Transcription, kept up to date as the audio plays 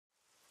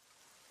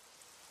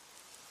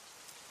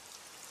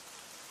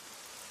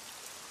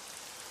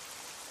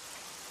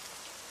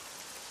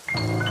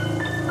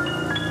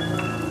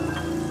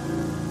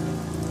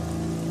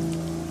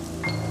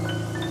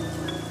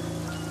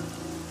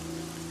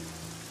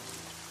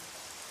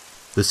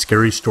The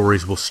scary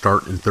stories will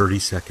start in 30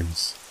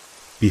 seconds.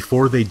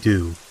 Before they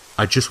do,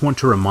 I just want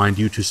to remind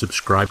you to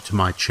subscribe to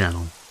my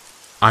channel.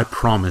 I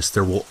promise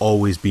there will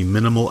always be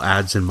minimal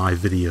ads in my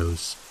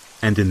videos,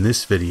 and in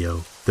this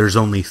video, there's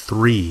only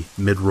 3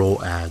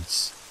 mid-roll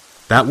ads.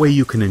 That way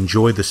you can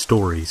enjoy the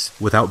stories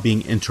without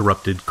being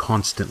interrupted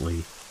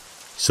constantly.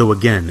 So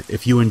again,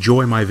 if you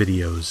enjoy my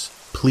videos,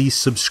 please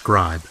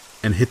subscribe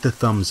and hit the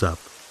thumbs up.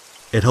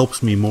 It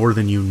helps me more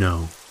than you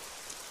know.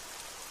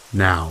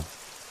 Now,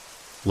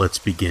 let's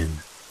begin.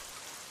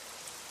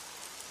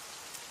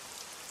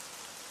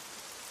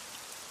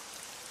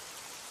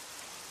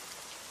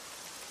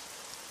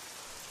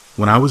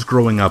 When I was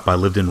growing up, I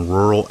lived in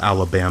rural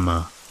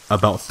Alabama,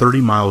 about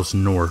 30 miles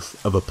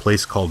north of a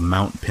place called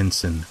Mount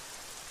Pinson.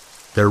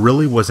 There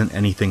really wasn't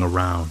anything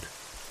around,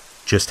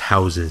 just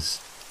houses.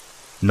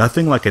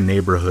 Nothing like a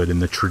neighborhood in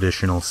the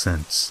traditional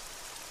sense.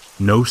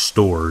 No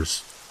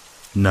stores,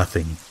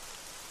 nothing.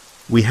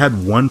 We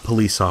had one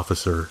police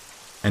officer,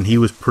 and he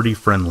was pretty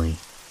friendly.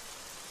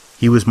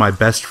 He was my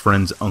best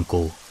friend's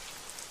uncle.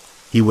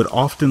 He would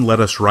often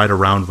let us ride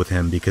around with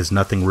him because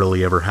nothing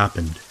really ever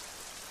happened.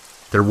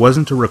 There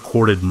wasn't a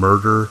recorded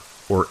murder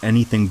or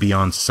anything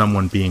beyond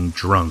someone being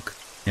drunk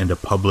and a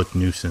public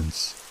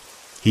nuisance.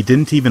 He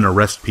didn't even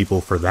arrest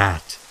people for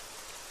that.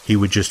 He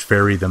would just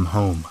ferry them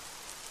home.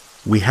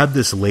 We had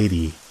this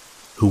lady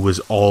who was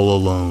all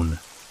alone.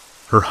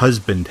 Her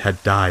husband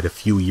had died a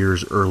few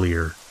years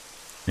earlier,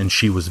 and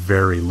she was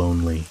very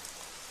lonely.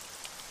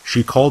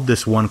 She called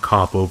this one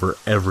cop over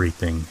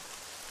everything.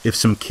 If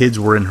some kids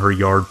were in her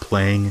yard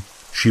playing,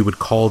 she would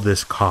call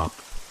this cop,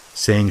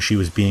 saying she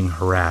was being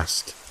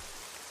harassed.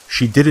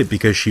 She did it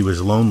because she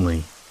was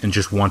lonely and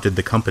just wanted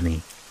the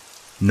company.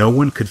 No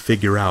one could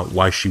figure out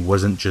why she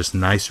wasn't just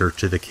nicer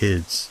to the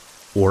kids,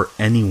 or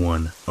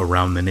anyone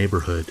around the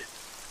neighborhood.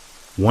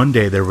 One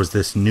day there was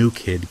this new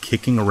kid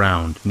kicking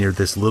around near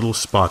this little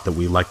spot that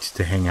we liked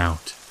to hang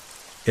out.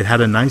 It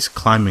had a nice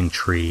climbing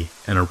tree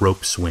and a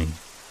rope swing.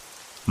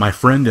 My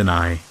friend and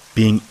I,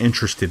 being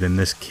interested in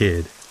this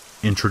kid,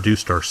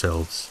 introduced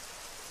ourselves.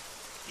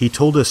 He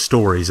told us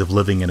stories of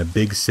living in a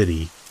big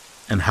city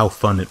and how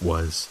fun it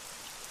was.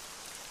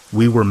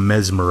 We were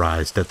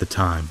mesmerized at the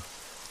time.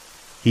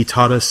 He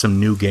taught us some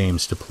new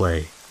games to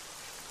play.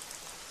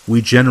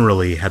 We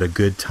generally had a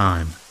good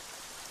time.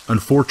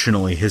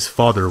 Unfortunately, his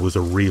father was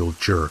a real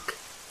jerk.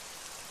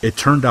 It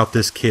turned out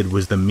this kid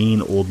was the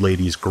mean old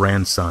lady's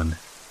grandson,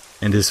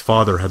 and his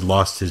father had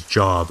lost his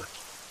job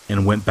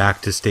and went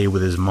back to stay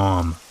with his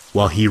mom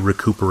while he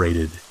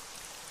recuperated.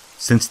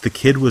 Since the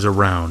kid was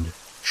around,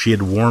 she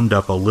had warmed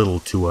up a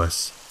little to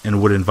us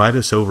and would invite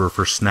us over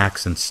for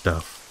snacks and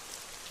stuff.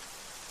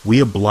 We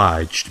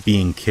obliged,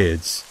 being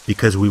kids,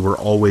 because we were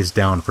always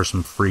down for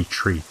some free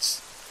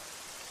treats.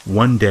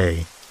 One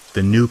day,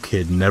 the new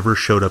kid never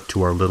showed up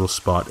to our little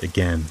spot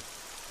again.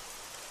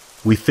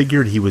 We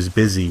figured he was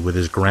busy with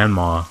his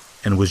grandma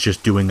and was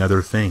just doing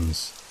other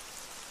things.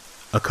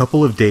 A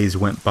couple of days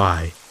went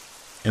by,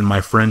 and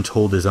my friend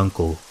told his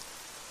uncle.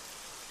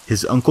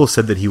 His uncle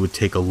said that he would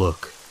take a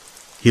look.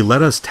 He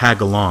let us tag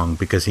along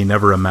because he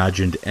never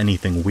imagined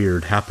anything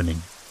weird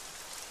happening.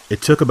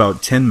 It took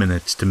about 10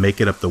 minutes to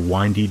make it up the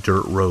windy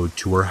dirt road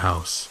to her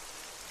house.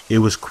 It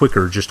was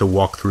quicker just to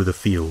walk through the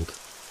field.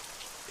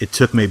 It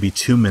took maybe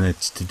 2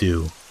 minutes to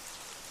do.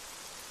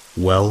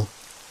 Well,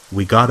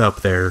 we got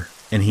up there,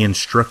 and he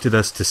instructed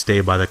us to stay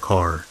by the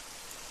car,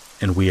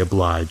 and we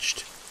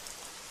obliged.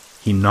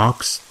 He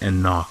knocks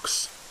and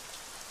knocks.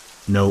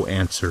 No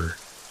answer.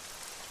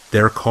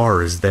 Their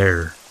car is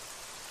there.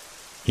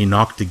 He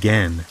knocked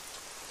again,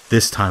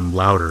 this time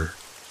louder.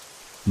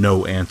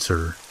 No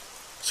answer.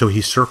 So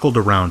he circled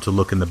around to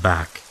look in the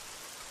back.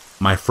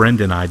 My friend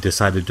and I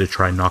decided to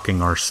try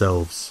knocking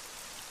ourselves.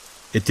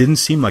 It didn't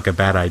seem like a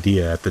bad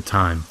idea at the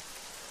time.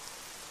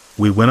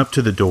 We went up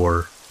to the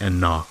door and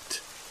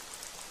knocked.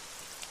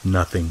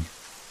 Nothing.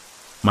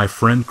 My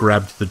friend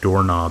grabbed the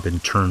doorknob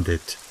and turned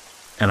it,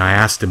 and I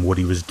asked him what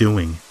he was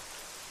doing,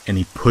 and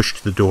he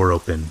pushed the door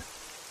open.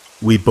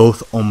 We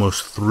both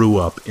almost threw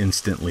up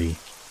instantly.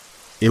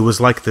 It was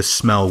like the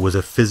smell was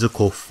a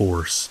physical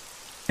force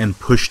and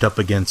pushed up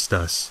against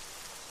us.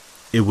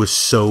 It was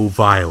so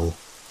vile.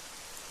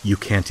 You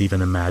can't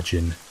even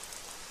imagine.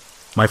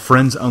 My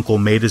friend's uncle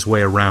made his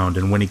way around,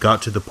 and when he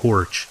got to the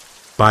porch,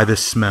 by the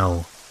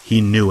smell,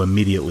 he knew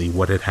immediately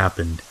what had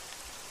happened.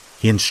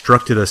 He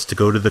instructed us to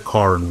go to the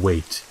car and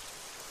wait.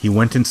 He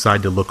went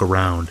inside to look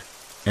around,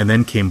 and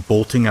then came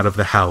bolting out of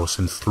the house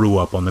and threw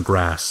up on the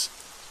grass.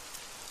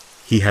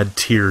 He had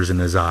tears in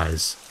his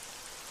eyes.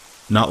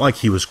 Not like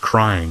he was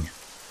crying,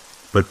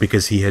 but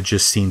because he had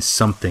just seen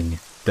something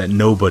that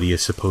nobody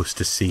is supposed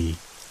to see.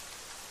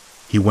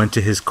 He went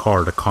to his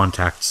car to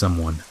contact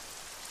someone.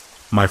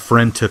 My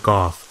friend took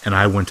off, and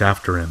I went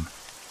after him.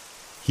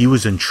 He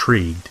was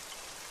intrigued,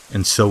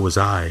 and so was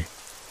I.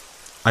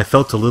 I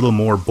felt a little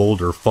more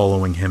bolder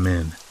following him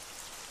in.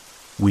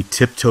 We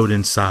tiptoed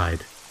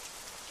inside,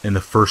 and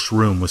the first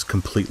room was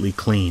completely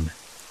clean.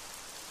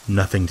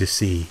 Nothing to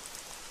see.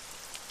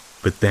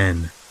 But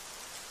then,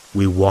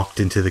 we walked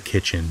into the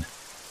kitchen,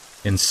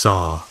 and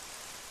saw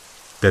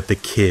that the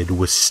kid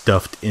was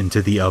stuffed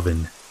into the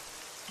oven,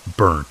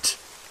 burnt.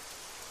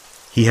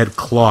 He had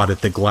clawed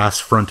at the glass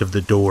front of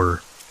the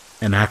door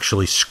and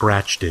actually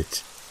scratched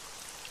it.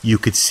 You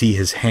could see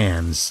his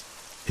hands,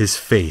 his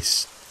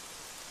face.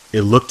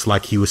 It looked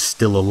like he was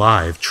still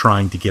alive,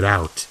 trying to get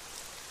out.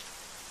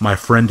 My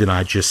friend and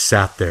I just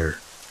sat there,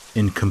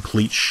 in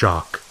complete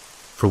shock,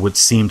 for what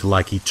seemed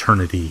like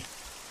eternity.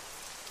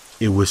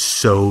 It was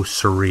so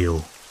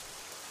surreal.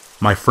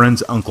 My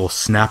friend's uncle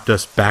snapped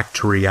us back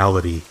to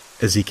reality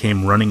as he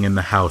came running in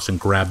the house and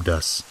grabbed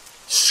us,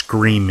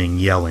 screaming,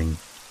 yelling,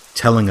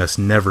 telling us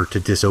never to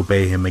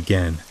disobey him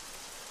again.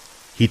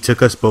 He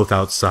took us both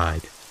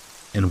outside,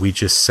 and we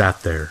just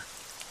sat there.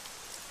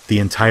 The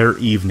entire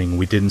evening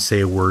we didn't say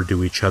a word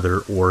to each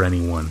other or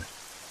anyone.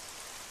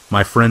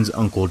 My friend's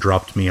uncle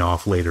dropped me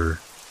off later.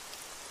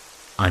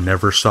 I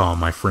never saw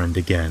my friend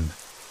again.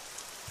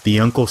 The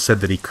uncle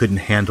said that he couldn't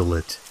handle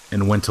it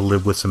and went to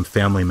live with some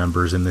family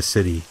members in the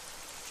city.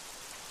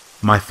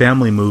 My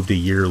family moved a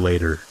year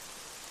later.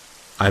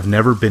 I've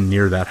never been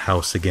near that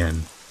house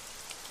again.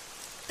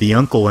 The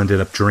uncle ended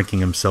up drinking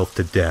himself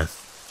to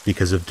death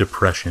because of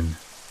depression.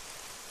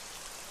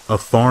 A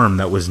farm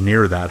that was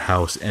near that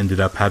house ended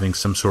up having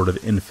some sort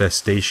of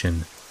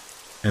infestation,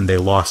 and they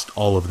lost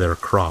all of their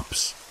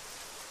crops.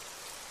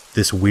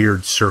 This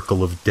weird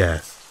circle of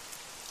death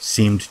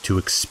seemed to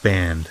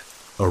expand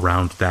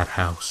around that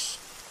house.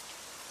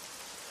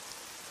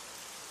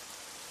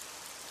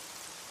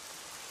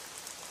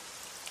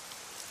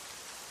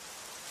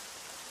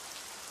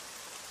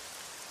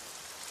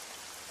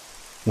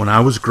 When I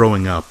was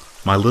growing up,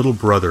 my little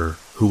brother,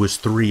 who was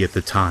 3 at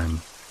the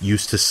time,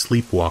 used to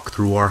sleepwalk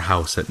through our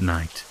house at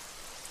night.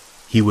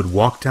 He would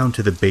walk down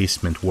to the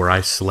basement where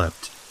I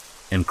slept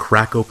and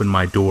crack open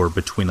my door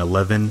between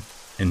 11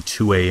 and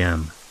 2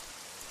 a.m.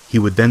 He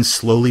would then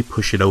slowly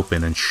push it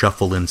open and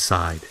shuffle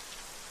inside.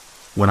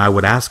 When I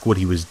would ask what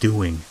he was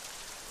doing,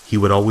 he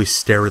would always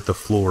stare at the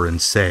floor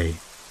and say,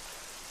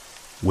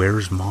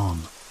 "Where's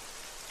Mom?"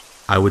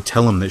 I would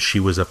tell him that she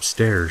was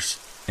upstairs,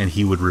 and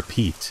he would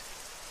repeat,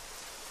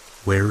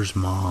 "Where's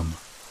Mom?"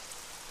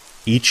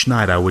 Each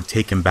night I would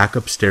take him back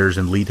upstairs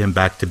and lead him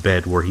back to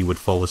bed where he would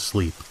fall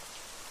asleep.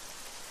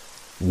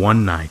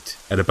 One night,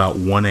 at about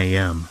 1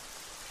 a.m.,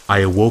 I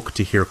awoke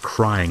to hear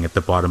crying at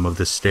the bottom of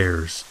the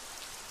stairs.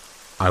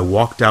 I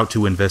walked out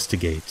to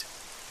investigate,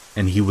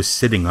 and he was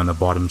sitting on the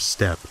bottom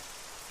step.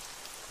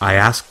 I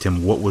asked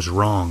him what was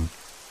wrong,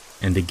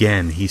 and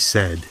again he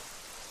said,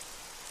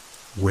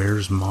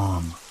 "Where's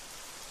Mom?"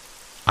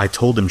 I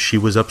told him she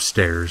was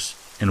upstairs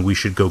and we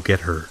should go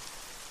get her.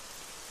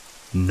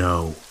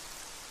 "No,"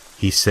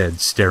 he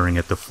said, staring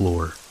at the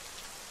floor.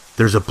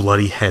 "There's a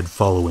bloody head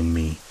following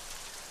me."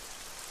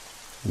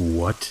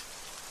 "What?"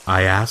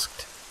 I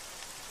asked.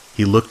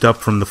 He looked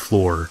up from the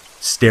floor,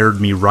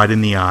 stared me right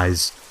in the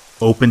eyes,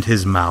 opened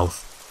his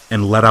mouth,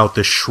 and let out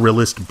the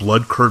shrillest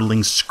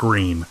blood-curdling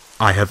scream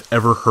I have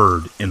ever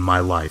heard in my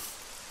life.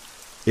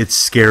 It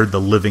scared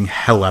the living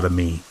hell out of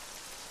me.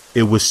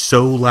 It was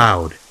so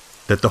loud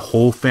that the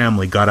whole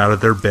family got out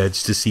of their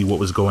beds to see what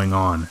was going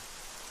on.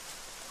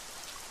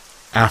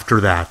 After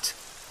that,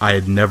 I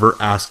had never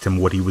asked him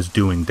what he was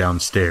doing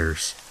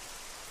downstairs.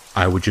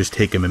 I would just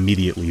take him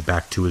immediately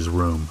back to his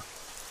room.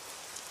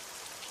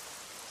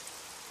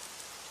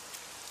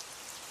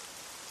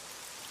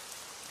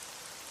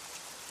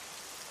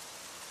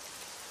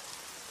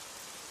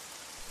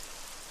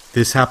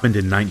 This happened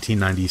in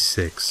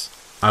 1996.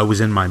 I was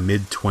in my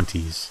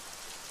mid-20s.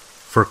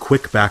 For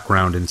quick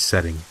background and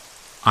setting,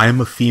 I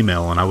am a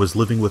female and I was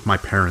living with my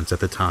parents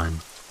at the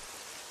time.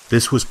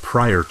 This was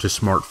prior to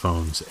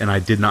smartphones, and I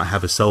did not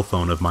have a cell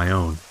phone of my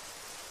own.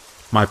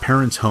 My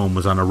parents' home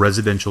was on a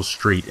residential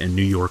street in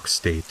New York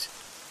State.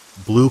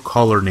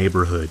 Blue-collar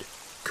neighborhood,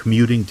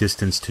 commuting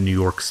distance to New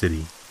York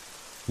City.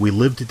 We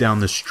lived down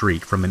the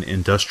street from an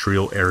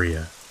industrial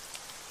area.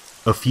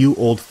 A few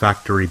old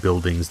factory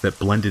buildings that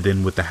blended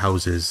in with the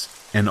houses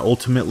and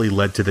ultimately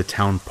led to the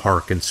town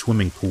park and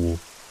swimming pool,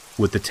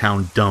 with the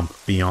town dump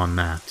beyond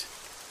that.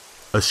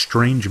 A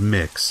strange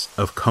mix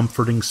of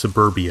comforting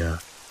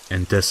suburbia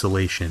and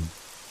desolation.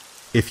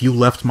 If you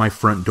left my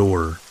front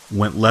door,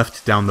 went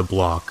left down the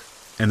block,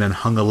 and then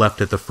hung a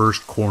left at the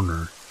first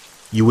corner,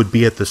 you would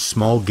be at the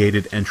small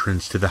gated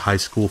entrance to the high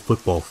school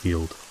football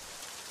field.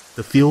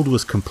 The field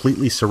was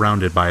completely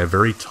surrounded by a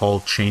very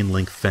tall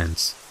chain-link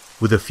fence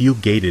with a few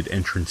gated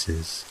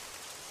entrances.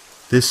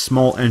 This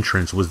small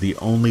entrance was the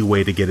only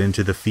way to get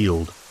into the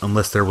field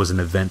unless there was an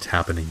event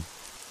happening.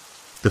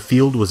 The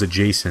field was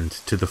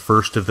adjacent to the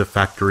first of the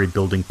factory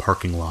building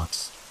parking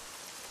lots.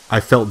 I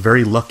felt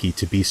very lucky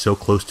to be so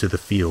close to the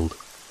field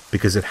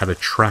because it had a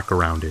track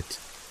around it.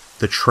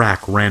 The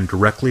track ran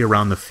directly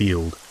around the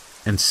field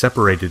and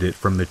separated it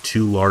from the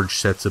 2 large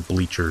sets of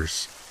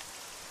bleachers.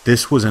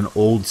 This was an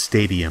old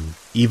stadium,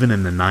 even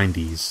in the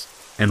 90s,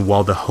 and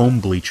while the home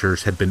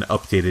bleachers had been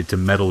updated to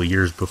metal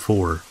years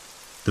before,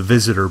 the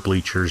visitor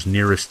bleachers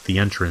nearest the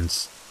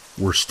entrance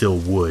were still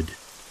wood.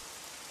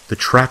 The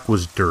track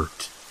was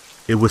dirt.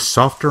 It was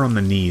softer on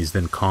the knees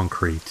than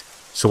concrete,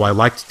 so I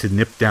liked to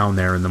nip down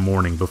there in the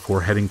morning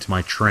before heading to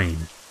my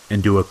train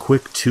and do a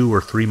quick 2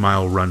 or 3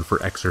 mile run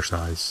for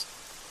exercise.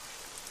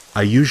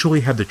 I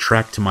usually had the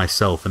track to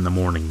myself in the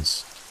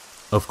mornings.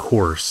 Of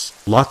course,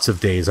 lots of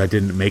days I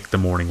didn't make the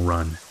morning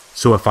run,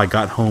 so if I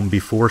got home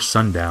before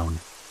sundown,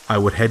 I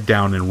would head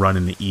down and run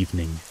in the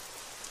evening.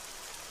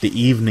 The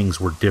evenings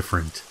were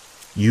different,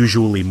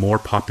 usually more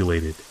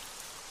populated.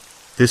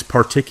 This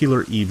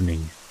particular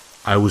evening,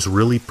 I was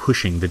really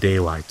pushing the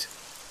daylight,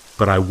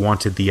 but I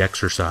wanted the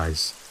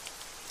exercise.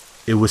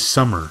 It was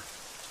summer,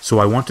 so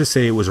I want to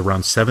say it was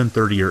around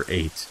 7:30 or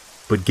 8,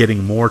 but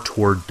getting more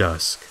toward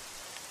dusk.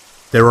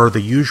 There are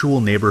the usual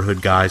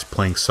neighborhood guys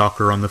playing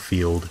soccer on the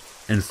field,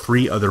 and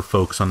 3 other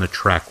folks on the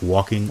track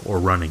walking or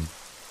running.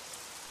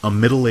 A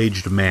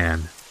middle-aged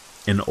man,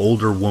 an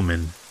older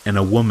woman, and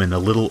a woman a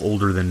little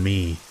older than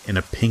me in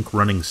a pink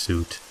running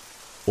suit,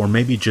 or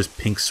maybe just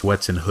pink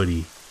sweats and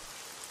hoodie.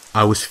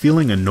 I was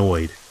feeling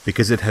annoyed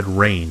because it had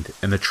rained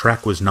and the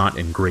track was not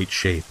in great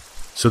shape,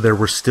 so there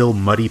were still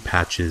muddy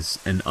patches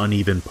and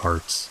uneven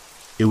parts.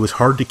 It was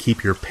hard to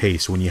keep your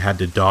pace when you had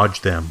to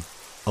dodge them,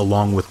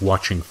 along with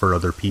watching for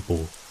other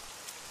people.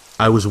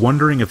 I was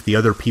wondering if the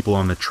other people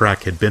on the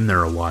track had been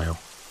there a while.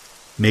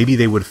 Maybe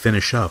they would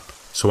finish up,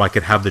 so I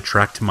could have the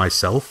track to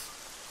myself?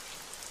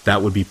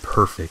 That would be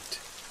perfect.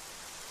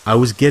 I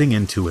was getting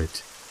into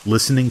it,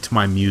 listening to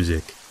my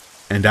music,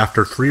 and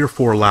after 3 or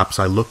 4 laps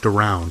I looked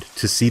around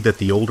to see that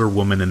the older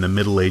woman and the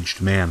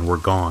middle-aged man were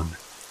gone.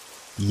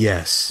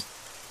 Yes,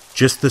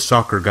 just the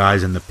soccer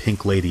guys and the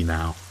pink lady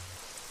now.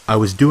 I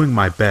was doing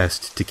my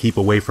best to keep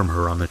away from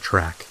her on the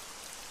track.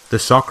 The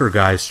soccer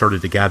guys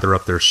started to gather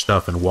up their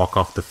stuff and walk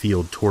off the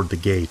field toward the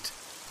gate,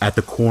 at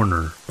the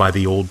corner by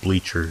the old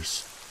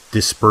bleachers,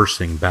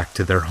 dispersing back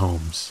to their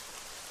homes.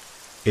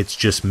 It's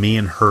just me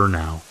and her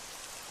now.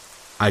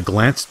 I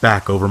glanced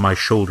back over my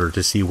shoulder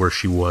to see where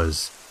she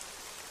was.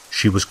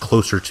 She was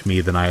closer to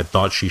me than I had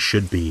thought she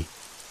should be,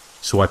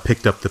 so I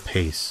picked up the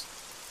pace.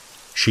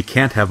 She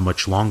can't have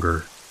much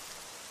longer.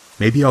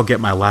 Maybe I'll get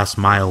my last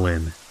mile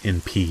in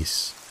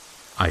peace,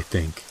 I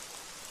think.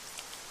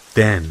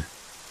 Then,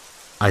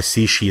 I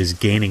see she is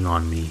gaining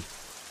on me.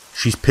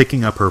 She's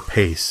picking up her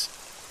pace,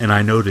 and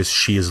I notice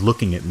she is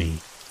looking at me.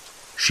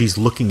 She's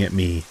looking at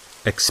me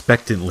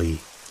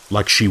expectantly,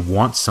 like she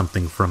wants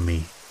something from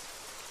me.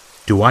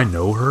 Do I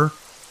know her?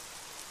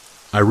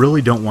 I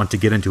really don't want to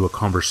get into a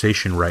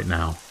conversation right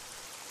now.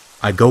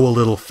 I go a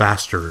little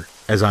faster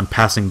as I'm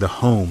passing the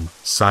home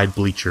side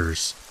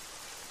bleachers.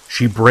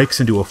 She breaks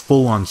into a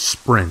full-on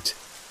sprint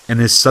and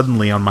is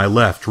suddenly on my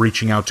left,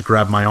 reaching out to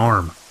grab my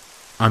arm.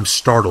 I'm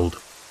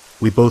startled.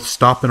 We both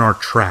stop in our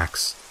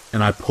tracks,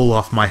 and I pull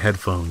off my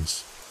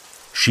headphones.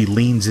 She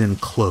leans in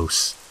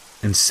close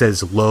and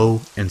says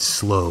low and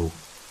slow,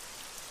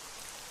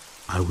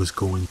 "I was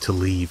going to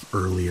leave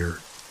earlier,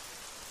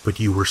 but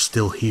you were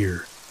still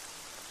here,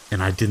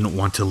 and I didn't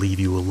want to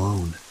leave you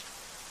alone."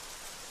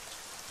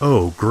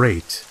 Oh,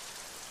 great.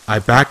 I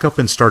back up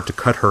and start to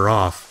cut her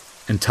off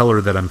and tell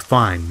her that I'm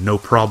fine, no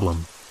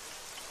problem.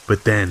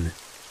 But then,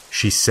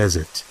 she says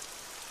it.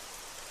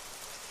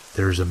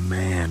 "There's a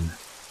man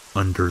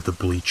under the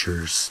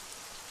bleachers."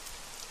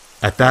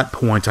 At that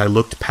point, I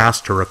looked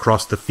past her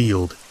across the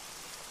field,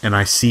 and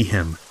I see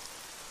him,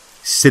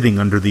 sitting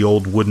under the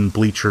old wooden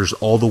bleachers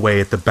all the way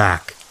at the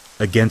back,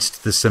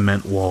 against the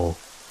cement wall,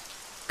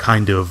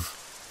 kind of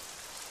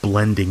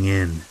blending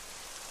in.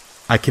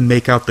 I can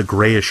make out the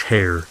grayish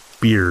hair,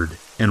 beard,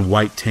 and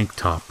white tank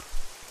top.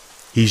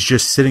 He's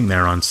just sitting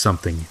there on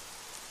something.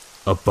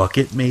 A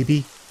bucket,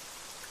 maybe?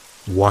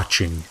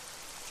 Watching.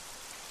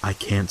 "I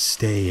can't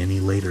stay any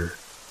later,"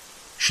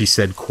 she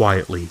said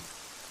quietly.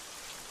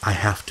 "I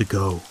have to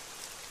go.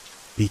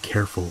 Be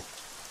careful."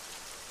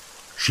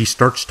 She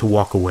starts to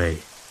walk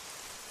away.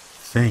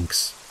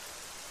 "Thanks,"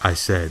 I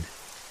said.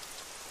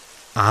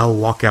 "I'll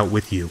walk out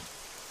with you,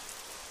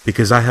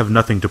 because I have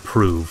nothing to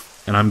prove,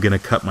 and I'm going to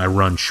cut my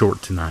run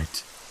short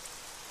tonight."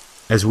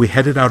 As we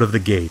headed out of the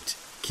gate,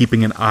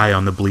 keeping an eye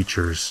on the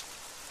bleachers,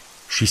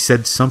 she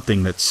said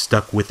something that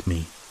stuck with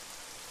me.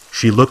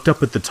 She looked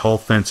up at the tall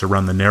fence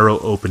around the narrow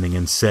opening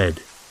and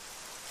said,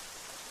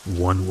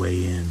 "One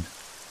way in,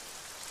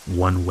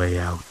 one way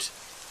out."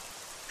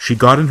 She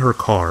got in her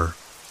car,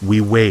 we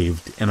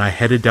waved, and I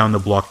headed down the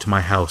block to my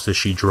house as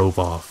she drove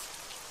off.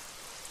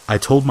 I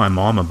told my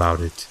mom about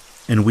it,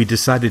 and we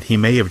decided he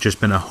may have just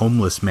been a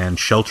homeless man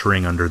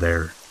sheltering under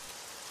there.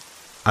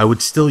 I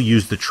would still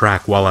use the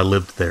track while I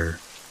lived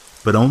there,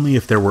 but only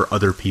if there were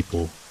other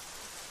people.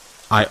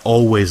 I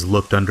always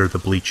looked under the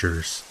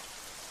bleachers.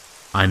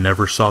 I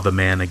never saw the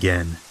man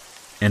again,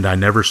 and I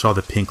never saw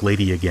the pink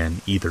lady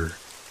again either.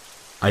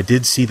 I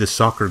did see the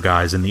soccer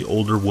guys and the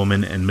older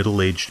woman and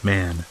middle-aged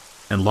man,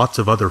 and lots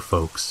of other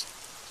folks,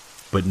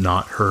 but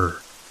not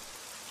her.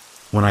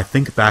 When I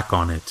think back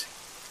on it,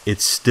 it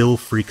still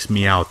freaks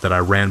me out that I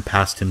ran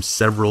past him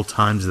several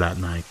times that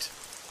night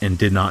and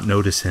did not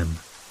notice him.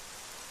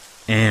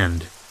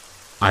 And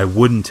I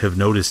wouldn't have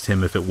noticed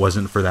him if it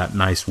wasn't for that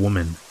nice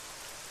woman.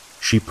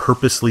 She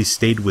purposely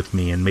stayed with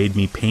me and made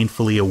me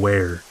painfully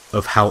aware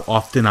of how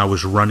often I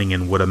was running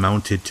in what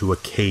amounted to a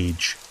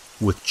cage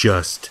with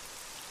just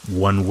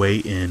one way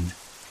in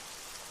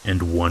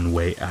and one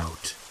way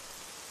out.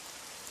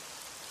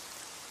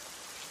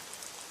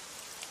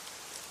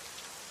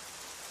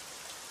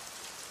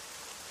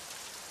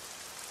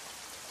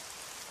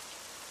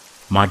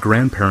 My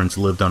grandparents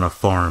lived on a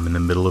farm in the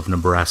middle of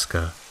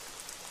Nebraska.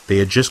 They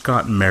had just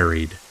gotten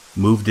married,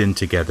 moved in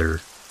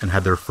together, and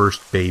had their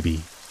first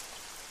baby.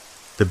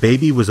 The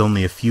baby was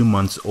only a few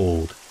months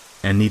old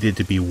and needed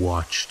to be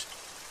watched,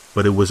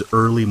 but it was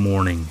early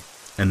morning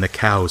and the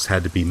cows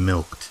had to be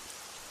milked.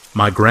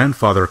 My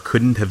grandfather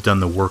couldn't have done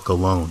the work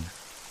alone.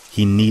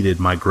 He needed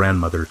my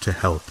grandmother to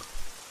help.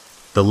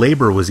 The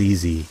labor was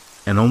easy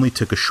and only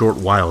took a short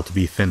while to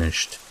be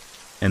finished,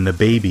 and the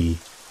baby,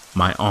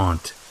 my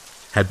aunt,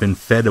 had been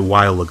fed a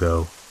while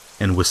ago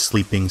and was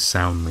sleeping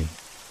soundly.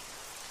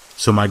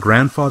 So my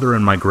grandfather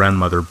and my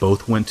grandmother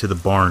both went to the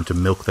barn to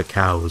milk the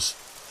cows,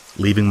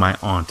 leaving my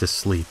aunt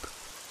asleep.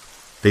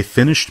 They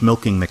finished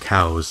milking the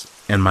cows,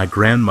 and my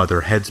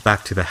grandmother heads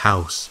back to the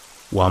house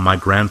while my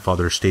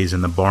grandfather stays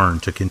in the barn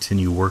to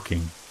continue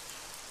working.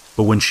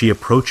 But when she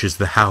approaches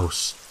the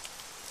house,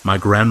 my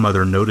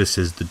grandmother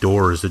notices the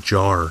door is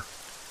ajar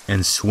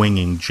and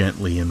swinging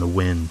gently in the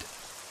wind.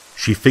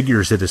 She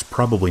figures it is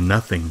probably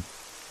nothing,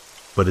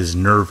 but is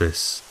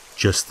nervous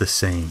just the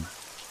same.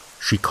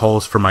 She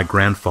calls for my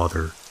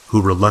grandfather,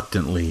 who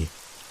reluctantly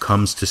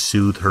comes to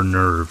soothe her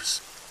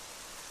nerves.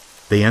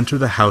 They enter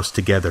the house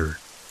together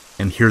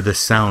and hear the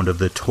sound of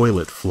the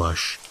toilet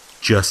flush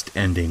just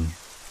ending.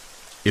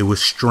 It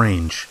was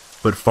strange,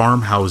 but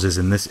farmhouses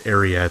in this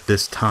area at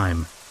this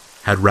time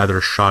had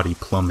rather shoddy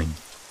plumbing,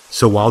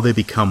 so while they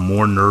become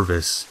more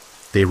nervous,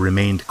 they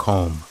remained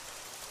calm.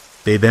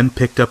 They then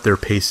picked up their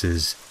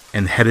paces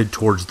and headed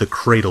towards the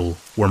cradle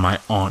where my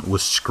aunt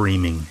was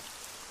screaming.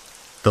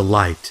 The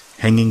light,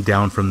 hanging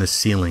down from the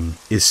ceiling,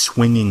 is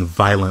swinging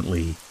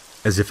violently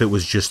as if it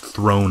was just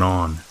thrown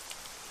on.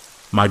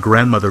 My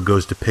grandmother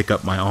goes to pick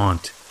up my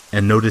aunt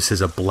and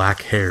notices a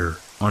black hair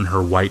on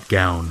her white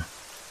gown.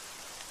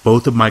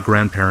 Both of my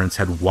grandparents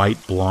had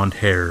white blonde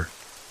hair,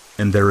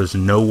 and there is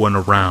no one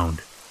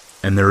around,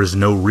 and there is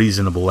no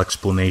reasonable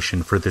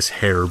explanation for this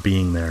hair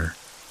being there.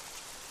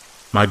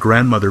 My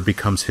grandmother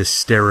becomes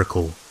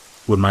hysterical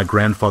when my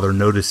grandfather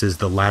notices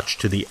the latch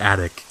to the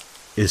attic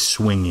is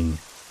swinging,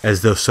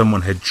 as though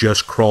someone had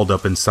just crawled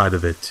up inside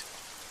of it.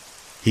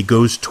 He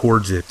goes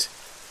towards it,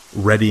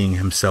 readying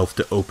himself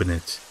to open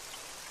it.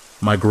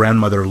 My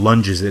grandmother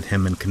lunges at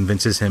him and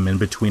convinces him in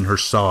between her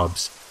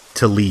sobs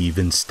to leave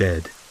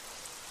instead.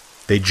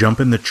 They jump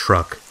in the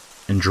truck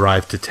and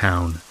drive to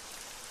town.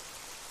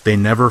 They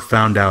never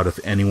found out if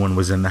anyone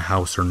was in the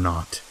house or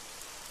not.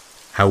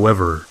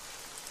 However,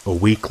 a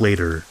week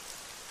later,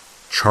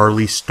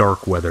 Charlie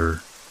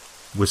Starkweather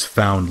was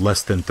found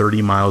less than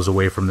 30 miles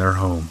away from their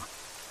home.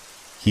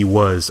 He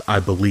was, I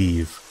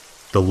believe,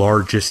 the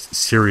largest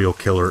serial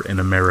killer in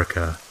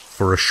America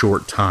for a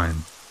short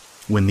time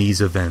when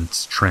these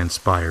events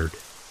transpired.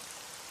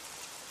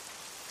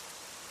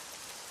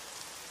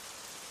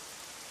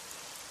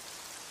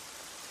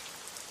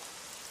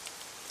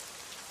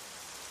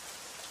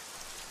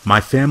 My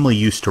family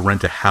used to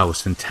rent a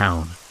house in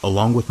town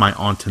along with my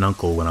aunt and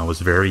uncle when I was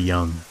very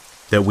young,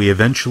 that we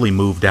eventually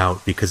moved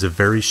out because of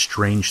very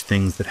strange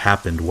things that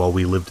happened while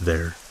we lived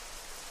there.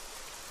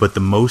 But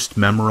the most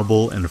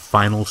memorable and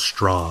final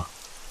straw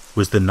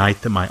was the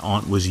night that my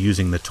aunt was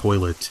using the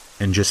toilet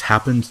and just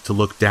happened to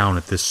look down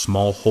at this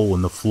small hole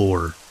in the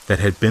floor that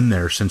had been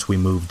there since we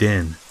moved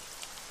in.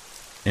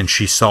 And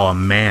she saw a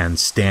man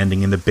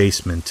standing in the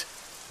basement,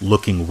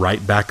 looking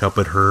right back up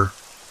at her,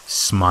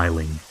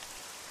 smiling.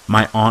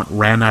 My aunt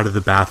ran out of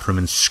the bathroom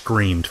and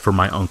screamed for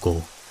my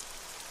uncle.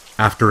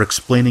 After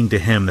explaining to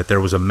him that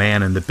there was a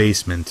man in the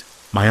basement,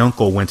 my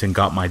uncle went and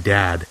got my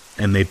dad,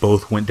 and they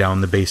both went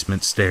down the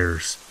basement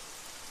stairs,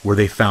 where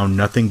they found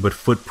nothing but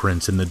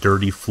footprints in the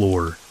dirty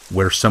floor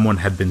where someone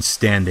had been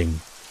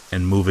standing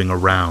and moving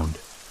around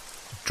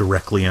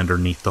directly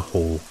underneath the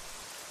hole.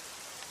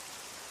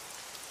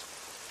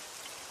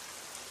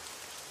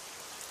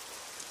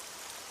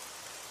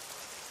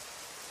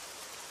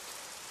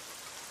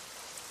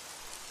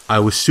 I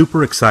was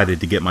super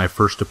excited to get my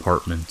first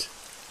apartment.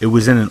 It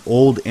was in an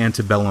old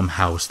antebellum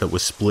house that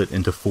was split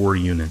into 4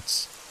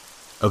 units.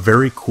 A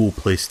very cool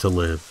place to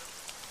live.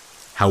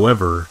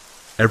 However,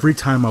 every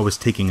time I was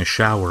taking a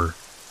shower,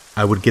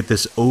 I would get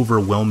this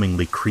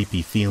overwhelmingly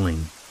creepy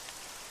feeling,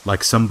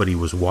 like somebody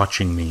was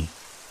watching me.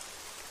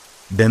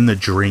 Then the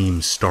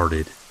dreams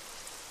started.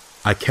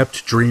 I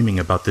kept dreaming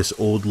about this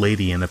old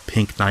lady in a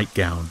pink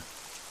nightgown.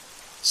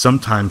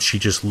 Sometimes she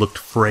just looked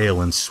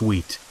frail and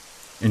sweet,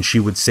 and she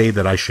would say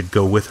that I should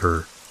go with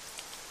her.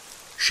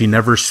 She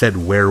never said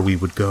where we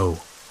would go.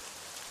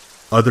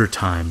 Other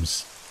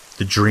times,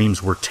 the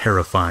dreams were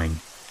terrifying.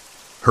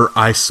 Her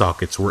eye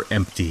sockets were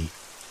empty.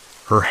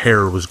 Her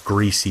hair was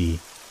greasy,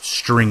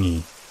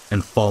 stringy,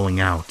 and falling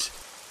out.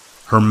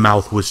 Her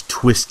mouth was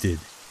twisted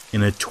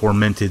in a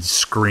tormented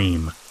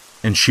scream,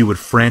 and she would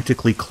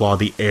frantically claw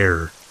the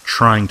air,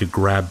 trying to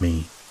grab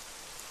me.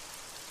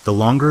 The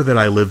longer that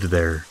I lived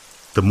there,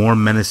 the more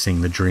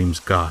menacing the dreams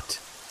got.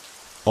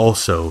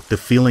 Also, the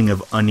feeling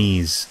of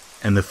unease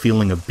and the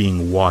feeling of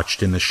being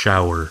watched in the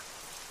shower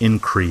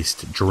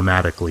increased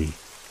dramatically.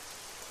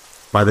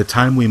 By the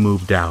time we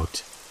moved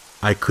out,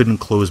 I couldn't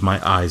close my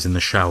eyes in the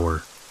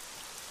shower.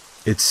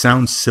 It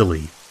sounds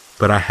silly,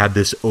 but I had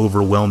this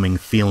overwhelming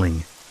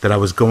feeling that I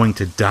was going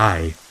to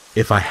die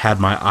if I had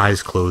my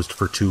eyes closed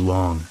for too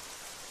long.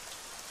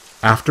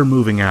 After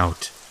moving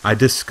out, I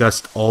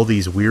discussed all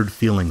these weird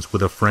feelings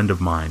with a friend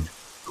of mine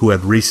who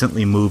had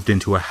recently moved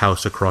into a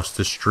house across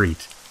the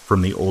street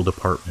from the old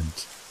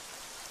apartment.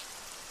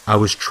 I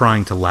was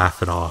trying to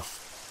laugh it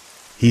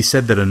off. He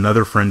said that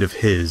another friend of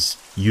his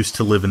used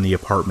to live in the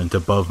apartment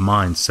above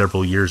mine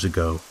several years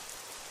ago.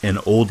 An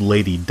old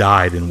lady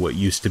died in what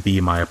used to be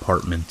my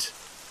apartment.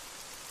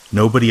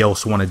 Nobody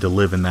else wanted to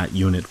live in that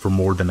unit for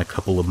more than a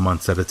couple of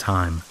months at a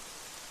time.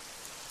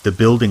 The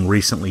building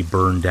recently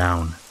burned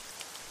down.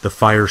 The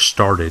fire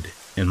started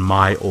in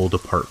my old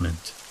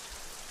apartment.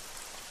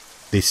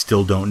 They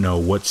still don't know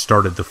what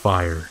started the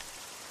fire.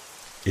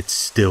 It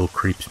still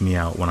creeps me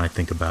out when I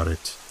think about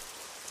it.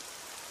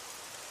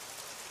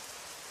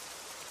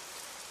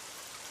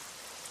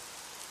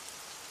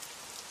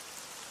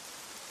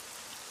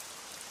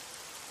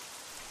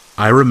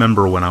 I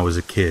remember when I was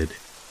a kid,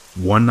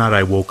 one night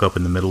I woke up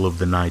in the middle of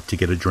the night to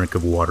get a drink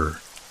of water.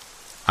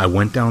 I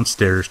went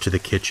downstairs to the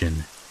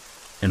kitchen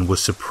and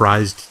was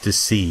surprised to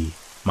see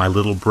my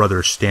little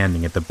brother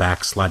standing at the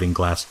back sliding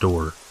glass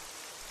door.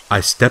 I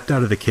stepped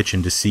out of the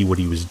kitchen to see what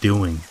he was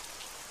doing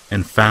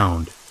and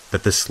found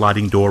that the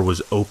sliding door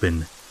was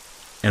open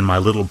and my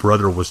little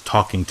brother was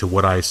talking to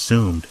what I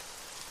assumed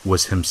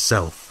was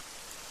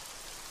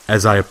himself.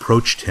 As I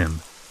approached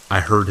him,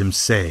 I heard him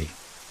say,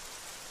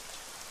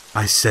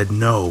 "I said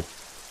no,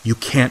 you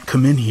can't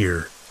come in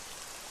here."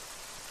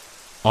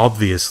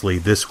 Obviously,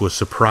 this was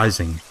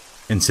surprising,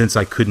 and since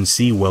I couldn't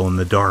see well in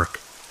the dark,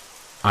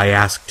 I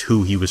asked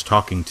who he was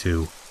talking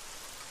to.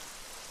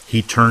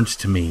 He turned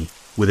to me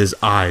with his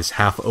eyes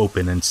half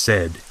open and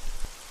said,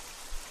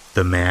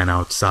 "The man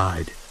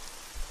outside."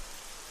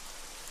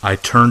 I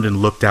turned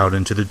and looked out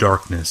into the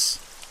darkness,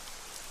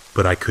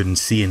 but I couldn't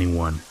see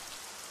anyone.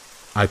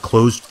 I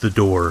closed the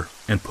door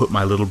and put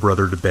my little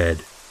brother to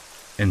bed,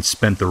 and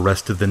spent the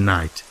rest of the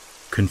night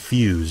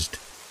confused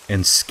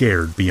and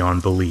scared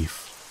beyond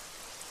belief.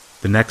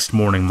 The next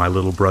morning my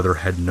little brother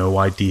had no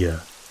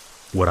idea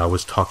what I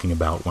was talking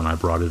about when I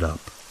brought it up.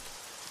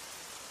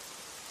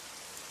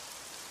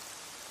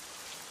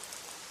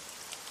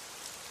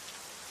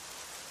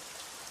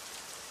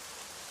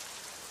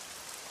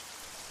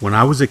 When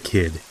I was a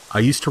kid, I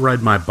used to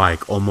ride my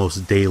bike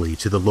almost daily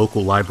to the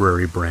local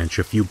library branch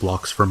a few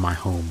blocks from my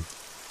home.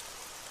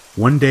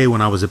 One day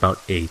when I was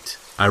about 8,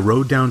 I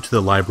rode down to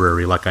the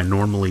library like I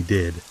normally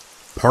did,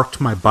 parked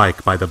my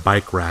bike by the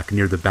bike rack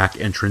near the back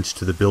entrance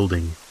to the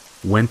building,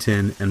 went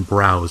in and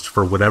browsed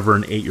for whatever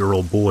an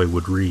 8-year-old boy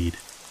would read,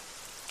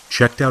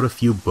 checked out a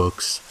few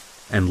books,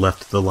 and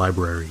left the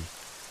library.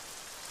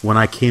 When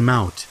I came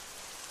out,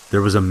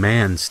 there was a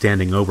man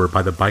standing over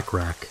by the bike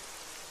rack.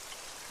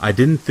 I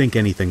didn't think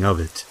anything of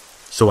it,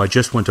 so I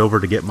just went over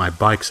to get my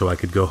bike so I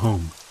could go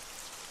home.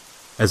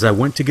 As I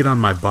went to get on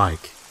my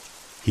bike,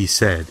 he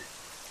said,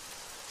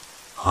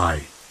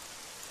 "Hi,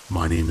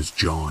 my name is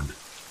John."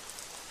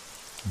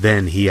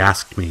 Then he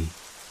asked me,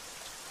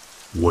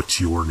 "What's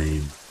your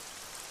name?"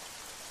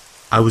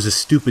 I was a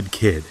stupid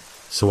kid,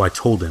 so I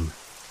told him.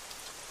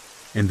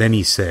 And then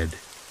he said,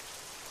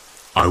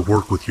 "I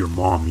work with your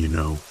mom, you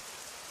know.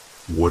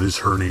 What is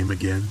her name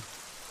again?"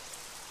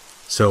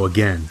 So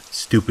again,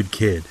 stupid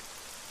kid,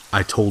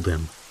 I told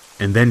him.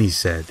 And then he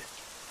said,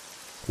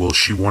 "Well,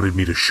 she wanted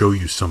me to show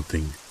you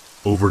something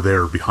over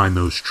there behind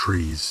those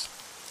trees."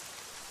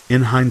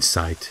 In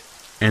hindsight,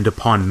 and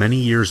upon many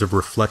years of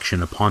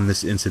reflection upon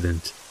this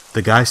incident,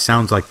 the guy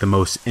sounds like the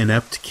most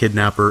inept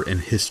kidnapper in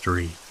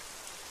history.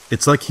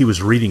 It's like he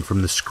was reading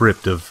from the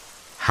script of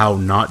How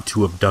Not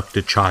to Abduct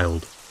a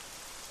Child.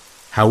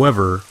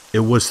 However,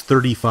 it was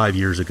 35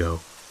 years ago,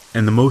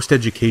 and the most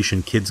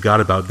education kids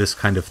got about this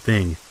kind of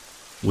thing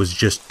was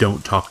just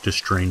don't talk to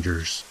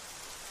strangers.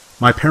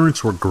 My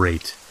parents were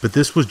great, but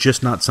this was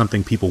just not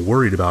something people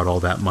worried about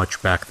all that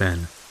much back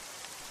then.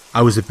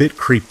 I was a bit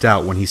creeped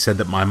out when he said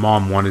that my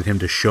mom wanted him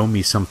to show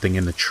me something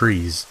in the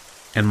trees,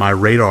 and my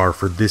radar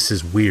for "this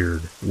is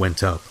weird"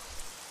 went up.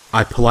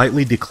 I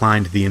politely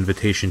declined the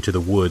invitation to the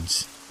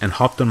woods and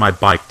hopped on my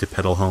bike to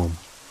pedal home.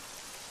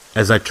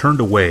 As I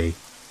turned away,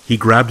 he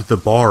grabbed the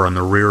bar on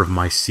the rear of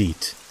my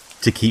seat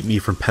to keep me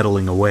from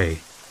pedaling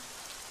away.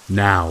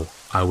 Now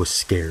I was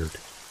scared.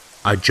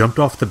 I jumped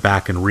off the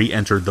back and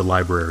re-entered the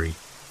library.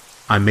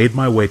 I made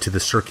my way to the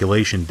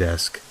circulation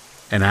desk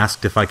and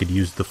asked if I could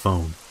use the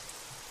phone.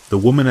 The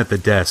woman at the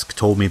desk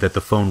told me that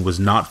the phone was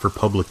not for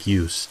public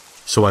use,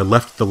 so I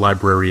left the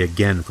library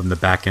again from the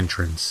back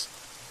entrance.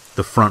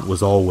 The front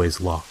was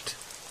always locked.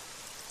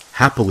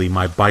 Happily,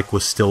 my bike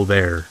was still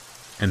there,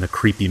 and the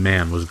creepy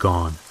man was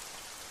gone.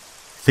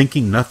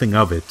 Thinking nothing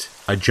of it,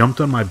 I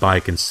jumped on my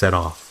bike and set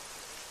off.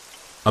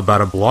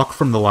 About a block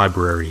from the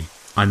library,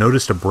 I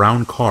noticed a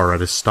brown car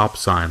at a stop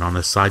sign on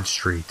a side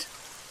street.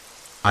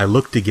 I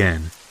looked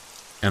again,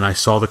 and I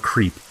saw the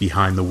creep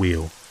behind the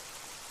wheel.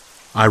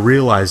 I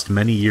realized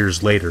many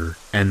years later,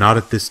 and not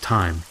at this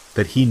time,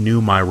 that he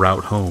knew my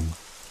route home,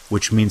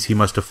 which means he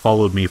must have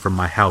followed me from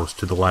my house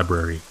to the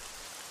library.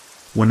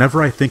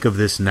 Whenever I think of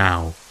this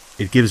now,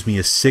 it gives me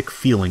a sick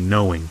feeling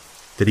knowing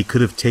that he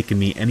could have taken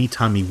me any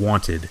time he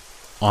wanted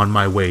on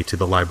my way to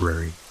the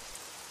library.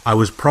 I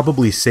was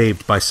probably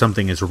saved by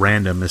something as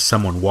random as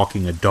someone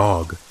walking a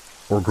dog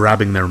or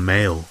grabbing their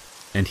mail,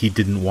 and he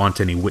didn't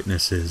want any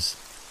witnesses.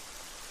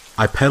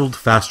 I pedaled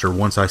faster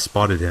once I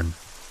spotted him,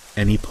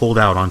 and he pulled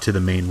out onto the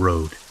main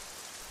road.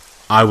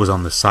 I was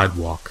on the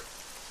sidewalk,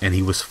 and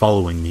he was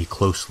following me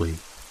closely.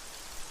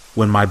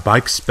 When my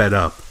bike sped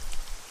up,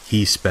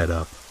 he sped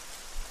up,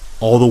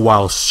 all the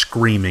while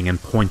screaming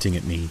and pointing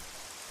at me.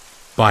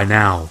 By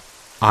now,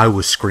 I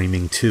was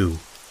screaming too,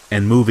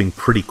 and moving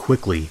pretty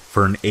quickly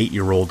for an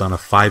 8-year-old on a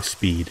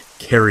 5-speed,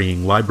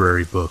 carrying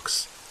library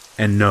books.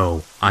 And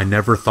no, I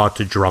never thought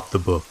to drop the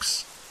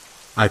books.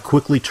 I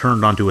quickly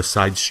turned onto a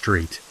side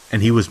street,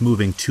 and he was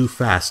moving too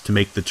fast to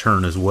make the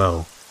turn as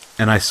well,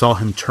 and I saw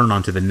him turn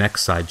onto the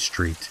next side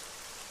street.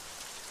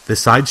 The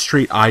side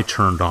street I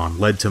turned on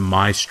led to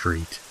my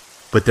street,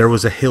 but there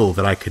was a hill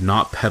that I could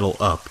not pedal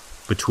up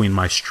between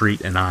my street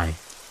and I.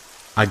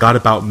 I got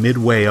about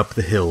midway up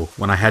the hill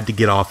when I had to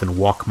get off and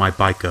walk my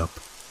bike up.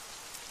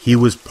 He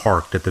was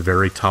parked at the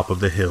very top of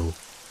the hill,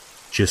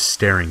 just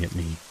staring at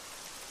me.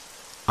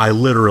 I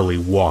literally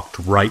walked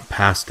right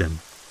past him,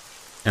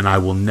 and I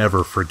will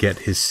never forget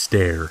his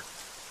stare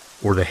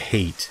or the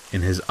hate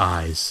in his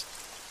eyes.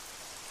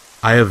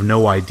 I have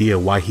no idea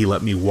why he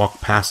let me walk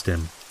past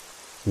him,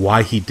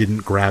 why he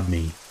didn't grab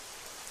me,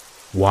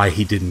 why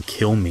he didn't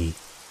kill me.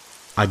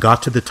 I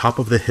got to the top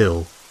of the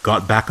hill,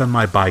 got back on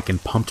my bike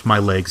and pumped my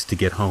legs to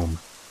get home.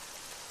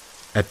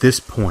 At this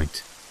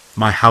point,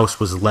 my house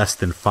was less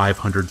than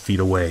 500 feet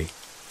away.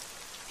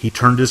 He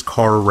turned his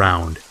car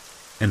around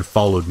and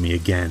followed me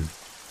again.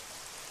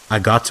 I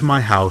got to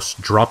my house,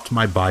 dropped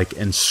my bike,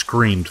 and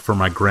screamed for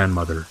my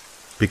grandmother,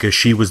 because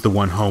she was the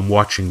one home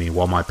watching me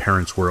while my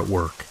parents were at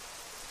work.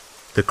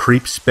 The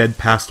creep sped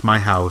past my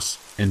house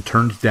and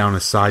turned down a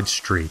side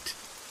street.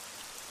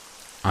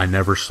 I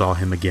never saw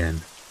him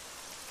again.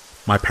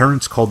 My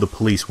parents called the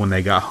police when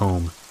they got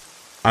home.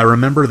 I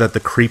remember that the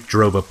creep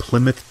drove a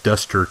Plymouth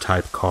Duster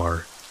type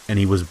car, and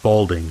he was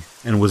balding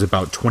and was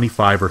about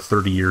 25 or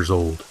 30 years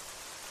old.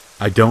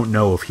 I don't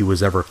know if he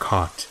was ever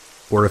caught,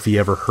 or if he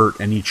ever hurt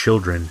any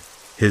children,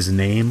 his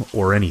name,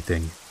 or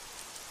anything.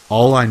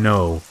 All I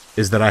know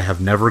is that I have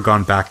never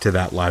gone back to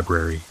that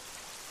library.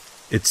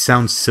 It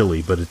sounds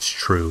silly, but it's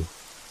true.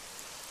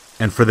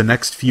 And for the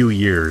next few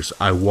years,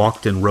 I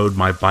walked and rode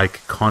my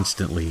bike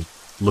constantly,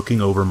 looking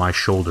over my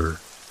shoulder,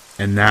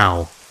 and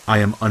now I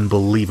am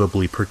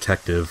unbelievably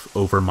protective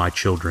over my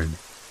children.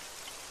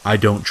 I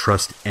don't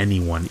trust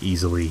anyone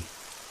easily.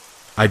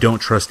 I don't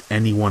trust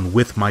anyone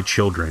with my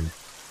children,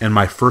 and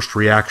my first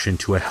reaction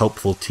to a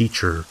helpful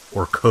teacher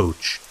or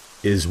coach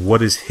is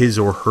what is his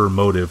or her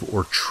motive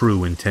or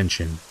true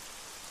intention.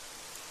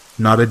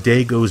 Not a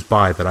day goes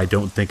by that I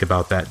don't think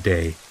about that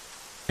day,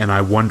 and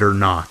I wonder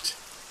not,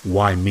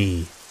 why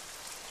me,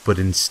 but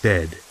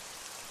instead,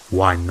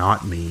 why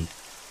not me?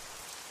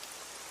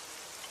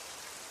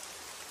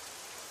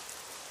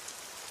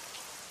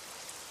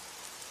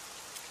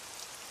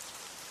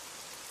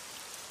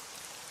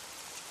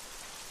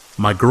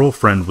 My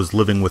girlfriend was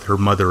living with her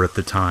mother at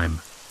the time,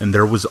 and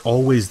there was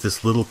always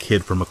this little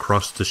kid from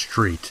across the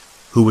street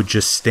who would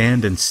just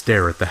stand and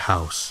stare at the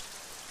house.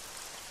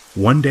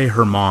 One day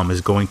her mom is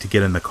going to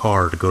get in the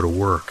car to go to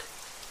work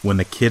when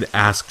the kid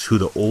asks who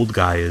the old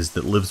guy is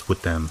that lives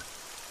with them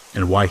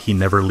and why he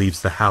never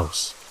leaves the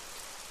house.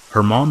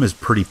 Her mom is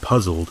pretty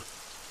puzzled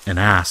and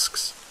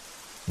asks,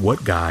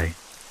 "What guy?"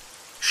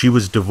 She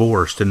was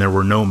divorced and there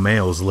were no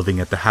males living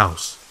at the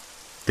house.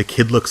 The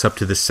kid looks up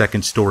to the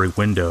second-story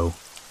window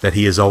that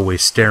he is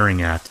always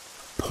staring at,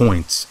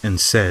 points,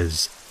 and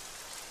says,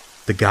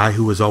 "The guy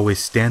who was always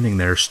standing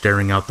there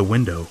staring out the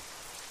window."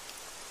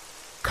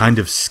 Kind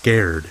of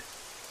scared,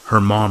 her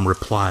mom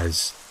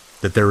replies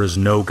that there is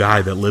no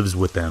guy that lives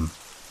with them.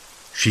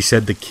 She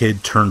said the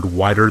kid turned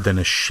whiter than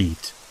a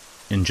sheet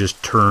and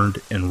just turned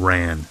and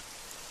ran.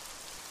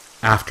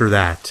 After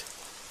that,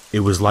 it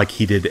was like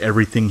he did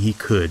everything he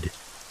could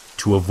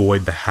to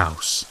avoid the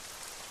house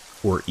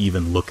or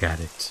even look at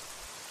it.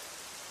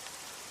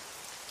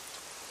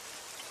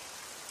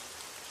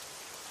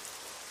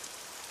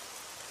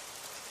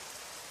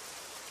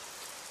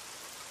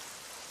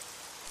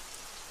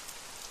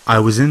 I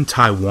was in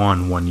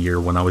Taiwan one year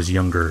when I was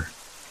younger,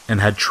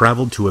 and had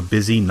traveled to a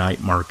busy night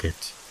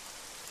market.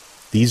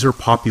 These are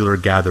popular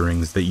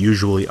gatherings that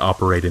usually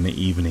operate in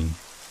the evening.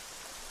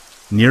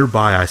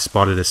 Nearby I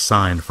spotted a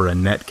sign for a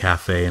net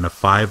cafe in a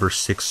 5 or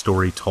 6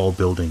 story tall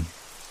building.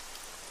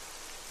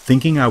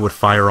 Thinking I would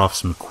fire off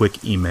some quick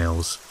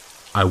emails,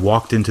 I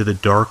walked into the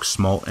dark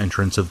small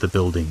entrance of the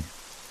building.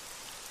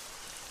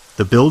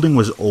 The building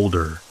was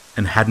older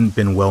and hadn't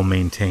been well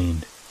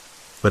maintained.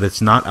 but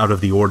it's not out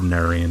of the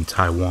ordinary in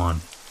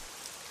Taiwan.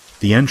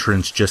 The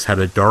entrance just had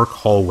a dark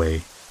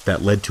hallway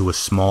that led to a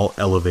small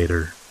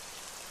elevator.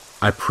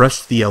 I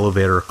pressed the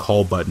elevator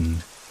call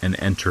button and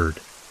entered.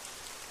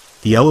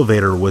 The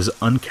elevator was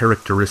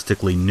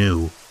uncharacteristically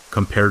new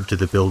compared to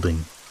the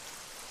building,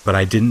 but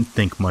I didn't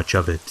think much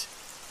of it.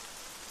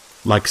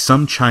 Like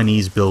some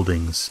Chinese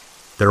buildings,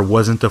 there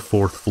wasn't a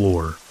fourth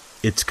floor.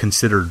 It's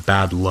considered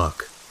bad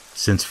luck,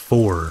 since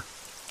 4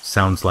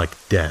 sounds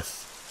like death.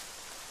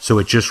 So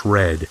it just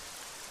read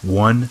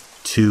 1,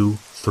 2,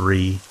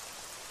 3,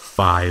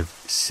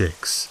 5,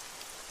 6,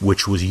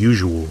 which was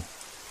usual.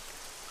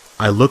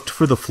 I looked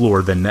for the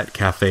floor the net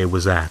cafe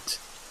was at,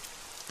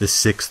 the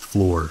 6th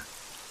floor,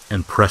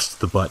 and pressed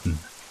the button.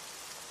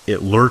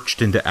 It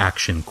lurched into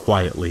action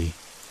quietly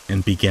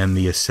and began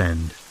the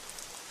ascend.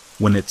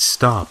 When it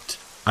stopped,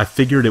 I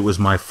figured it was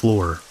my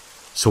floor,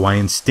 so I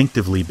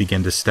instinctively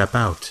began to step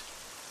out.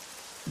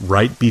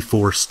 Right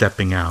before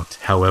stepping out,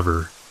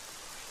 however,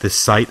 the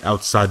sight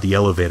outside the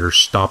elevator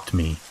stopped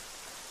me.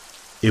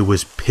 It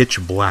was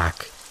pitch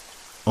black,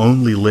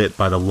 only lit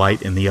by the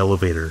light in the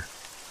elevator.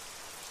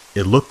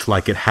 It looked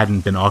like it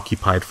hadn't been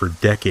occupied for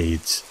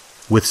decades,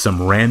 with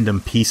some random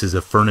pieces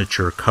of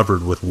furniture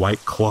covered with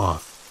white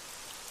cloth.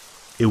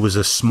 It was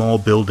a small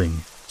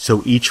building,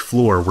 so each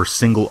floor were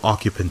single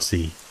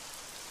occupancy,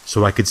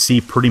 so I could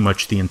see pretty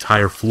much the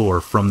entire floor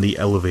from the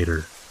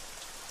elevator.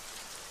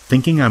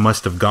 Thinking I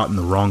must have gotten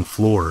the wrong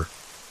floor,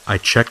 I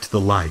checked the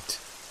light,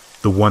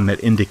 the one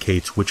that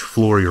indicates which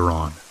floor you're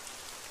on.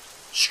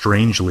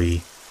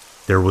 Strangely,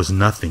 there was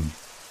nothing.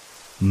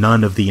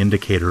 None of the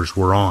indicators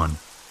were on,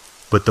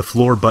 but the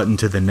floor button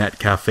to the net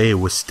cafe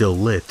was still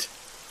lit,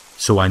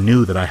 so I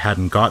knew that I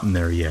hadn't gotten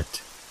there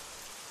yet.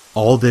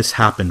 All this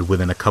happened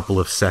within a couple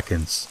of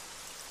seconds,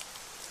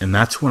 and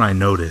that's when I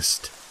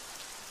noticed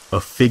a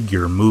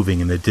figure moving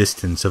in the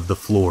distance of the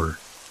floor.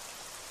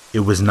 It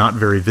was not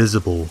very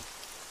visible,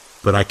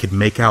 but I could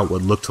make out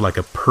what looked like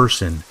a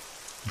person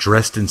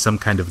dressed in some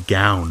kind of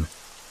gown,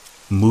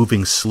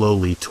 moving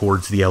slowly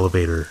towards the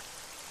elevator.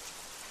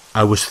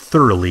 I was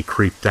thoroughly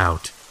creeped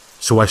out,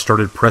 so I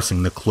started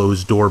pressing the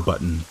closed door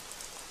button.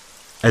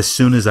 As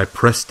soon as I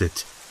pressed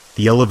it,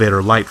 the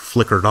elevator light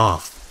flickered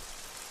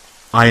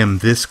off. I am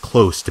this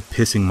close to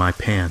pissing my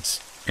pants,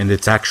 and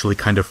it's actually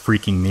kind of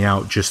freaking me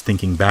out just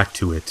thinking back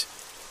to it.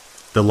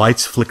 The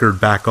lights flickered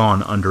back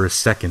on under a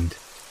second,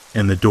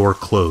 and the door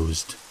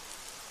closed.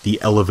 The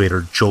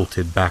elevator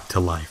jolted back to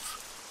life.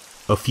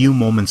 A few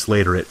moments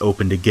later it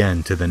opened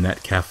again to the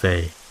net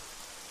cafe.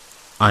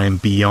 I am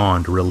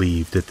beyond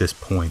relieved at this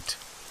point.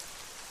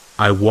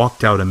 I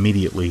walked out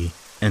immediately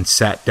and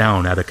sat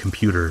down at a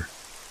computer.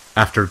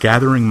 After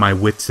gathering my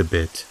wits a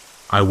bit,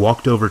 I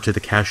walked over to the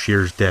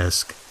cashier's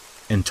desk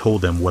and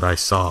told them what I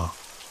saw.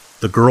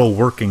 The girl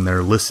working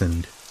there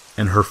listened,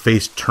 and her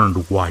face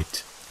turned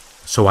white,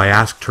 so I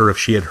asked her if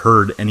she had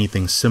heard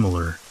anything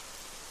similar.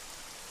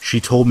 She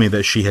told me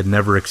that she had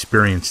never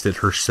experienced it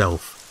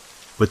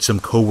herself, but some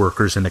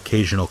coworkers and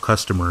occasional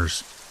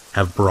customers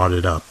have brought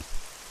it up.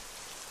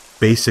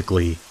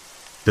 Basically,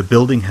 the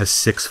building has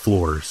 6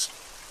 floors,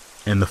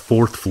 and the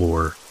 4th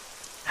floor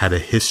had a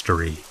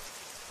history.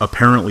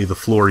 Apparently the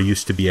floor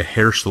used to be a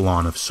hair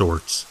salon of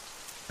sorts,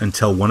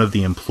 until one of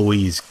the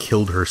employees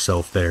killed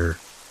herself there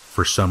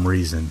for some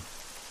reason.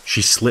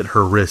 She slit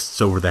her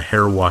wrists over the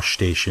hair wash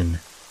station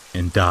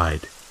and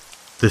died.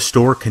 The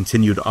store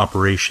continued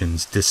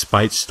operations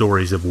despite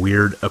stories of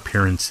weird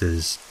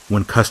appearances.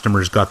 When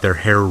customers got their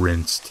hair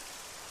rinsed,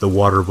 the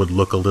water would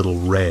look a little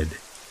red,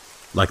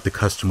 like the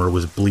customer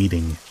was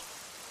bleeding.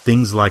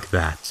 Things like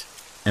that,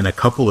 and a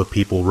couple of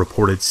people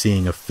reported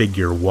seeing a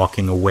figure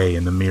walking away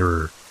in the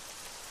mirror.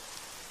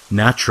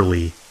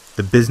 Naturally,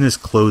 the business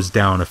closed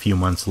down a few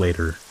months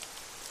later.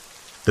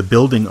 The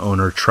building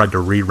owner tried to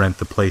re-rent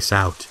the place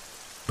out,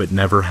 but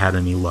never had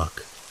any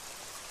luck.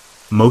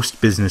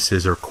 Most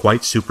businesses are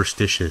quite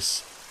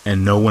superstitious,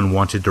 and no one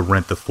wanted to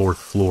rent the 4th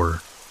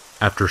floor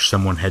after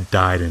someone had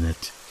died in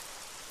it,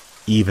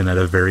 even at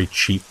a very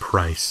cheap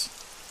price.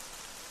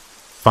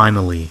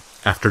 Finally,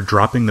 after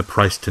dropping the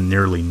price to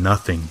nearly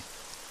nothing,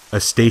 a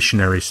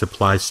stationery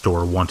supply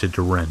store wanted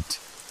to rent.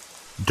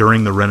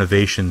 During the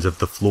renovations of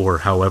the floor,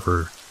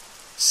 however,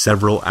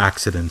 several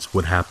accidents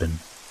would happen.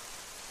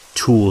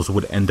 Tools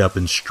would end up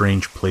in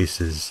strange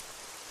places.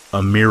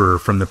 A mirror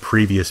from the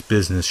previous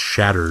business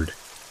shattered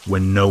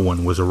when no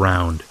one was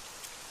around.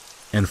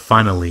 And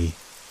finally,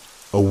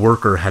 a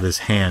worker had his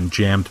hand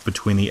jammed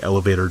between the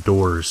elevator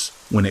doors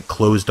when it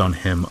closed on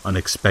him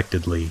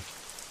unexpectedly.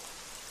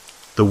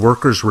 The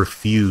workers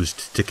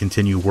refused to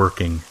continue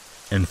working,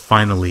 and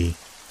finally,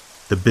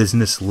 the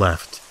business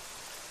left,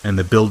 and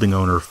the building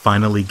owner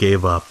finally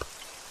gave up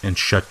and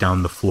shut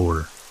down the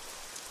floor.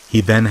 He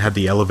then had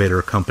the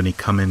elevator company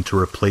come in to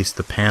replace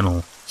the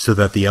panel so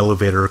that the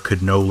elevator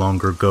could no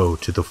longer go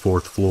to the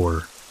 4th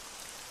floor.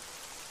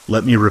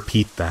 Let me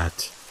repeat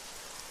that.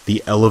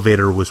 The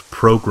elevator was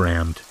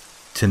programmed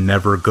to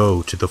never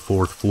go to the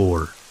 4th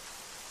floor.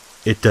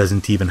 It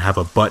doesn't even have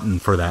a button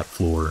for that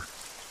floor.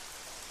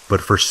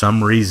 But for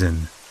some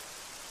reason,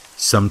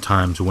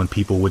 Sometimes when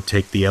people would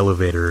take the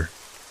elevator,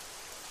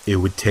 it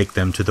would take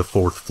them to the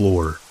 4th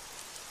floor,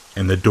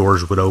 and the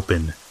doors would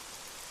open,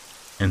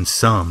 and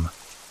some,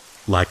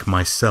 like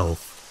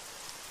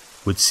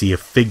myself, would see a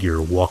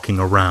figure walking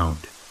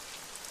around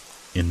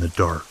in the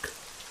dark.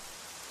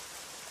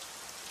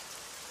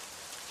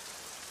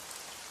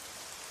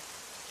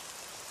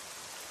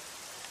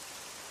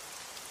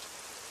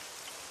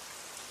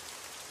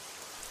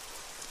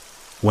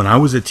 When I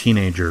was a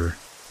teenager,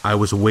 I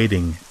was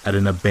waiting at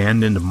an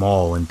abandoned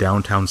mall in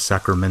downtown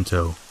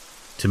Sacramento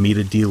to meet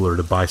a dealer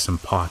to buy some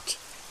pot.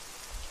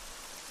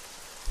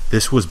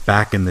 This was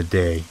back in the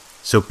day,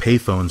 so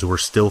payphones were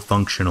still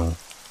functional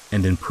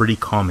and in pretty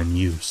common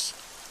use.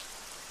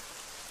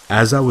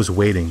 As I was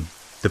waiting,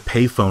 the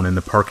payphone in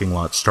the parking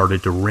lot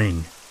started to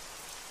ring.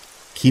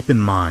 Keep in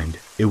mind,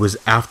 it was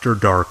after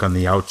dark on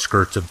the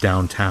outskirts of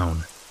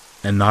downtown,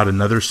 and not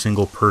another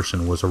single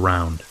person was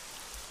around.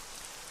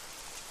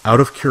 Out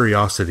of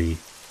curiosity,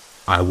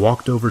 I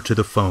walked over to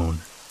the phone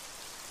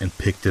and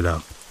picked it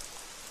up.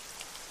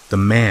 The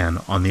man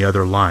on the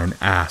other line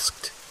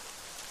asked,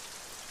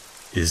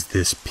 "Is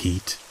this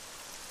Pete?"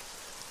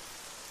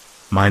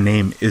 My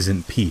name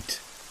isn't Pete,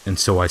 and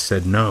so I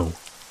said no.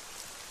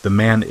 The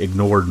man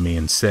ignored me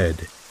and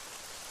said,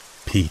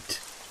 "Pete,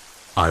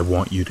 I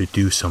want you to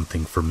do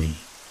something for me."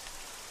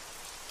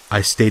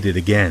 I stated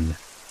again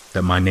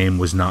that my name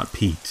was not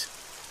Pete.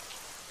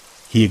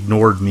 He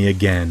ignored me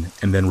again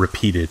and then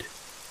repeated,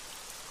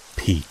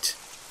 "Pete,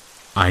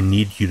 I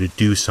need you to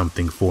do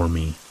something for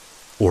me,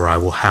 or I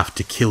will have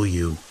to kill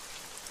you."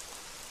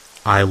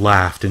 I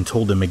laughed and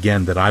told him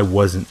again that I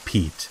wasn't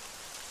Pete.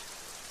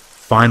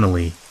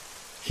 Finally,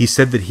 he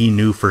said that he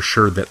knew for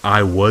sure that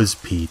I was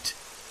Pete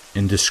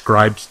and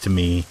described to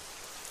me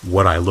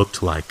what I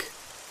looked like.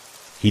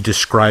 He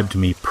described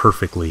me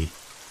perfectly,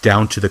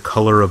 down to the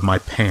color of my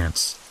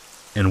pants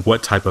and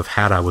what type of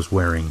hat I was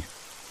wearing.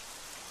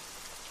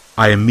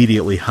 I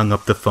immediately hung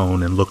up the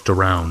phone and looked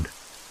around.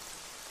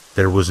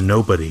 There was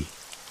nobody,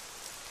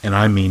 and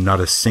I mean not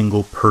a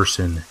single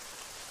person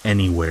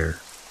anywhere.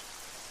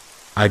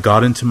 I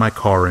got into my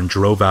car and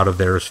drove out of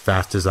there as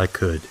fast as I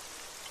could.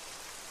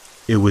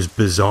 It was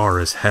bizarre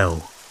as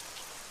hell.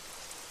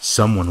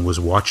 Someone was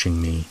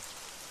watching me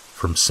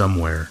from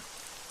somewhere.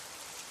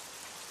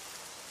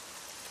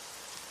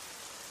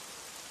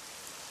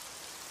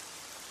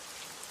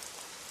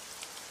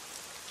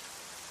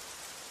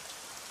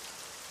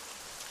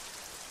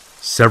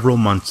 Several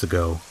months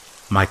ago,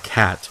 my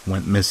cat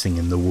went missing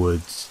in the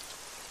woods,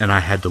 and I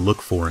had to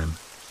look for him.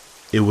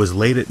 It was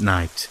late at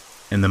night,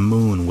 and the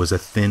moon was a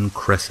thin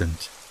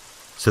crescent,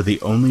 so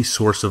the only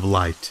source of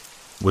light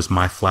was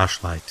my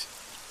flashlight.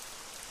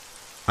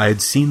 I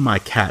had seen my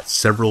cat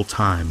several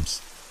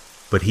times,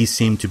 but he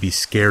seemed to be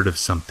scared of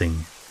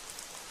something.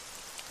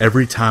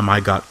 Every time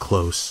I got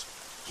close,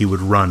 he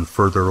would run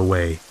further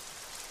away.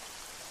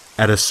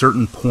 At a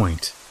certain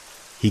point,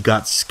 he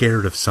got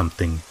scared of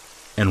something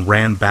and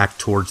ran back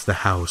towards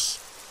the house.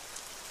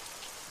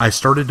 I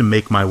started to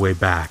make my way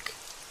back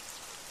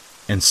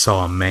and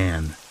saw a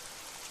man.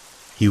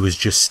 He was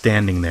just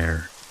standing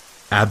there,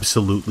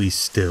 absolutely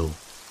still.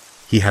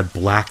 He had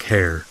black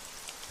hair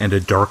and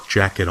a dark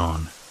jacket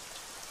on.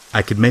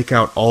 I could make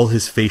out all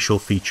his facial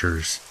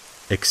features,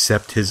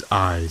 except his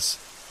eyes,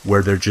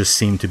 where there just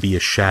seemed to be a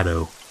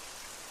shadow.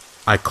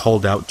 I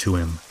called out to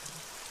him,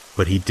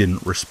 but he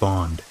didn't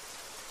respond.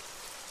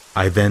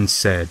 I then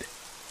said,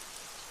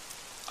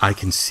 "I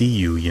can see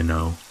you, you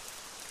know,"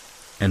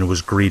 and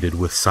was greeted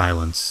with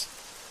silence.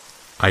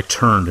 I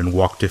turned and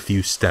walked a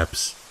few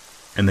steps,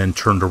 and then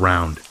turned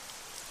around.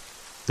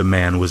 The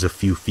man was a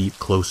few feet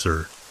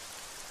closer.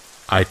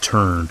 I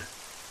turned,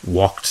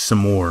 walked some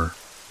more,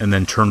 and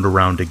then turned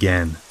around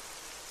again.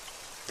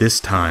 This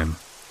time,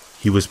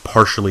 he was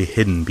partially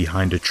hidden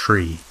behind a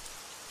tree.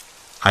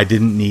 I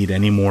didn't need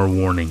any more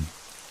warning.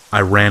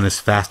 I ran as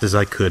fast as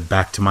I could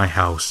back to my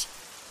house,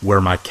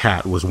 where my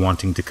cat was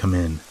wanting to come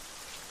in.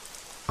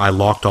 I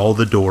locked all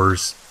the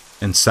doors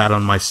and sat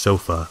on my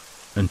sofa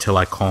until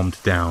I calmed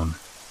down.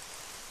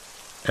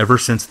 Ever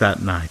since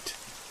that night,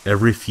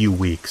 every few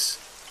weeks,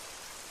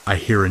 I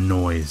hear a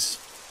noise.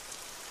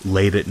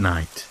 Late at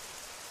night.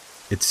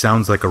 It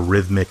sounds like a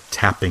rhythmic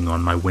tapping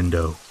on my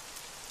window.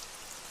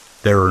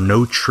 There are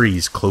no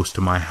trees close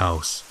to my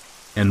house,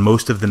 and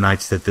most of the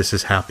nights that this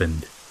has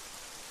happened,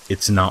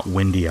 it's not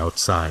windy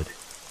outside.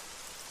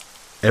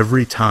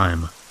 Every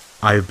time,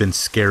 I have been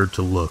scared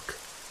to look,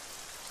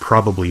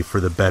 probably for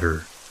the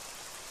better.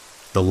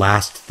 The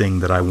last thing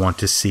that I want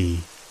to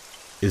see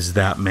is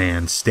that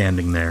man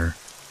standing there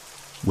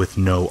with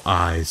no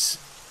eyes.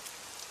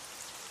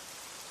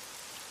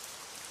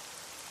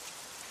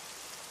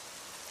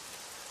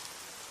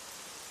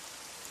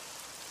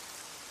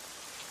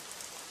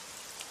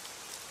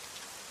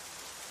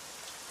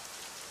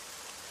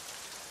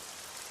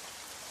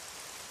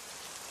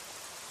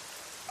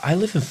 I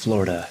live in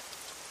Florida,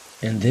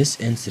 and this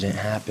incident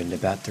happened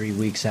about 3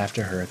 weeks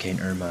after Hurricane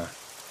Irma,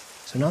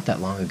 so not that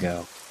long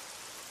ago.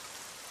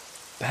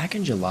 Back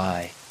in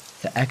July,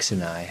 the ex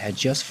and I had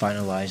just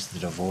finalized the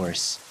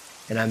divorce,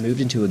 and I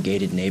moved into a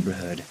gated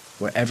neighborhood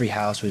where every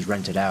house was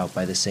rented out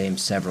by the same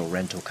several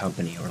rental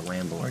company or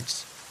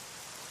landlords.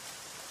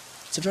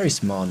 It's a very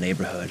small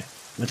neighborhood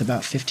with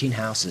about 15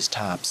 houses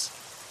tops.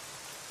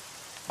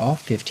 All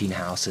 15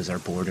 houses are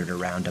bordered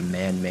around a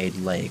man-made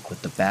lake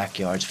with the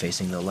backyards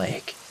facing the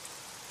lake.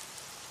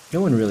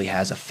 No one really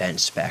has a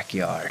fenced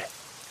backyard.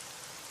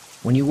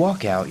 When you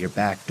walk out your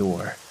back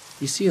door,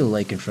 you see a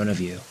lake in front of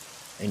you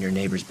and your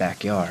neighbor's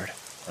backyard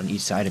on each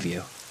side of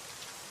you.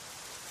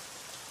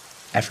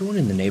 Everyone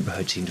in the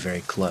neighborhood seemed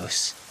very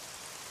close.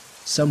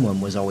 Someone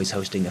was always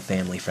hosting a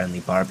family-friendly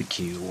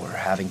barbecue or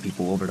having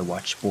people over to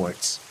watch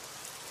sports.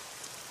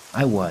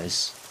 I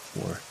was,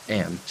 or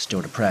am, still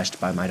depressed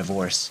by my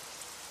divorce.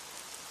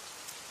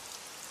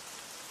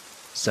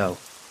 So,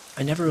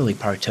 I never really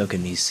partook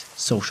in these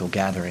social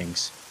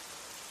gatherings.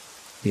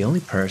 The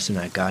only person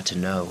I got to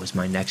know was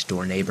my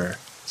next-door neighbor,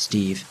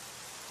 Steve,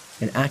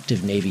 an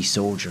active Navy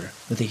soldier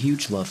with a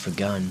huge love for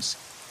guns.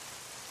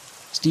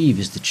 Steve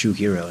is the true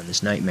hero in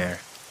this nightmare.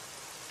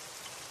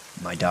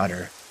 My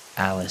daughter,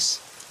 Alice,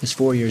 is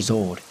 4 years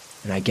old,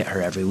 and I get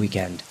her every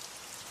weekend.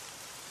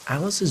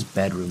 Alice's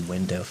bedroom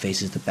window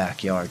faces the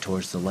backyard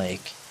towards the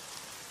lake.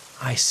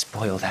 I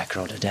spoil that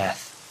girl to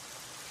death.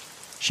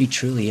 She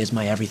truly is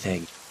my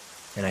everything,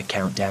 and I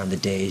count down the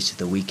days to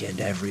the weekend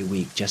every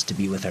week just to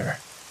be with her.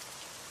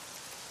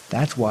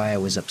 That's why I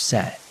was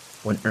upset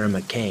when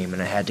Irma came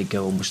and I had to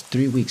go almost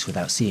 3 weeks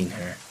without seeing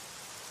her.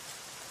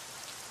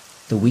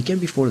 The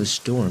weekend before the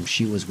storm,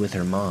 she was with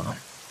her mom.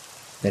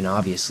 Then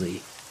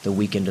obviously, the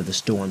weekend of the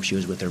storm, she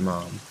was with her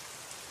mom.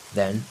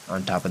 Then,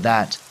 on top of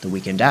that, the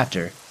weekend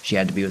after, she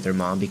had to be with her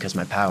mom because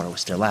my power was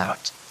still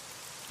out.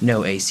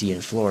 No AC in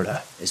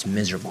Florida is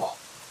miserable.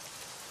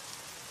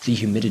 The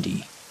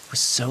humidity was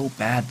so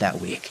bad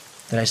that week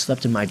that I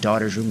slept in my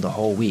daughter's room the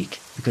whole week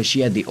because she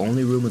had the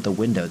only room with a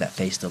window that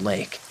faced the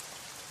lake.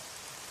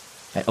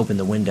 I opened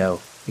the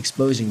window,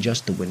 exposing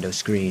just the window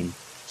screen,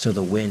 so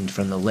the wind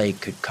from the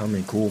lake could come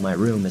and cool my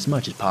room as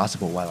much as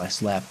possible while I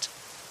slept.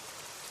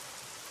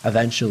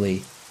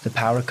 Eventually, the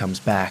power comes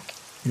back,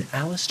 and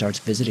Alice starts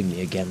visiting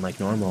me again like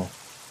normal.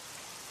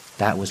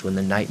 That was when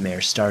the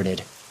nightmare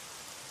started.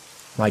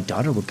 My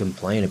daughter would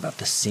complain about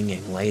the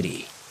singing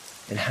lady,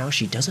 and how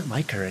she doesn't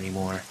like her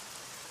anymore.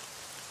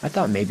 I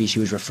thought maybe she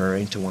was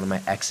referring to one of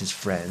my ex's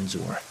friends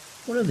or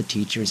one of the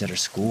teachers at her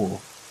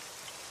school.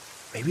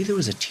 Maybe there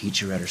was a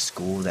teacher at her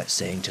school that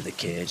sang to the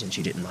kids and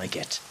she didn't like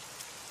it.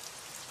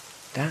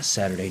 That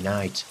Saturday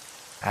night,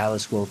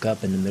 Alice woke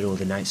up in the middle of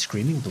the night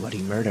screaming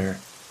bloody murder.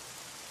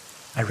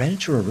 I ran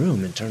into her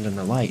room and turned on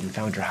the light and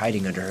found her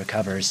hiding under her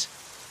covers.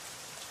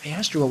 I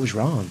asked her what was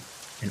wrong,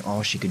 and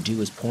all she could do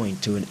was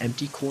point to an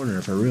empty corner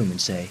of her room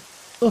and say,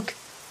 "Look,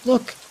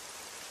 look!"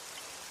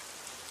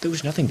 There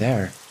was nothing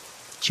there.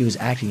 She was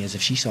acting as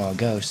if she saw a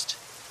ghost.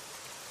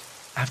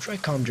 After I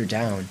calmed her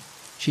down,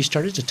 she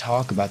started to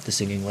talk about the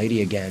singing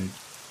lady again.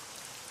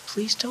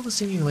 "Please tell the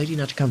singing lady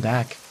not to come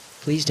back.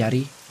 Please,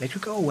 Daddy, make her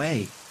go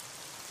away."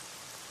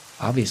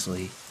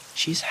 Obviously,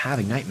 she's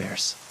having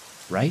nightmares,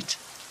 right?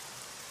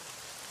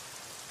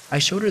 I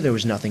showed her there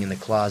was nothing in the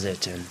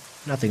closet and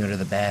nothing under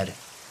the bed,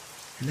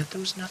 and that there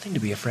was nothing to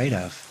be afraid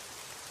of.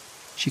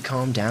 She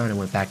calmed down and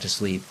went back to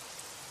sleep.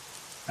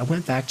 I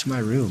went back to my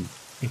room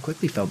and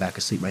quickly fell back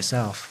asleep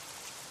myself.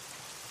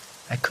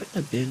 I couldn't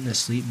have been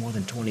asleep more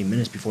than 20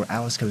 minutes before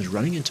Alice comes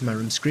running into my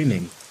room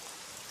screaming,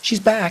 "She's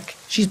back!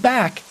 She's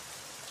back!"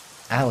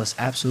 Alice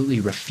absolutely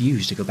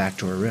refused to go back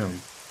to her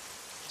room,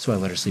 so I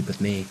let her sleep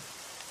with me.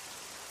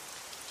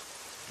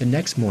 The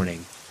next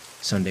morning,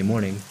 Sunday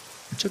morning,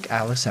 I took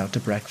Alice out to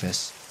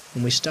breakfast,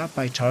 and we stopped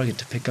by Target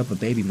to pick up a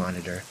baby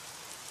monitor.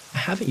 I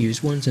haven't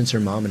used one since her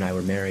mom and I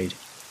were married,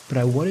 but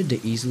I wanted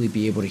to easily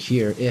be able to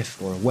hear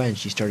if or when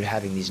she started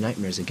having these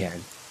nightmares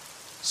again,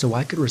 so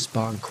I could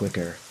respond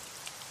quicker.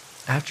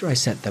 After I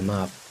set them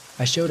up,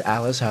 I showed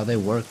Alice how they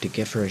worked to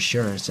give her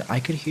assurance that I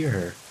could hear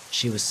her,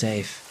 she was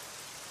safe.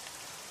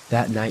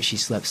 That night she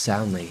slept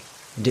soundly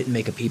and didn't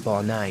make a peep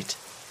all night.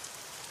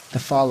 The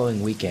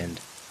following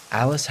weekend,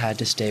 Alice had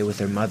to stay with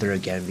her mother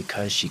again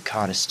because she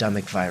caught a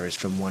stomach virus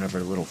from one of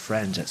her little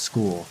friends at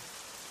school.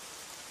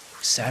 It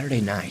was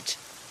Saturday night,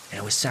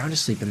 and I was sound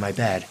asleep in my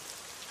bed.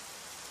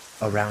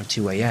 Around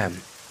 2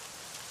 a.m.,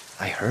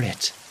 I heard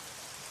it.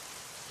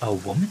 A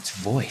woman's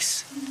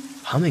voice,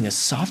 humming a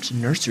soft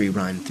nursery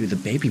rhyme through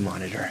the baby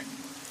monitor.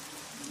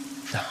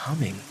 The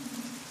humming,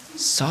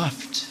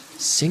 soft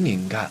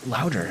singing got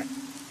louder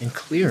and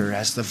clearer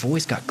as the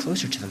voice got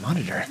closer to the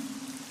monitor.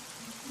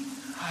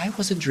 I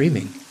wasn't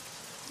dreaming.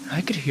 I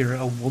could hear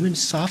a woman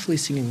softly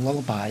singing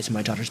lullabies in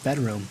my daughter's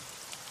bedroom.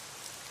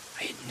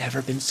 I had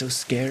never been so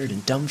scared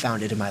and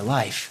dumbfounded in my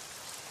life.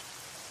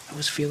 I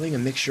was feeling a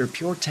mixture of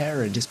pure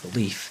terror and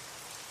disbelief.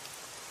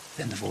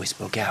 Then the voice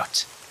spoke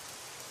out.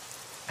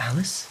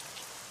 "Alice?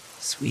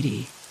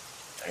 Sweetie,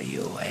 are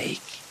you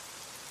awake?"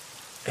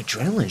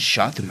 Adrenaline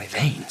shot through my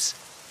veins.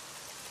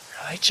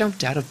 I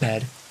jumped out of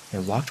bed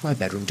and walked to my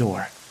bedroom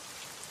door.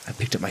 I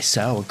picked up my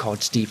cell and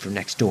called Steve from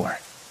next door.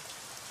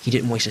 He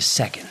didn't waste a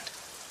second.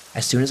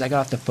 As soon as I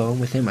got off the phone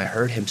with him, I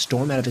heard him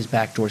storm out of his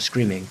back door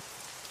screaming,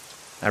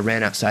 I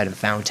ran outside and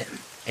found him,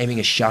 aiming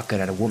a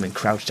shotgun at a woman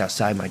crouched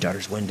outside my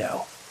daughter's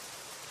window.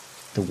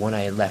 The one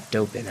I had left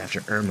open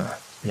after Irma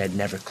and had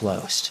never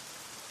closed.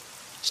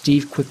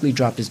 Steve quickly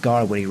dropped his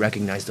guard when he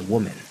recognized the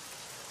woman.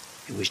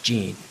 It was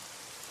Jean,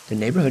 the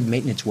neighborhood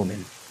maintenance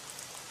woman.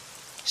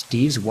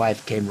 Steve's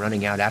wife came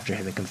running out after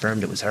him and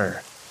confirmed it was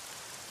her.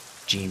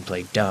 Jean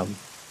played dumb,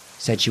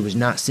 said she was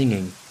not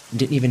singing, and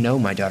didn't even know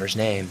my daughter's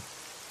name.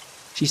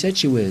 She said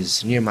she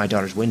was near my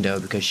daughter's window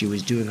because she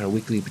was doing her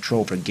weekly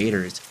patrol for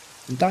gators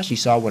and thought she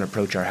saw one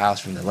approach our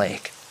house from the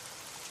lake.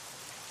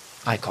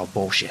 I call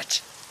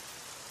bullshit.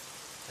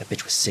 That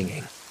bitch was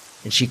singing,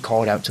 and she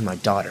called out to my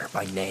daughter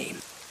by name.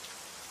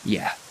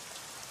 Yeah,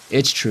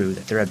 it's true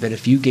that there have been a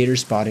few gator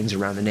spottings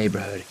around the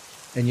neighborhood,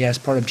 and yes,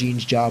 part of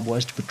Jean's job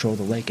was to patrol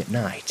the lake at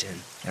night,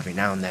 and every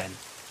now and then.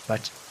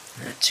 But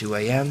at 2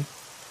 a.m.,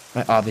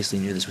 I obviously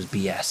knew this was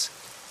BS,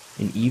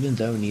 and even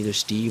though neither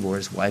Steve or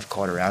his wife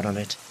called her out on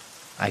it,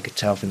 I could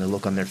tell from the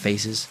look on their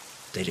faces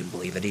they didn't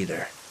believe it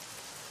either.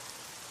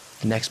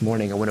 The next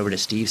morning, I went over to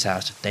Steve's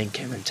house to thank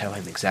him and tell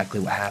him exactly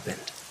what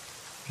happened.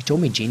 He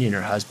told me Jean and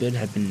her husband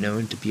had been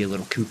known to be a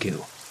little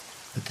cuckoo,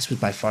 but this was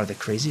by far the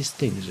craziest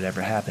thing that had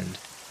ever happened.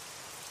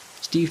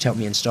 Steve helped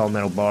me install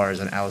metal bars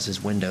on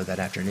Alice's window that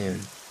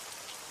afternoon.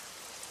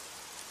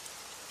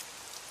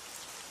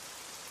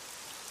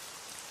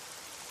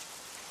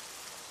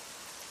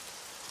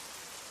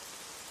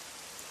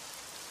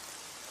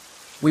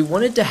 We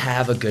wanted to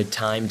have a good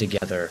time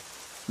together,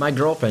 my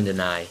girlfriend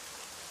and I.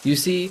 You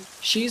see,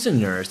 she's a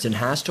nurse and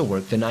has to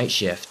work the night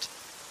shift.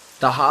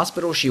 The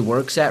hospital she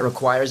works at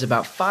requires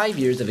about 5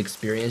 years of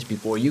experience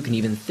before you can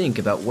even think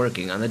about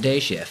working on the day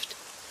shift.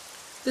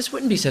 This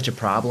wouldn't be such a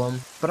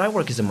problem, but I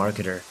work as a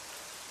marketer.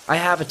 I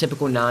have a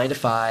typical 9 to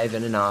 5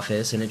 in an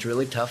office, and it's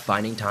really tough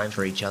finding time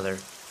for each other.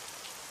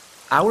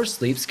 Our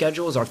sleep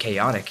schedules are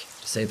chaotic,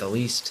 to say the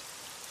least.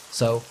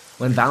 So,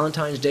 when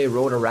Valentine's Day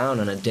rolled around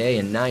on a day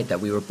and night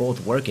that we were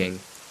both working,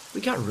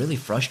 we got really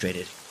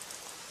frustrated.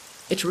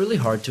 It's really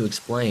hard to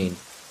explain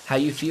how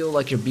you feel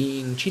like you're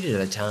being cheated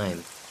at a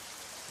time.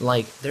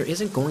 Like, there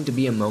isn't going to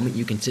be a moment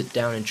you can sit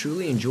down and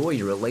truly enjoy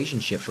your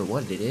relationship for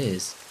what it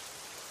is.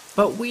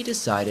 But we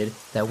decided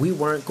that we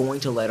weren't going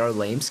to let our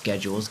lame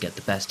schedules get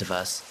the best of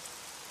us.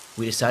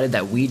 We decided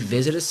that we'd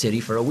visit a city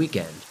for a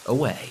weekend,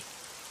 away.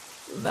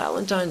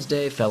 Valentine's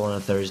Day fell on a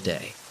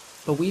Thursday,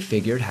 but we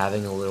figured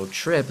having a little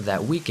trip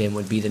that weekend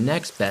would be the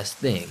next best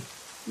thing,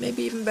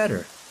 maybe even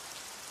better.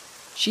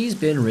 She's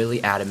been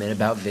really adamant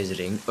about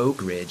visiting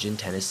Oak Ridge in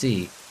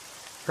Tennessee.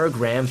 Her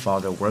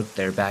grandfather worked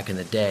there back in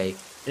the day,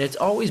 and it's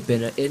always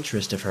been an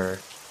interest of her.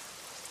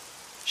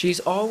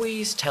 She's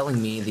always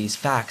telling me these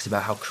facts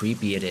about how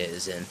creepy it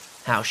is and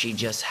how she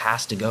just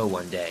has to go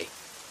one day.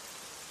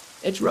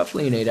 It's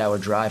roughly an 8-hour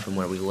drive from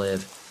where we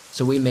live,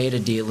 so we made a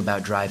deal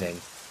about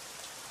driving.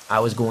 I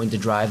was going to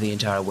drive the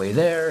entire way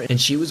there, and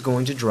she was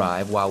going to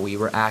drive while we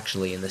were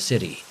actually in the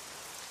city.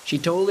 She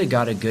totally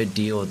got a good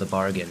deal of the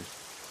bargain,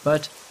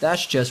 but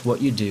that's just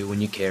what you do when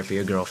you care for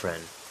your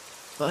girlfriend.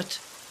 But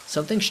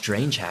something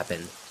strange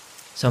happened,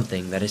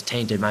 something that has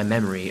tainted my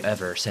memory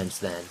ever since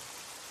then.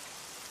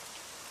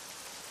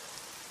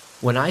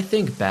 When I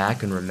think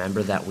back and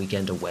remember that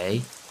weekend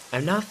away,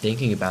 I'm not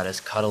thinking about us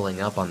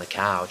cuddling up on the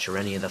couch or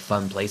any of the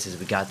fun places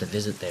we got to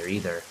visit there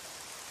either.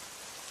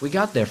 We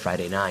got there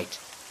Friday night.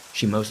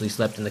 She mostly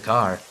slept in the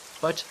car,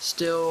 but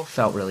still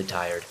felt really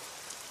tired.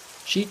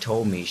 She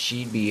told me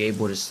she'd be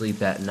able to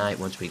sleep at night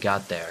once we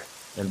got there,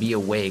 and be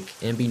awake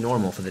and be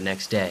normal for the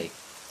next day.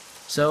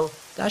 So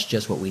that's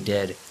just what we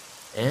did,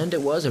 and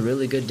it was a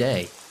really good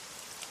day.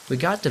 We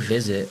got to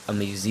visit a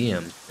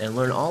museum and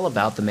learn all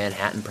about the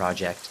Manhattan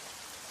Project.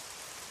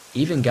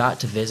 Even got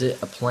to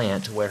visit a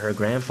plant where her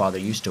grandfather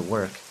used to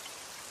work.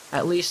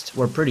 At least,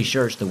 we're pretty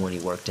sure it's the one he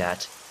worked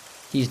at.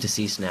 He's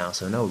deceased now,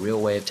 so no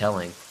real way of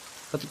telling.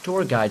 But the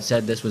tour guide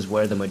said this was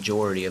where the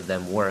majority of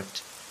them worked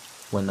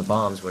when the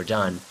bombs were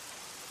done.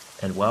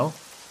 And well,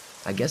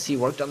 I guess he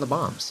worked on the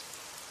bombs.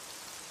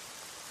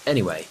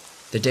 Anyway,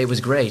 the day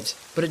was great,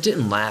 but it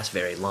didn't last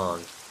very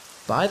long.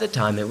 By the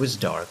time it was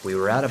dark, we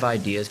were out of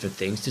ideas for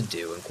things to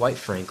do and quite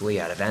frankly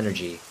out of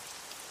energy.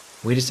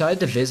 We decided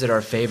to visit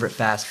our favorite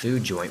fast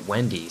food joint,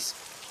 Wendy's.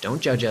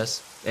 Don't judge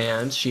us.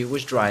 And she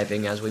was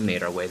driving as we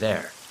made our way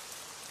there.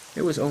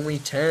 It was only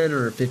 10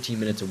 or 15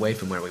 minutes away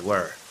from where we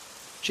were.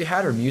 She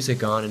had her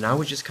music on and I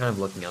was just kind of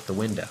looking out the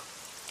window.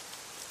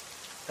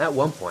 At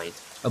one point,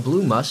 a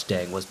blue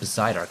Mustang was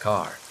beside our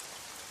car.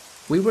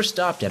 We were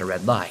stopped at a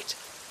red light,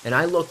 and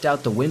I looked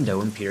out the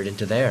window and peered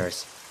into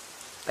theirs.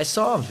 I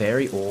saw a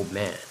very old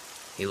man.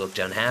 He looked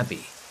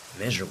unhappy,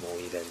 miserable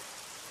even.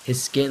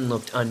 His skin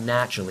looked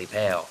unnaturally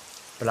pale,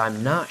 but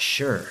I'm not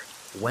sure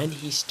when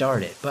he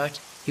started,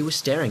 but he was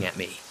staring at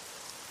me.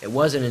 It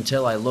wasn't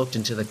until I looked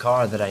into the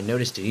car that I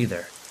noticed it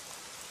either.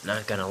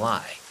 Not gonna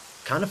lie,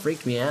 kinda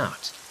freaked me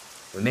out.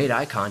 We made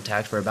eye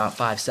contact for about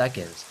 5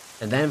 seconds,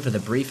 and then for the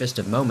briefest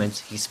of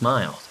moments, he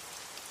smiled.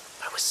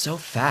 But it was so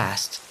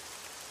fast.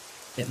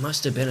 It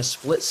must have been a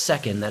split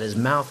second that his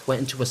mouth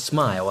went into a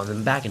smile and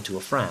then back into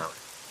a frown.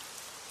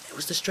 It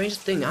was the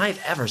strangest thing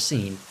I've ever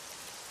seen.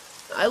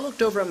 I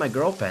looked over at my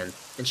girlfriend,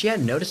 and she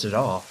hadn't noticed at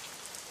all.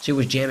 She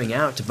was jamming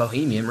out to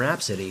Bohemian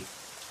Rhapsody.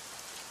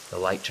 The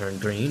light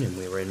turned green, and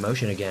we were in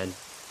motion again.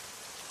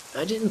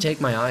 I didn't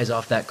take my eyes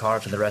off that car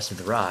for the rest of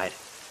the ride,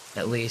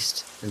 at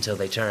least until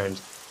they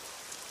turned.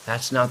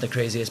 That's not the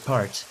craziest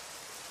part.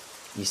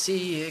 You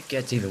see, it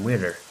gets even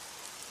weirder.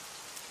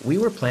 We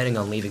were planning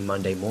on leaving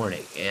Monday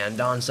morning, and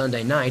on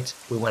Sunday night,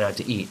 we went out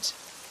to eat.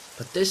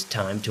 But this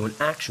time to an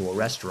actual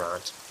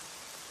restaurant.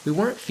 We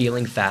weren't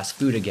feeling fast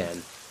food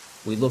again.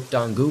 We looked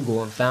on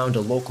Google and found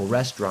a local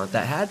restaurant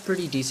that had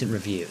pretty decent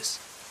reviews.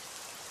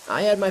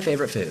 I had my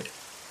favorite food,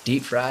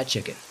 deep fried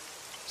chicken.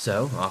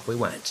 So off we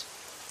went.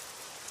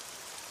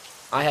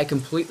 I had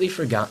completely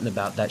forgotten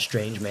about that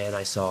strange man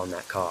I saw in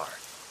that car.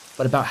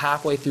 But about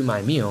halfway through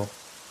my meal,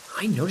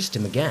 I noticed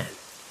him again.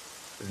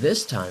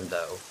 This time,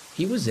 though,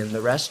 he was in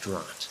the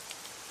restaurant.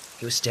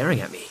 He was staring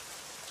at me.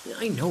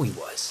 I know he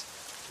was.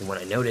 And when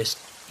I noticed,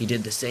 he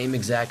did the same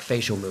exact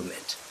facial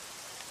movement.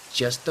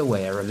 Just the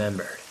way I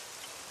remembered.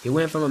 He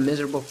went from a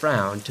miserable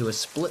frown to a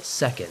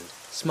split-second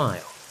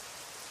smile.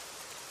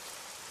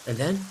 And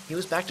then he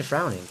was back to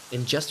frowning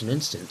in just an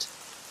instant.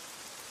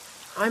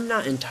 I'm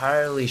not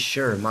entirely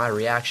sure my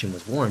reaction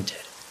was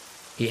warranted.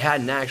 He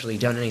hadn't actually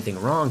done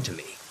anything wrong to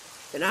me,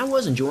 and I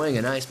was enjoying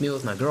a nice meal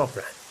with my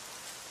girlfriend.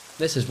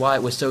 This is why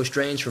it was so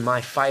strange for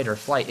my fight or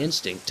flight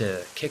instinct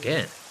to kick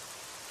in.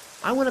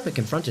 I went up and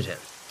confronted him.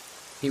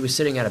 He was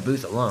sitting at a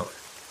booth alone.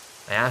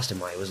 I asked him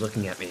why he was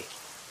looking at me.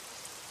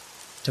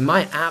 To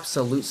my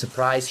absolute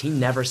surprise, he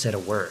never said a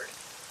word.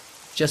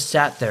 Just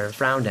sat there and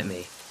frowned at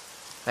me.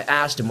 I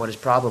asked him what his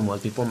problem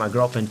was before my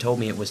girlfriend told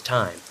me it was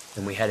time,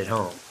 and we headed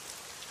home.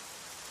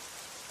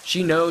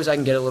 She knows I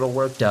can get a little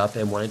worked up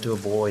and wanted to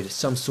avoid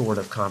some sort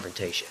of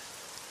confrontation.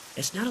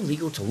 It's not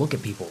illegal to look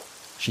at people,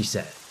 she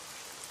said.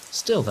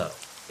 Still, though,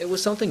 it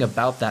was something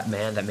about that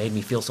man that made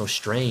me feel so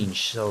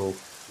strange, so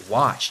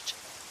watched.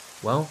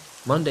 Well,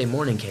 Monday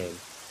morning came.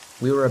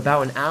 We were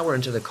about an hour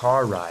into the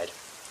car ride,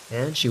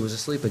 and she was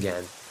asleep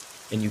again.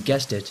 And you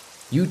guessed it.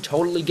 You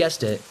totally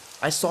guessed it.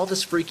 I saw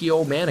this freaky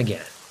old man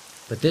again.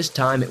 But this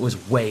time it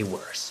was way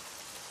worse.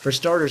 For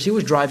starters, he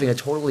was driving a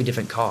totally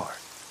different car.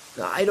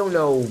 I don't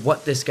know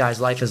what this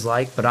guy's life is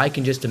like, but I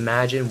can just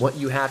imagine what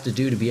you have to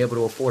do to be able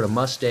to afford a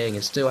Mustang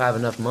and still have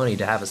enough money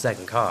to have a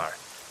second car.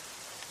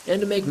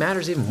 And to make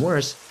matters even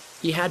worse,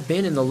 he had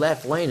been in the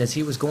left lane as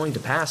he was going to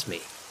pass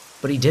me.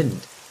 But he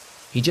didn't.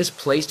 He just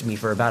placed me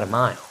for about a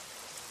mile.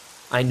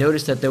 I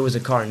noticed that there was a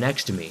car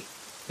next to me.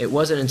 It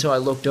wasn't until I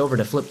looked over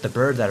to flip the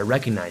bird that I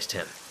recognized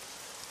him.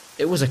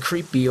 It was a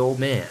creepy old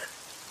man,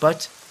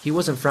 but he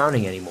wasn't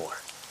frowning anymore.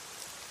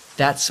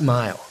 That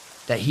smile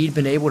that he'd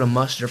been able to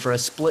muster for a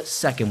split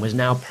second was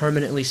now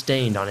permanently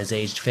stained on his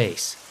aged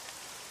face.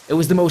 It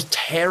was the most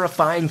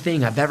terrifying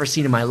thing I've ever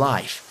seen in my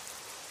life.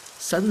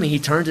 Suddenly he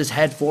turns his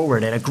head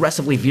forward and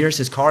aggressively veers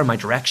his car in my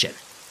direction.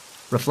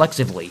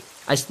 Reflexively,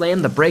 I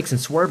slam the brakes and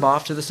swerve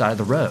off to the side of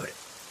the road.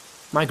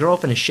 My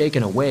girlfriend is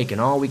shaken awake, and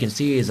all we can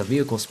see is a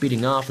vehicle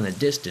speeding off in the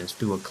distance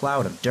through a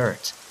cloud of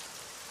dirt.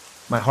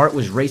 My heart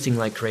was racing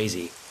like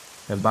crazy,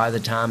 and by the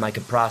time I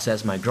could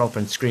process my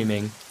girlfriend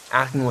screaming,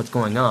 asking what's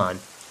going on,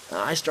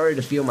 I started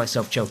to feel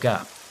myself choke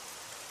up.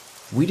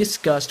 We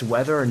discussed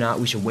whether or not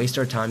we should waste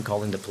our time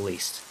calling the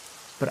police,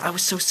 but I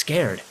was so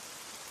scared.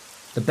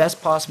 The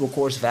best possible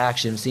course of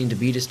action seemed to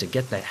be just to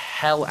get the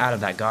hell out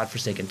of that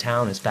godforsaken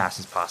town as fast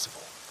as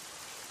possible.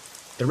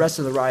 The rest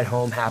of the ride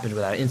home happened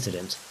without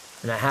incident,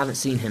 and I haven't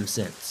seen him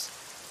since.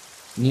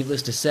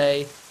 Needless to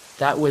say,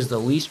 that was the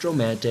least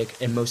romantic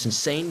and most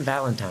insane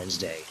Valentine's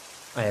Day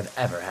I have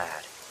ever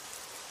had.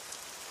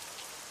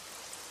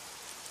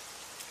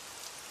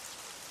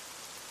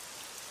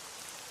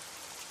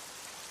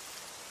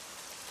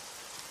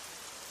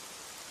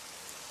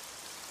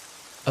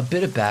 A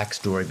bit of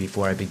backstory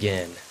before I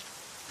begin.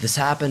 This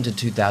happened in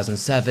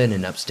 2007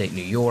 in upstate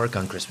New York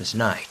on Christmas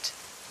night,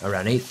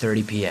 around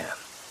 8:30 p.m.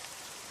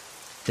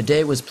 The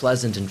day was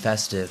pleasant and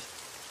festive,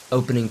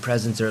 opening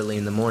presents early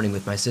in the morning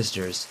with my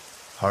sisters,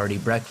 hearty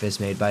breakfast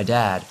made by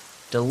Dad,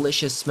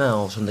 delicious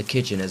smells from the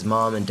kitchen as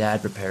Mom and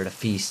Dad prepared a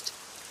feast,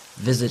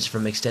 visits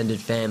from extended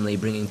family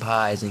bringing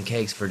pies and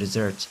cakes for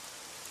dessert.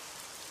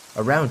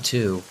 Around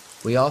 2,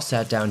 we all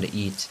sat down to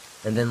eat,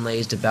 and then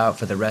lazed about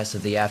for the rest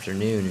of the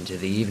afternoon into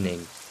the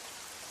evening.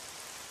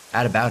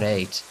 At about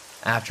 8,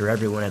 after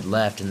everyone had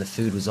left and the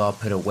food was all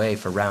put away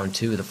for round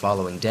 2 the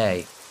following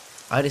day,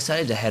 I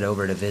decided to head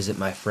over to visit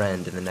my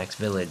friend in the next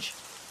village.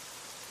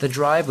 The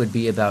drive would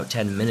be about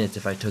 10 minutes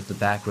if I took the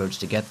back roads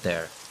to get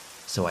there,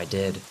 so I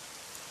did.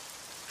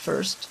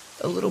 First,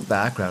 a little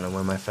background on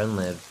where my friend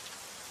lived.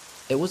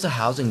 It was a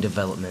housing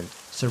development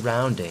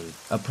surrounding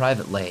a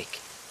private lake.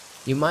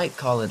 You might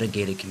call it a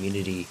gated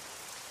community.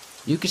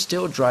 You could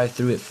still drive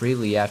through it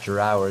freely after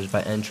hours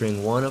by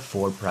entering one of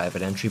 4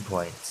 private entry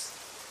points.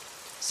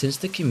 Since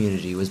the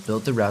community was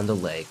built around the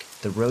lake,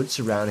 the road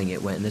surrounding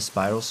it went in a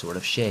spiral sort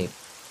of shape.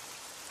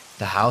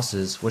 The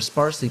houses were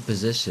sparsely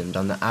positioned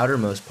on the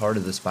outermost part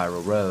of the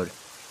spiral road,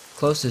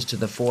 closest to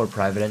the 4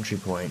 private entry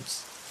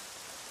points.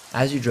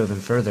 As you drove in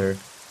further,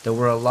 There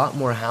were a lot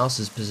more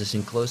houses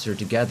positioned closer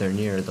together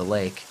nearer the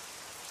lake.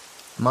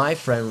 My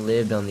friend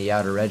lived on the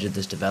outer edge of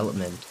this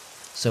development,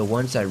 so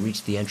once I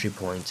reached the entry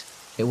point,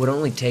 it would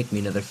only take me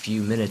another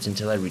few minutes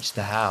until I reached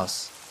the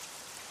house.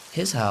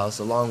 His house,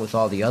 along with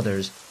all the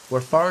others,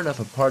 were far enough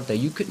apart that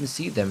you couldn't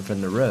see them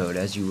from the road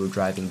as you were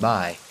driving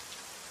by.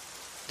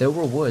 There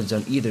were woods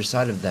on either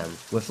side of them,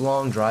 with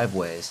long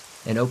driveways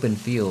and open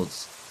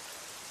fields.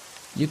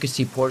 You could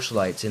see porch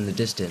lights in the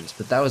distance,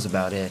 but that was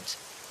about it.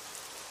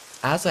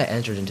 As I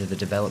entered into the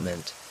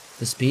development,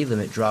 the speed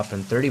limit dropped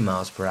from 30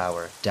 miles per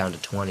hour down to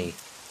 20.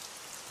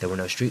 There were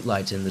no street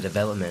lights in the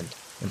development,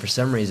 and for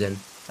some reason,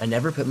 I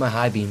never put my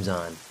high beams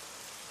on.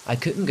 I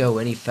couldn't go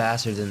any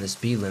faster than the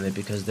speed limit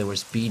because there were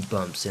speed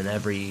bumps in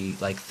every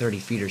 30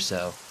 feet or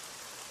so.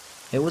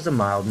 It was a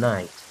mild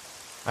night.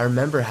 I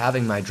remember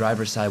having my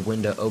driver's side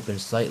window open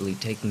slightly,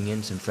 taking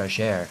in some fresh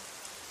air.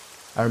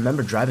 I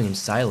remember driving in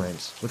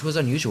silence, which was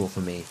unusual for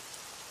me.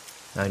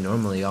 I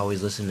normally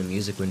always listen to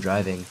music when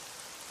driving.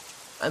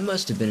 I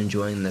must have been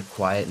enjoying the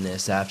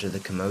quietness after the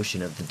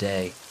commotion of the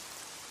day.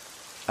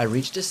 I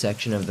reached a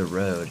section of the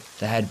road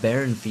that had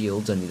barren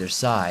fields on either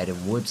side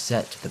and woods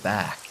set to the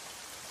back.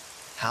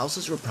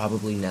 Houses were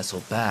probably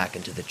nestled back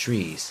into the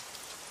trees.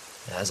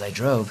 As I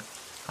drove,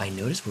 I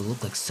noticed what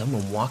looked like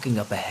someone walking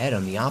up ahead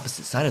on the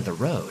opposite side of the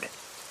road,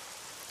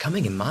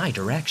 coming in my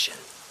direction.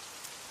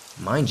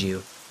 Mind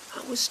you,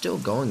 I was still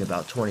going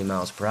about 20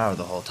 miles per hour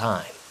the whole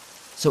time,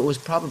 so it was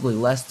probably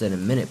less than a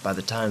minute by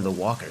the time the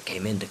walker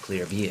came into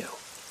clear view.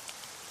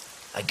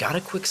 I got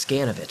a quick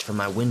scan of it from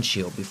my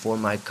windshield before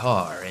my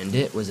car, and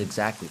it was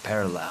exactly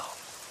parallel.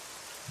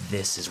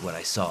 This is what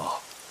I saw.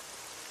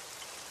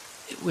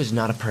 It was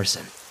not a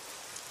person.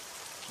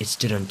 It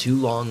stood on two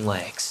long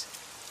legs,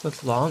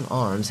 with long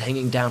arms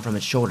hanging down from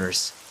its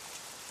shoulders.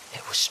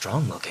 It was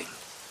strong-looking,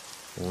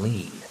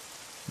 lean,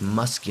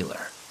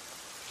 muscular,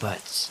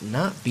 but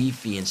not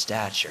beefy in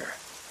stature.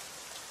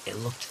 It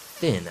looked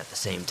thin at the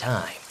same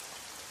time.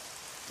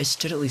 It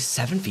stood at least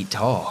 7 feet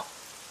tall.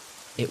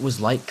 It was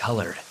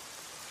light-colored.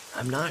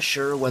 I'm not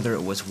sure whether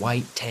it was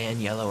white, tan,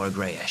 yellow, or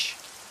grayish.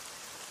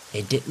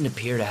 It didn't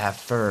appear to have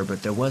fur,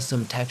 but there was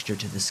some texture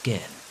to the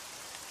skin.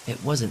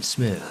 It wasn't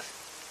smooth.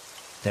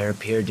 There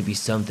appeared to be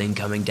something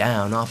coming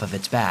down off of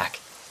its back.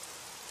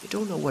 I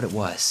don't know what it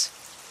was.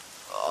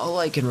 All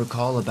I can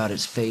recall about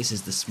its face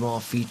is the small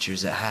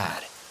features it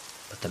had,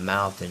 but the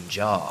mouth and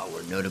jaw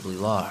were notably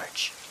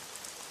large.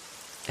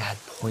 It had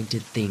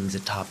pointed things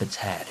atop its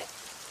head.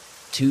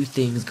 Two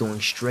things going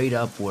straight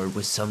upward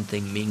with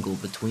something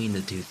mingled between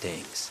the two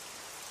things.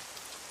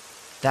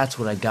 That's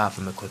what I got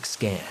from a quick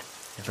scan,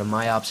 and from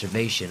my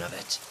observation of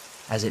it,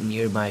 as it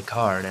neared my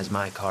car and as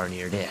my car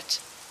neared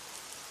it.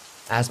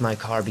 As my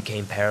car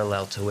became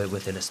parallel to it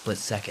within a split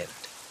second,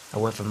 I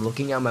went from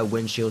looking out my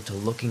windshield to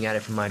looking at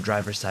it from my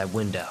driver's side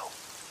window.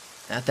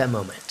 At that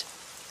moment,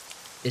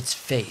 its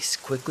face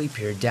quickly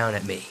peered down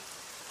at me,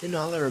 and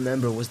all I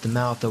remember was the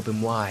mouth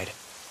open wide.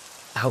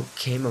 Out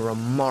came a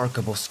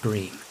remarkable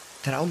scream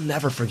that I'll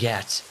never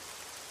forget.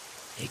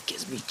 It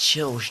gives me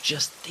chills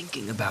just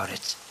thinking about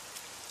it.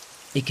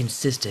 It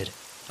consisted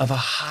of a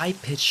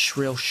high-pitched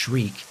shrill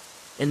shriek,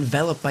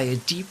 enveloped by a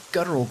deep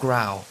guttural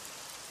growl.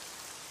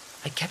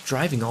 I kept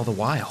driving all the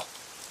while.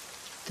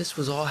 This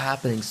was all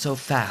happening so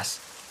fast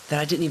that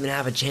I didn't even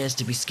have a chance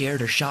to be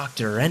scared or shocked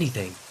or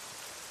anything.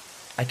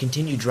 I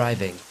continued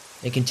driving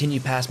and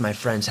continued past my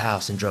friend's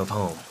house and drove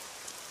home.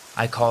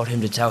 I called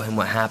him to tell him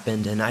what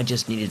happened, and I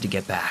just needed to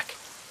get back.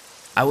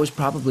 I was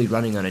probably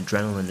running on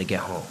adrenaline to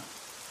get home.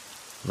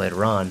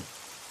 Later on,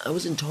 I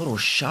was in total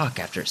shock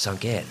after it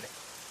sunk in.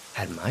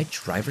 Had my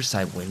driver's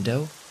side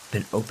window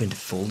been opened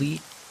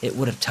fully, it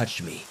would have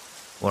touched me,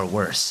 or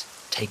worse,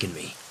 taken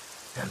me.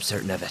 I'm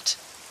certain of it.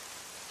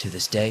 To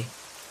this day,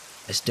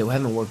 I still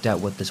haven't worked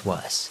out what this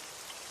was.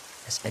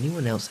 Has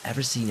anyone else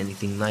ever seen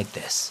anything like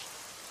this?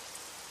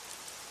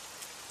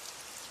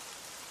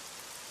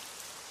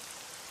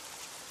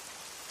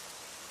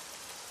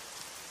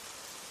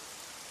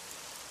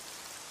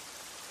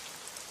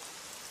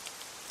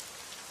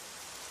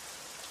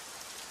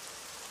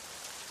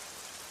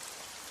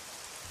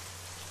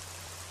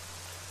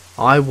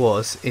 I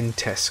was in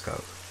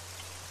Tesco,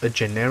 a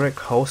generic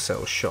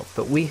wholesale shop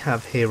that we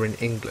have here in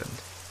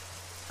England,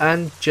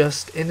 and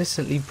just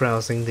innocently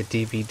browsing the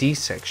DVD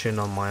section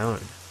on my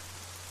own.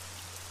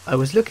 I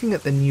was looking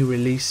at the new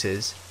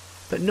releases,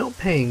 but not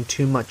paying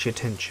too much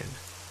attention.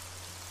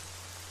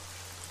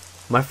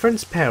 My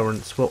friend's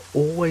parents were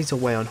always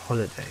away on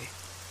holiday,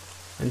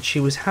 and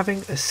she was having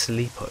a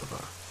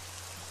sleepover.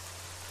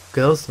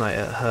 Girls' night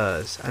at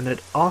hers, and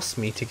had asked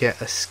me to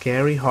get a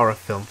scary horror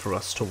film for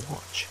us to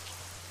watch.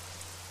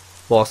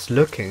 Whilst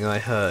looking, I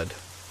heard,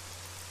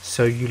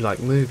 "So you like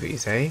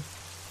movies, eh?"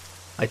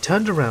 I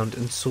turned around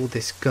and saw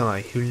this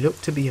guy who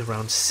looked to be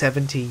around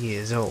 70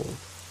 years old.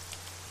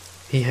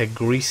 He had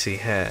greasy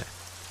hair,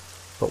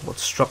 but what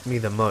struck me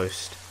the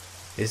most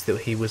is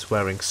that he was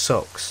wearing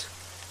socks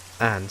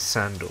and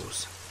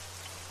sandals.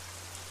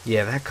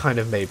 Yeah, that kind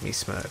of made me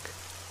smirk.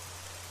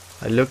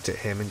 I looked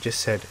at him and just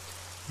said,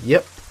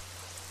 "Yep."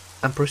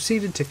 and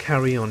proceeded to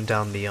carry on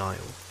down the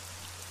aisle.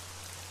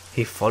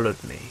 He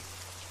followed me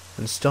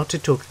and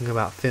started talking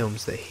about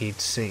films that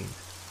he'd seen,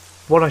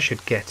 what I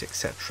should get,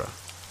 etc.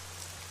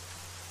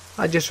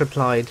 I just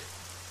replied,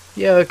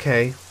 "Yeah,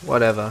 okay,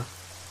 whatever,"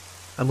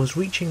 and was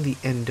reaching the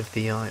end of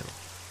the aisle.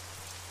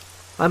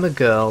 I'm a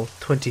girl,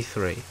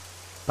 23,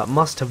 but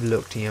must have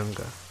looked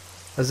younger,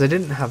 as I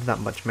didn't have that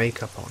much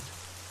makeup on,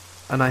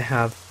 and I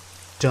have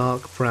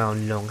dark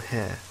brown long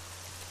hair.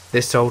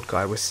 This old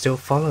guy was still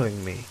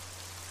following me,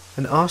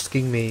 and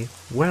asking me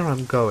where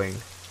I'm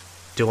going,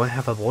 do I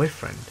have a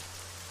boyfriend,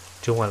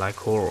 do I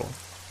like oral,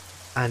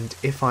 and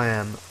if I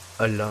am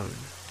alone.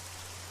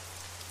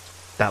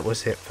 That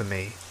was it for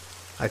me.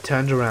 I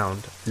turned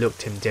around,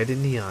 looked him dead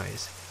in the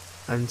eyes,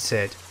 and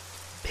said,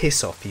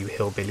 "Piss off, you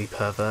hillbilly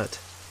pervert,"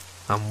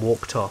 and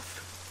walked off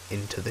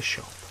into the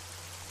shop.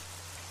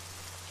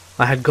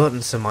 I had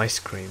gotten some ice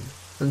cream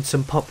and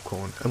some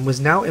popcorn and was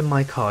now in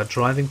my car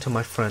driving to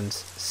my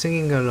friend's,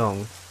 singing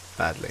along,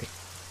 badly,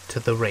 to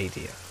the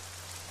radio.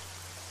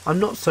 I'm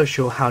not so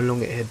sure how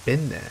long it had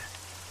been there,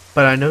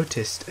 but I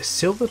noticed a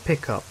silver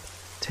pickup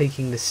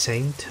taking the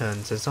same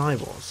turns as I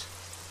was.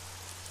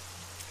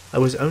 I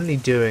was only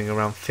doing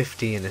around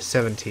 50 in a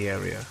 70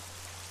 area,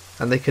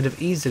 and they could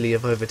have easily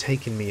have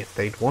overtaken me if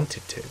they'd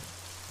wanted to.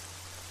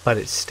 But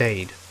it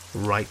stayed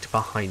right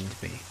behind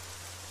me.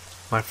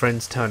 My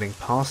friends turning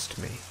past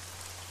me,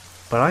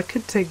 but I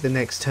could take the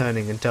next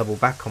turning and double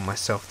back on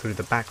myself through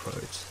the back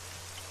roads.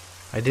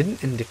 I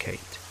didn't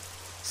indicate,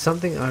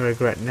 something I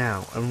regret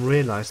now and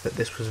realised that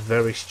this was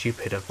very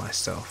stupid of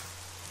myself.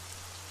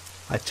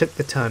 I took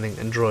the turning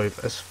and drove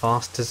as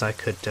fast as I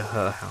could to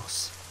her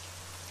house.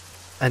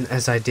 And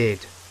as I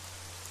did,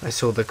 I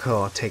saw the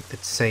car take the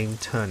same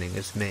turning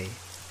as me.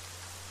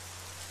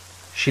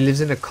 She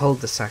lives in a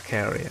cul-de-sac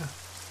area,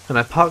 and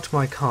I parked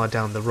my car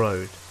down the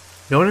road,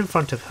 not in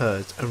front of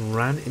hers, and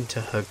ran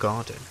into her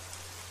garden.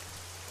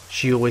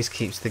 She always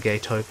keeps the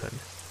gate open,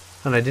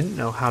 and I didn't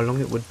know how long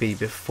it would be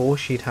before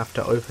she'd have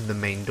to open the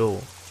main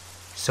door,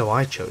 so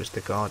I chose the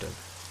garden.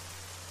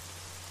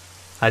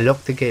 I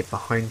locked the gate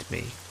behind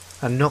me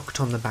and knocked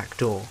on the back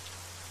door.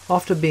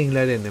 After being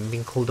let in and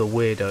being called a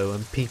weirdo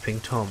and peeping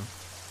Tom,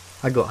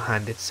 I got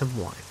handed some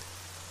wine.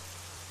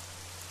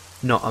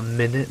 Not a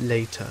minute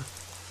later,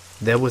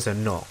 there was a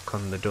knock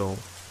on the door.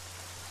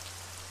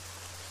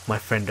 My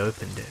friend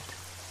opened it.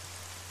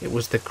 It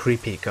was the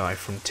creepy guy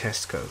from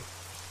Tesco,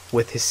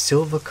 with his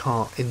silver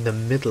car in the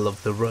middle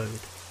of the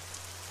road.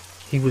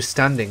 He was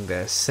standing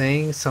there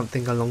saying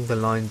something along the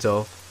lines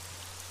of,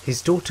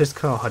 his daughter's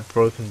car had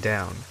broken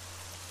down,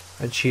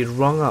 and she had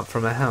rung up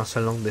from a house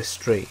along this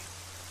street,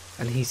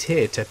 and he's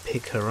here to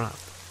pick her up.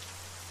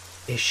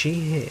 Is she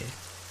here?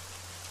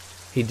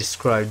 He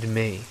described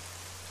me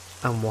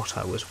and what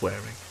I was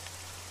wearing.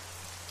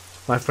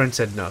 My friend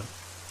said no,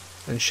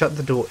 and shut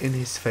the door in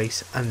his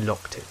face and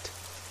locked it.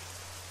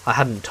 I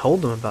hadn't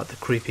told them about the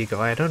creepy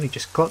guy, I'd only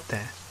just got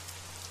there.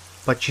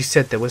 But she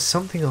said there was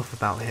something off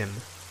about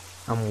him,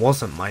 and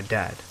wasn't my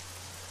dad.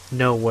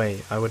 No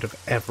way I would have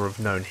ever have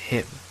known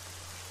him.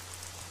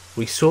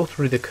 We saw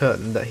through the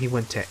curtain that he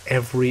went to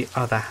every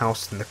other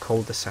house in the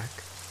cul-de-sac.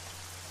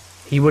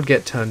 He would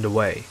get turned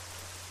away,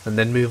 and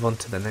then move on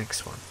to the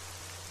next one.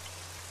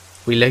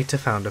 We later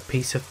found a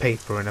piece of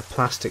paper in a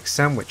plastic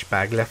sandwich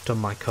bag left on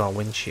my car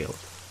windshield.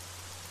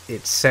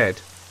 It said,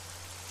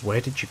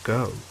 "Where did you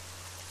go?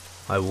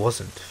 I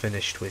wasn't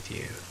finished with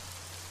you."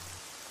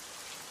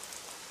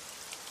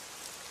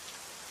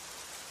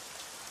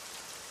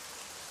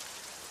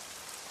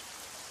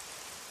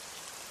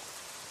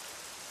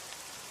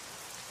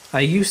 I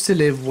used to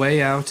live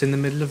way out in the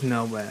middle of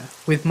nowhere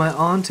with my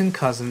aunt and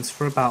cousins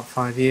for about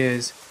 5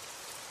 years.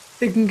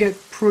 It can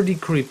get pretty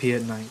creepy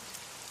at night.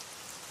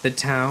 The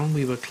town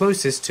we were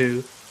closest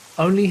to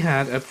only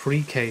had a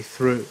pre-K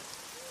through,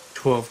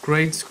 12th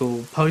grade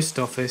school, post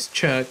office,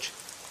 church,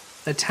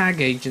 a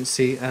tag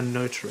agency and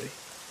notary.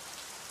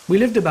 We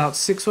lived about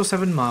 6 or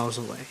 7 miles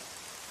away,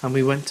 and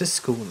we went to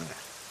school there.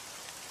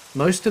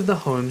 Most of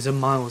the homes are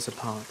miles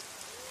apart.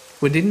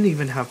 We didn't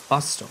even have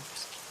bus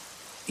stops.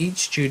 Each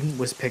student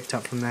was picked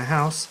up from their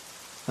house,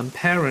 and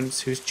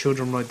parents whose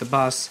children rode the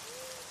bus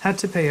had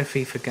to pay a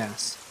fee for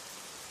gas,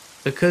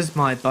 because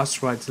my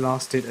bus rides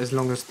lasted as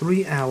long as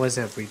 3 hours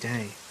every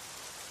day.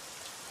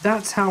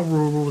 That's how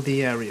rural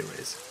the area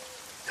is,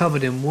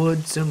 covered in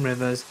woods and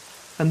rivers,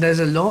 and there's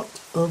a lot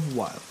of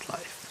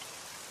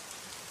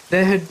wildlife.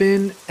 There had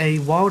been a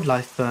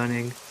wildlife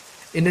burning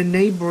in a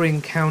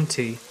neighbouring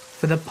county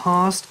for the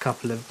past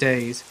couple of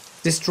days,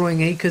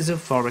 destroying acres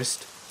of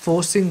forest,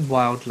 forcing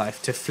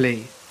wildlife to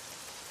flee.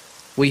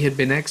 We had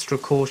been extra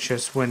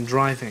cautious when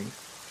driving,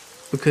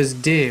 because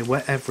deer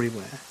were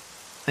everywhere,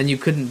 and you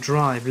couldn't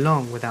drive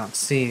long without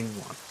seeing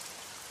one.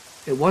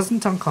 It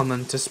wasn't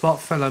uncommon to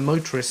spot fellow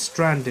motorists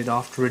stranded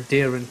after a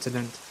deer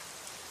incident.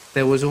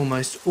 There was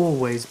almost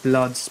always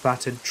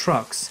blood-spattered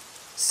trucks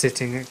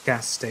sitting at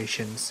gas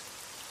stations.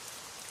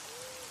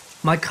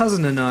 My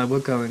cousin and I were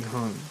going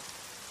home.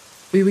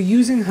 We were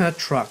using her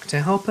truck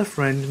to help a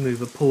friend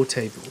move a pool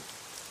table.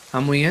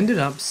 and we ended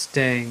up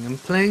staying and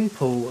playing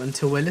pool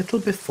until a little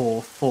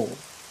before 4.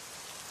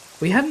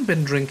 We hadn't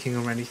been drinking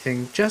or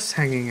anything, just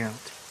hanging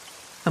out,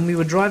 and we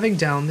were driving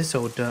down this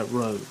old dirt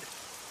road.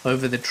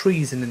 Over the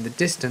trees and in the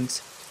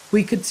distance,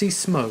 we could see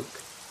smoke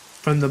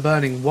from the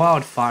burning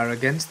wildfire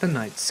against the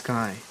night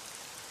sky.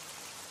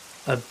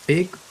 A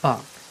big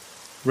buck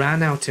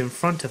ran out in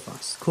front of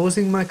us,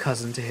 causing my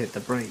cousin to hit the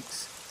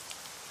brakes.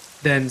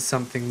 Then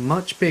something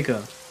much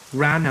bigger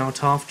ran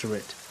out after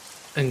it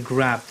and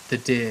grabbed the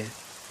deer.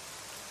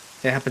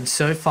 It happened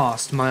so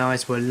fast my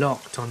eyes were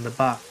locked on the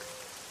buck,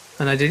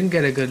 and I didn't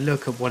get a good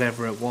look at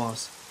whatever it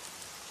was.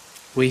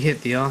 We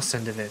hit the arse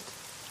end of it,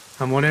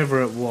 and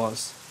whatever it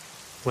was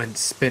went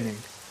spinning.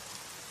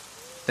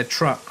 The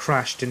truck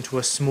crashed into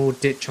a small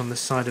ditch on the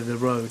side of the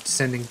road,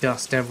 sending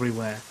dust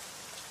everywhere.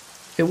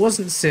 It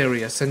wasn't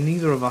serious and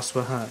neither of us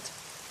were hurt,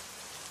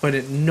 but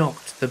it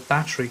knocked the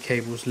battery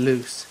cables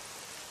loose.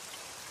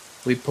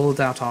 We pulled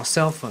out our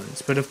cell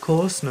phones, but of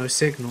course no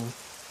signal,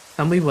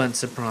 and we weren't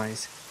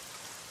surprised.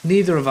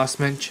 Neither of us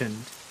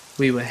mentioned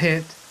we were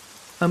hit,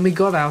 and we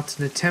got out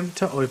and attempted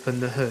to open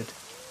the hood,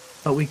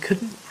 but we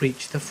couldn't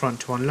reach the front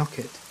to unlock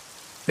it,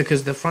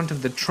 because the front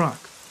of the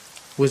truck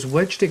was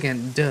wedged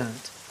against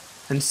dirt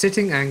and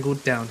sitting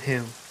angled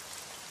downhill.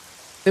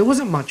 There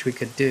wasn't much we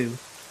could do,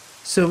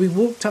 so we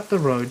walked up the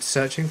road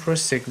searching for a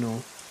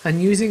signal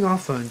and using our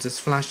phones as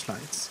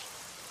flashlights.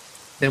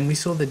 Then we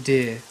saw the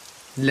deer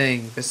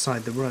laying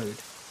beside the road.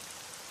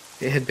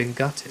 It had been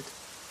gutted.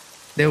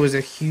 There was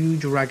a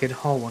huge ragged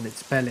hole on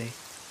its belly,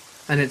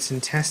 and its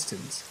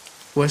intestines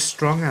were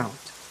strung out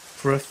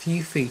for a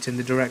few feet in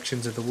the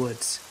directions of the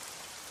woods.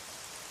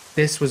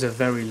 This was a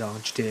very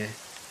large deer,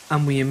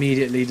 and we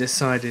immediately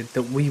decided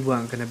that we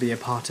weren't going to be a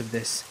part of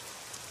this.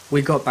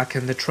 We got back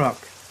in the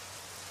truck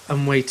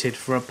and waited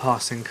for a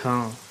passing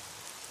car.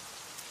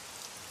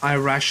 I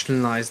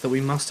rationalized that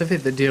we must have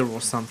hit the deer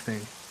or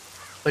something,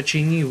 but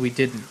she knew we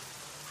didn't.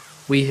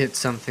 We hit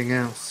something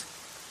else.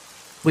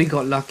 We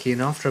got lucky,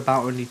 and after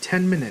about only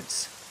 10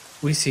 minutes,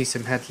 we see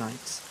some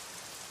headlights.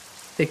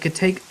 It could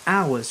take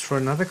hours for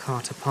another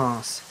car to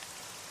pass,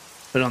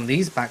 but on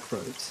these back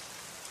roads,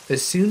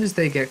 as soon as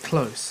they get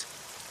close,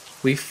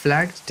 we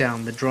flagged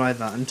down the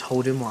driver and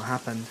told him what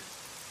happened.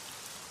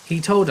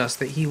 He told us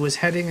that he was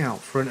heading out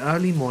for an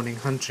early morning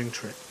hunting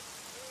trip.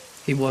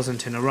 He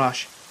wasn't in a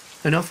rush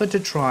and offered to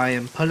try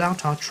and pull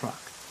out our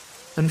truck,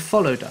 and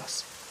followed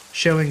us,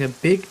 showing a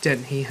big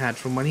dent he had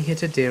from when he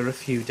hit a deer a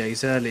few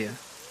days earlier,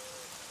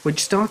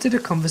 which started a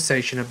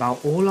conversation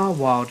about all our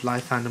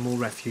wildlife animal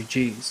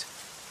refugees.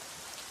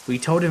 We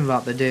told him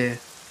about the deer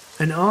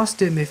and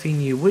asked him if he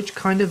knew which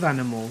kind of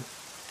animal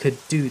could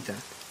do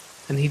that,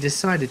 and he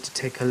decided to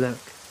take a look.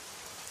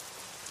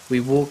 We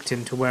walked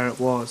him to where it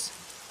was,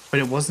 but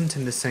it wasn't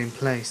in the same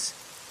place,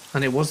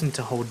 and it wasn't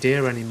a whole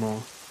deer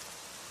anymore.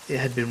 It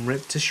had been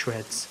ripped to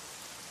shreds.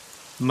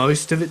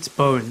 Most of its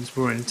bones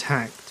were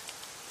intact,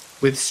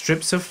 with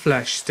strips of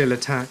flesh still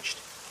attached.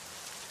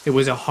 It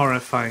was a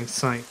horrifying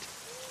sight,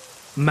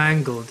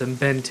 mangled and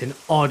bent in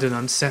odd and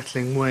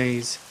unsettling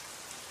ways.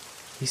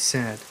 He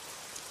said,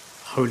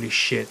 "Holy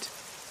shit,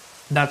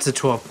 that's a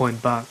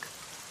 12-point buck."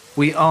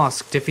 We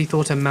asked if he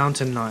thought a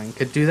mountain lion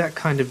could do that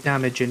kind of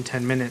damage in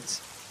 10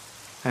 minutes,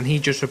 and he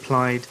just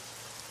replied,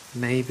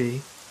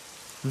 "Maybe,"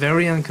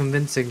 very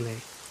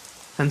unconvincingly,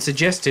 and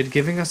suggested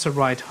giving us a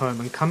ride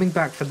home and coming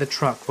back for the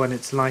truck when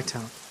it's light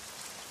out.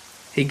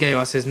 He gave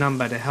us his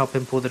number to help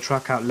him pull the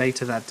truck out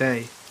later that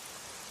day,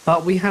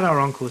 but we had our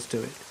uncles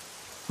do it.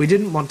 We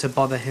didn't want to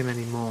bother him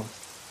anymore.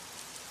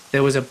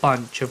 There was a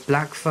bunch of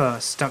black fur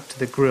stuck to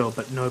the grill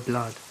but no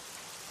blood.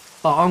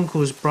 Our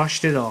uncles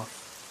brushed it off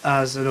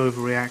as an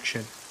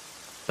overreaction,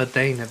 but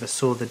they never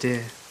saw the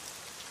deer.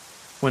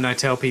 When I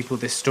tell people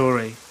this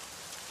story,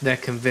 they're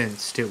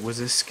convinced it was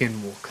a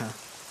skinwalker.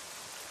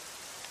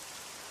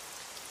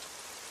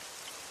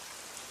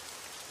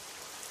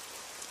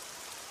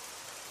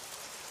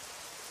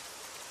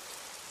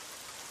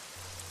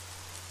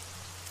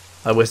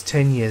 I was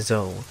 10 years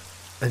old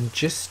and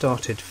just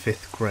started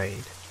 5th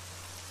grade.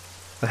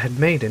 I had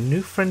made a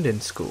new friend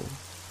in school,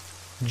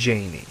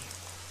 Janie.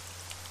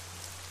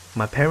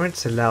 My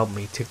parents allowed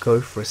me to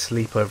go for a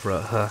sleepover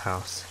at her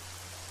house,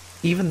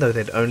 even though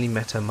they'd only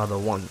met her mother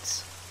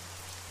once.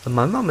 And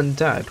my mum and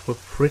dad were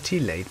pretty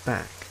laid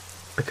back,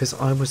 because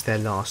I was their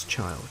last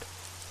child,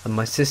 and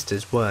my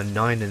sisters were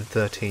 9 and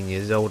 13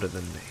 years older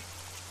than me.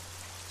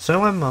 So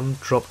my mum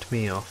dropped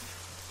me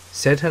off,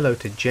 said hello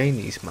to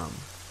Janie's mum,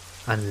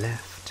 and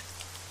left.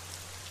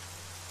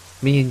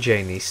 Me and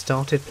Janie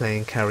started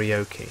playing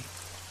karaoke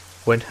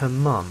when her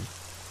mum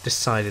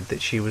decided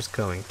that she was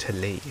going to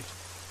leave.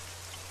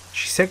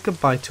 She said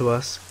goodbye to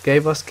us,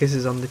 gave us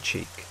kisses on the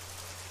cheek,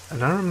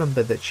 and I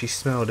remember that she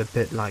smelled a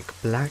bit like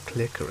black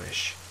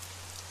licorice.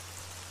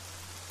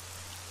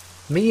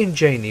 Me and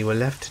Janie were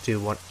left to do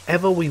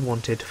whatever we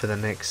wanted for the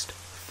next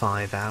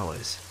 5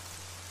 hours.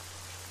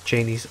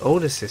 Janie's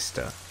older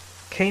sister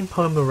came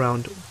home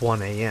around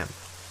 1 AM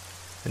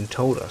and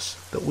told us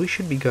that we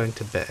should be going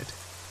to bed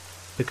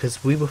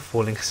because we were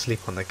falling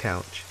asleep on the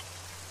couch.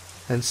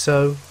 And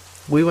so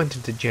We went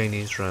into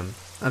Janie's room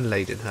and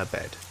laid in her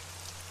bed.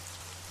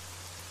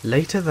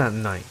 Later that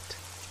night,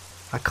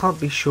 I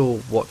can't be sure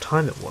what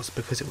time it was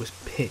because it was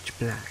pitch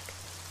black,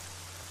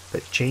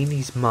 but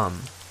Janie's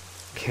mum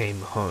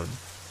came home.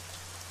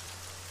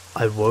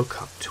 I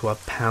woke up to a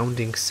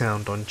pounding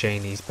sound on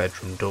Janie's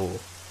bedroom door.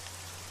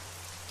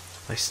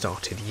 I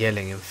started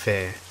yelling in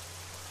fear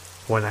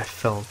when I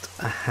felt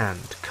a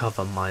hand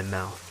cover my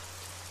mouth.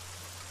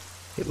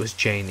 It was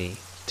Janie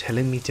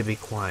telling me to be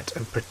quiet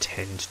and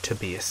pretend to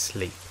be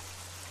asleep.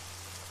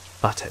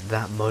 But at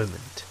that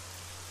moment,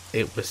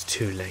 it was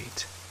too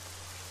late.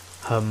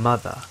 Her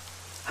mother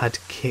had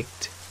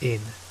kicked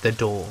in the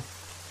door.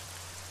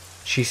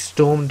 She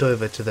stormed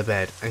over to the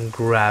bed and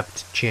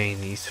grabbed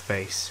Janie's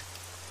face.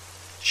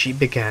 She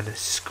began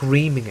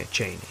screaming at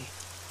Janie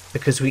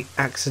because we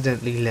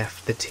accidentally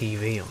left the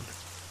TV on.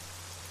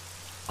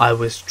 I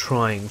was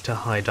trying to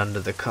hide under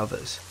the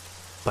covers,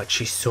 but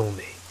she saw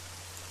me,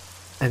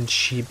 and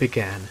she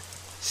began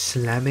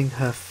slamming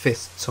her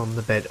fists on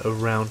the bed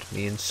around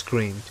me and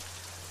screamed,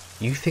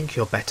 "You think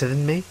you're better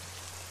than me?"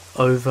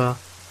 over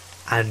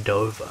and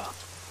over.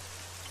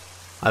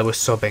 I was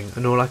sobbing,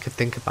 and all I could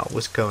think about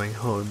was going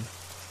home.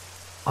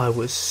 I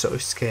was so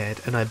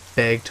scared, and I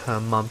begged her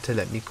mum to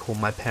let me call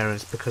my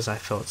parents because I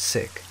felt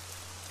sick.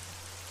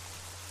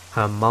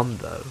 Her mum,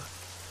 though,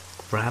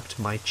 grabbed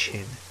my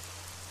chin,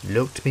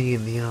 looked me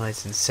in the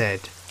eyes and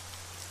said,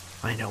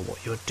 "I know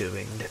what you're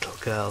doing, little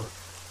girl,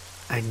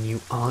 and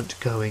you aren't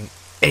going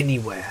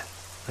anywhere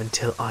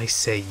until I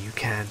say you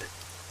can."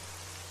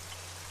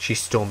 She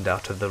stormed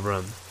out of the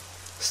room,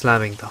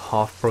 slamming the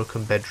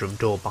half-broken bedroom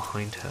door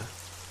behind her.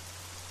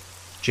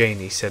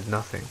 Janie said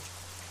nothing,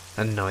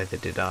 and neither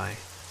did I.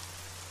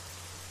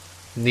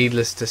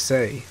 Needless to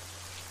say,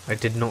 I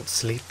did not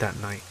sleep that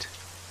night,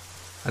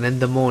 and in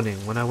the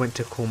morning when I went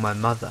to call my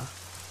mother,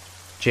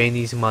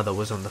 Janie's mother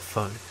was on the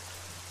phone.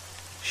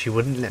 She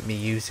wouldn't let me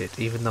use it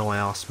even though I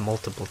asked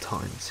multiple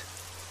times,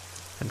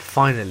 and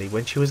finally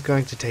when she was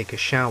going to take a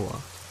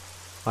shower,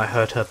 I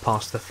heard her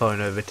pass the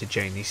phone over to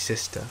Janie's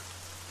sister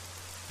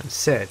and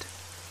said,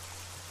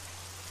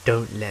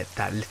 "Don't let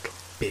that little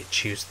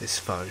bitch use this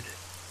phone.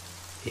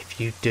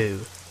 If you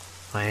do,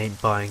 I ain't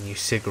buying you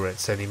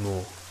cigarettes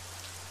anymore."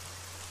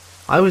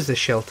 I was a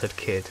sheltered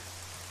kid,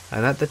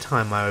 and at the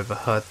time I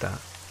overheard that,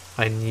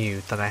 I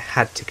knew that I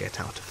had to get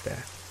out of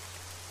there.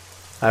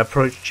 I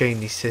approached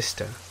Janie's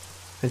sister,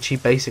 and she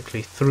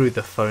basically threw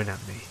the phone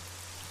at me.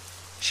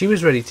 She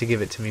was ready to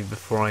give it to me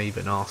before I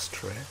even asked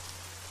for it,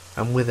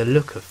 and with a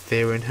look of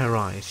fear in her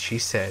eyes, she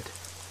said,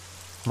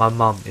 "My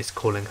mum is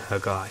calling her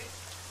guy,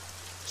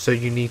 so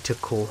you need to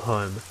call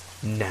home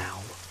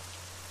now."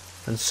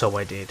 And so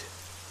I did.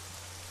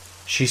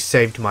 She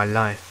saved my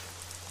life,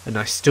 and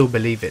I still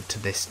believe it to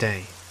this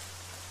day.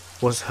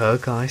 Was her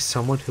guy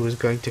someone who was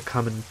going to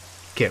come and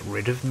get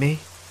rid of me?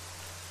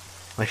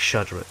 I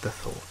shudder at the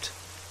thought.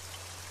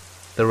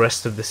 The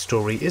rest of the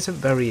story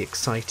isn't very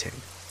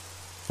exciting.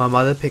 My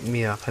mother picked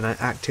me up and I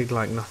acted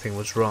like nothing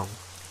was wrong.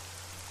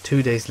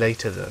 2 days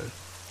later though,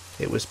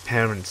 it was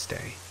Parents'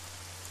 Day.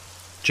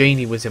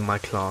 Janie was in my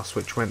class,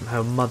 which meant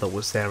her mother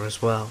was there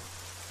as well.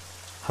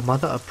 Her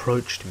mother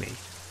approached me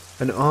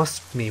and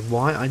asked me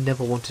why I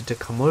never wanted to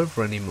come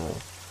over anymore,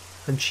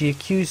 and she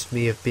accused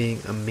me of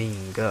being a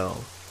mean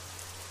girl.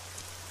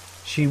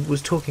 She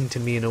was talking to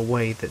me in a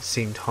way that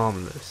seemed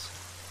harmless,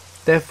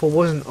 therefore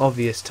wasn't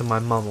obvious to my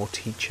mum or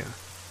teacher.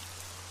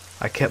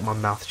 I kept my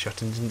mouth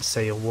shut and didn't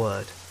say a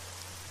word.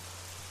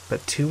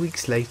 But 2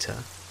 weeks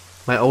later,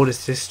 my older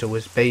sister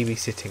was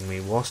babysitting me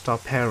whilst our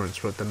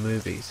parents were at the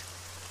movies,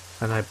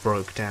 and I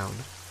broke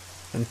down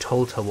and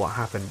told her what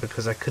happened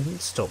because I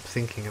couldn't stop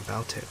thinking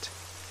about it.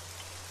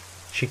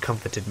 She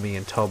comforted me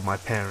and told my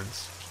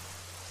parents.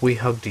 We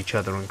hugged each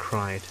other and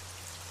cried.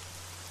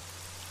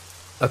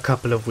 A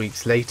couple of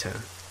weeks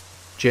later,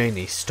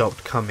 Janie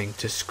stopped coming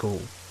to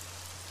school.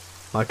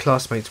 My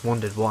classmates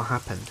wondered what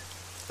happened,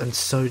 and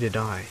so did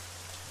I.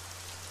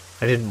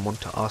 I didn't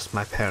want to ask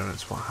my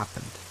parents what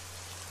happened.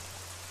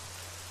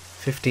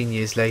 15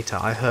 years later,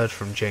 I heard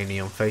from Janie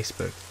on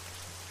Facebook.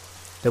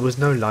 There was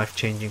no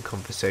life-changing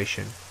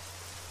conversation,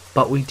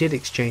 but we did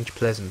exchange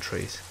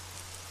pleasantries.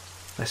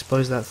 I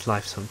suppose that's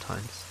life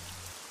sometimes.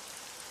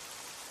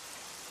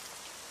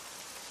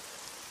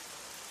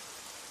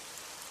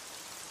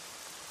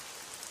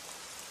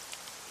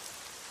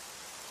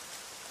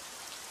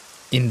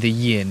 In the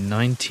year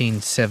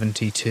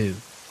 1972,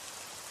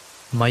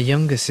 my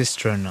younger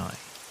sister and I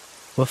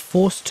were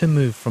forced to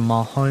move from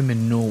our home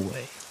in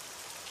Norway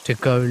to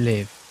go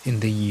live in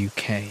the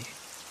UK.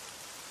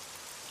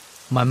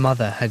 My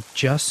mother had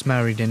just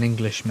married an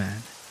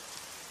Englishman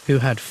who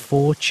had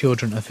 4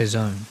 children of his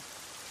own,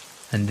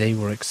 and they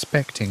were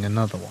expecting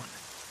another one.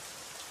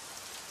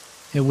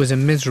 It was a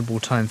miserable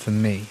time for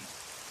me,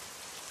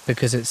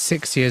 because at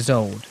 6 years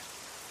old,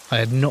 I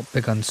had not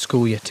begun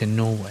school yet in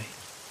Norway,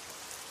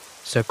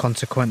 so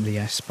consequently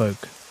I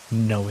spoke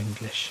no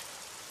English.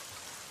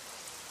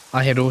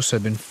 I had also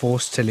been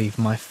forced to leave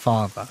my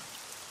father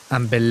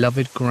and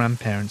beloved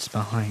grandparents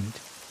behind,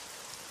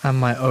 and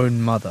my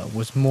own mother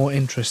was more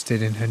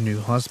interested in her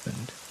new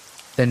husband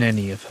than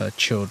any of her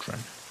children.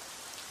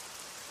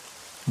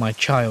 My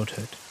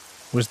childhood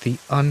was the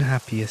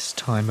unhappiest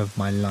time of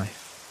my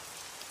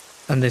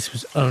life, and this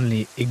was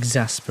only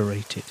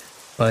exasperated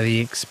by the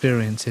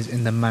experiences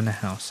in the manor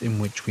house in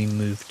which we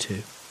moved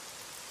to.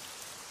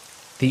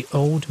 The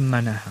old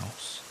manor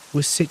house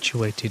was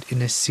situated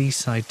in a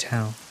seaside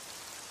town.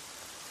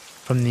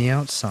 From the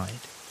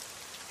outside,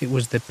 it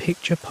was the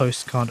picture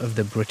postcard of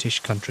the British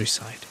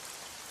countryside.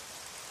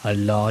 A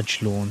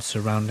large lawn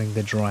surrounding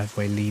the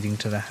driveway leading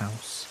to the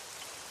house.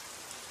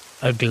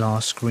 A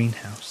glass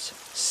greenhouse,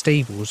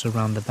 stables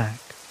around the back,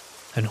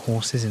 and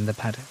horses in the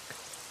paddock.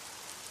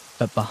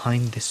 But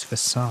behind this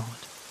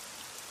facade,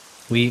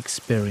 we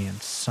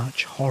experienced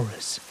such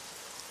horrors,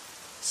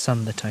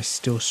 some that I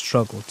still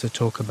struggle to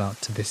talk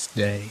about to this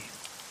day.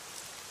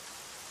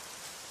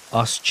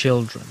 Us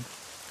children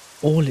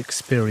all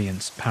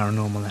experienced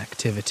paranormal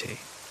activity,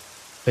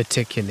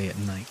 particularly at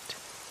night,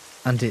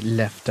 and it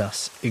left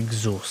us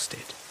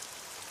exhausted.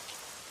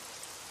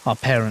 Our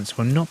parents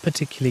were not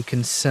particularly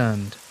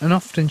concerned and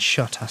often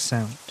shut us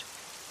out.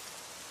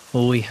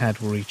 All we had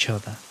were each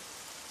other,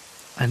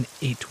 and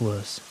it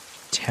was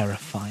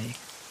terrifying.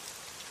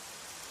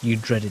 You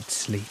dreaded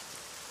sleep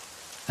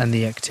and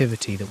the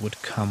activity that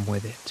would come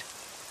with it.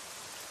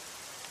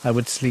 I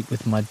would sleep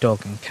with my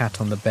dog and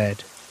cat on the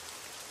bed,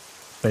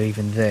 but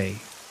even they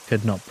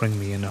could not bring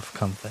me enough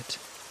comfort.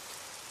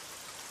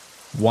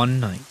 One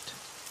night,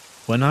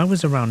 when I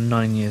was around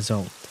 9 years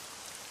old,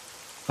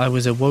 I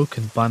was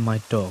awoken by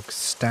my dog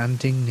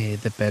standing near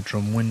the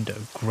bedroom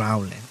window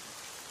growling.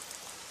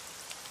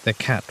 The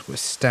cat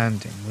was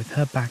standing with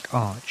her back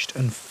arched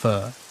and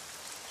fur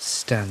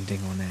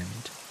standing on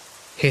end,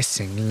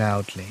 hissing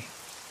loudly.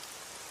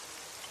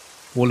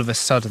 All of a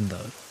sudden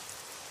though,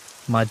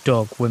 my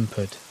dog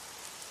whimpered,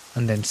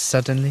 and then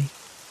suddenly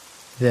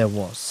there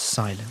was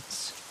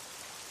silence.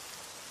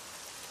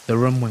 The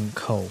room went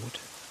cold,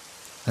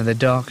 and the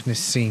darkness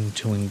seemed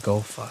to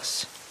engulf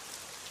us.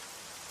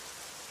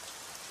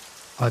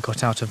 I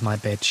got out of my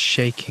bed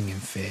shaking in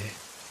fear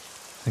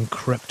and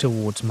crept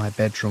towards my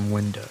bedroom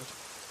window,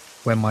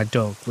 where my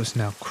dog was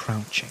now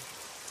crouching,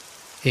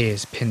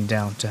 ears pinned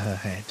down to her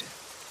head.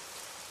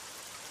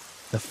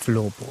 The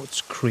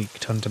floorboards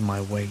creaked under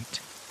my weight.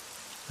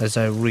 As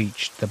I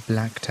reached the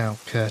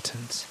blacked-out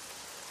curtains,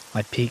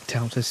 I peeked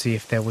out to see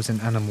if there was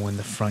an animal in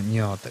the front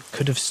yard that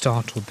could have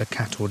startled the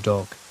cat or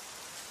dog.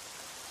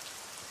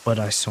 But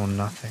I saw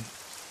nothing.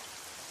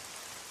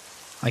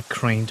 I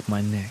craned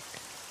my neck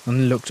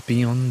and looked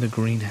beyond the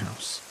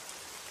greenhouse.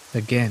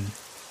 Again,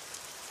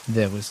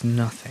 there was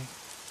nothing.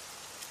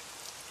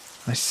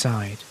 I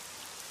sighed.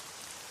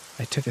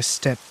 I took a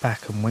step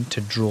back and went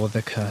to draw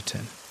the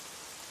curtain.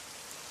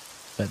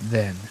 But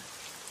then,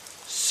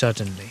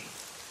 suddenly,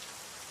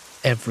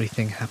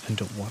 everything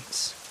happened at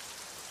once.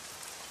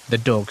 The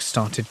dog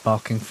started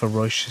barking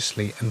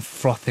ferociously and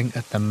frothing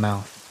at the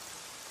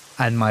mouth,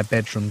 and my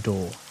bedroom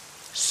door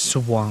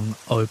swung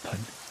open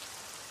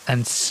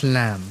and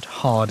slammed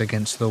hard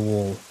against the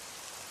wall.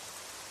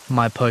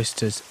 My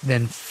posters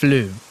then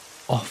flew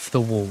off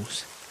the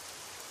walls.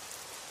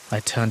 I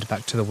turned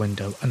back to the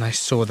window and I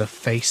saw the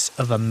face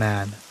of a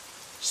man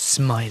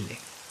smiling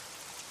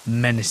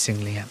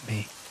menacingly at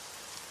me.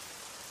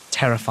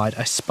 Terrified,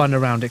 I spun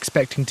around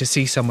expecting to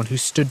see someone who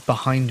stood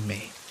behind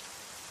me.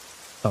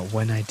 But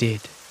when I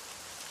did,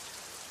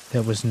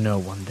 there was no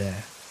one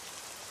there.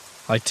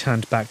 I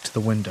turned back to the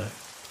window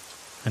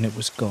and it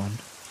was gone.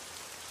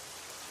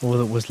 All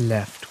that was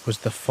left was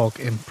the fog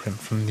imprint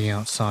from the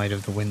outside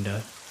of the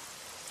window,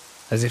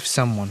 as if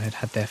someone had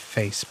had their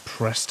face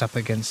pressed up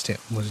against it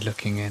and was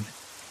looking in.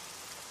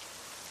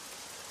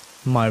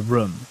 My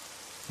room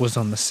was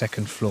on the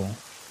second floor,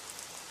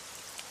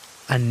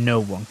 and no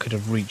one could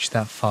have reached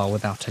that far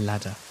without a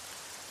ladder.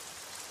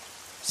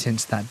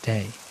 Since that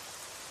day,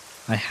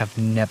 I have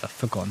never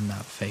forgotten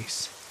that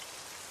face.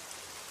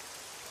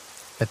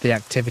 But the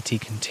activity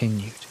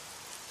continued.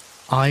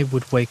 I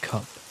would wake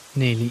up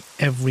nearly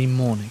every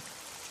morning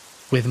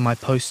with my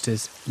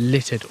posters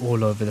littered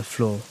all over the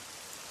floor,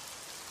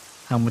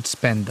 and would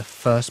spend the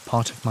first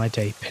part of my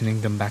day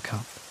pinning them back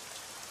up.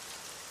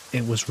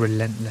 It was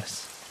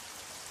relentless.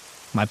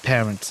 My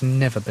parents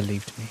never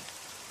believed me,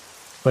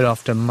 but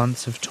after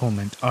months of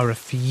torment, I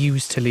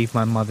refused to leave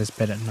my mother's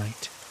bed at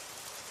night.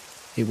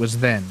 It was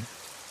then,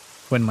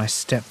 when my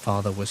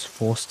stepfather was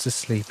forced to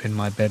sleep in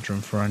my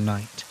bedroom for a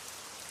night,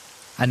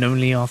 and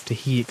only after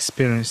he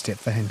experienced it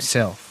for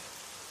himself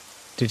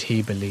did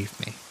he believe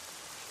me.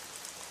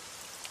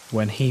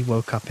 When he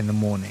woke up in the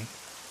morning,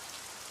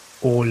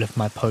 all of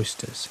my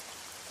posters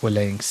were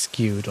laying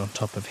skewed on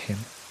top of him.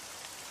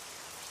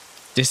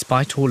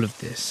 Despite all of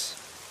this,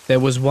 there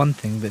was one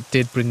thing that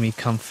did bring me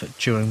comfort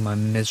during my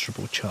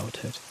miserable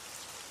childhood.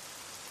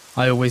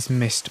 I always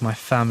missed my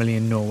family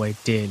in Norway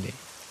dearly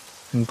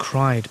and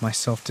cried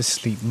myself to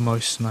sleep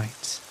most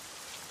nights.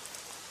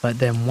 But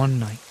then one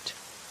night,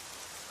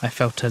 I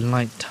felt a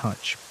light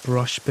touch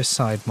brush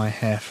beside my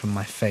hair from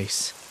my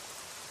face.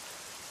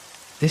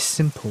 This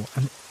simple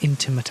and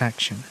intimate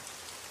action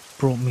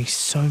brought me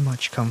so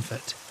much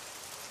comfort.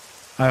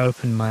 I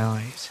opened my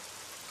eyes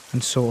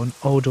and saw an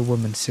older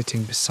woman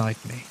sitting beside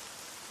me.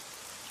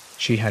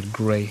 She had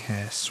grey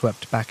hair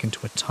swept back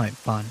into a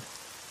tight bun,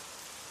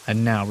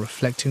 and now,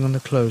 reflecting on the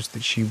clothes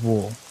that she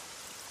wore,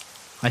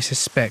 I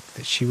suspect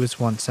that she was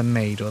once a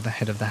maid or the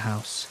head of the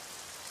house.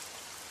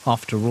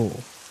 After all,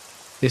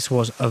 this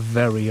was a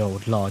very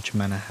old large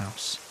manor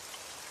house.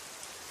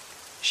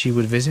 She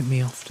would visit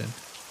me often,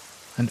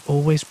 and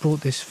always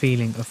brought this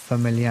feeling of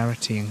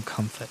familiarity and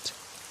comfort.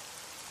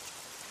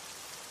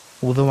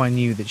 Although I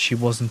knew that she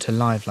wasn't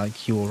alive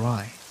like you or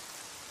I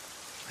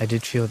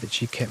did feel that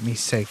she kept me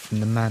safe from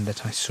the man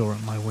that I saw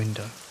at my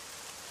window.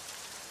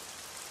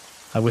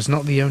 I was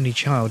not the only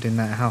child in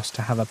that house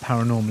to have a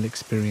paranormal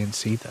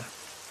experience either.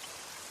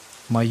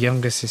 My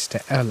younger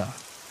sister Ella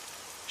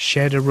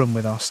shared a room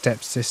with our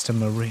stepsister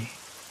Marie,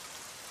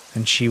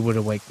 and she would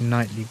awake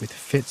nightly with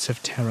fits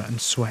of terror and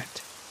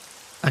sweat,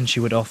 and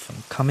she would often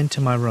come into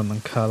my room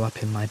and curl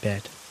up in my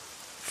bed,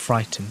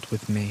 frightened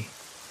with me.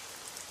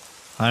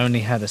 I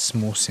only had a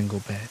small single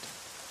bed,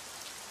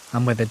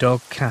 and with a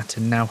dog, cat,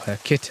 and now her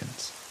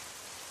kittens,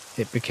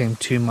 it became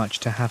too much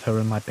to have her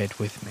in my bed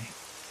with me.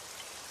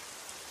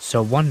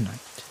 So one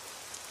night,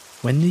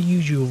 when the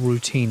usual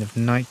routine of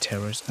night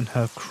terrors and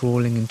her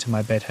crawling into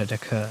my bed had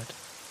occurred,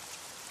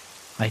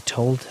 I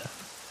told her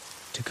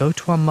to go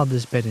to our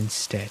mother's bed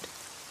instead,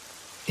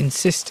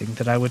 insisting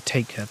that I would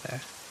take her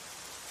there.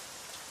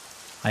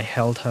 I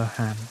held her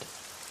hand,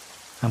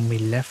 and we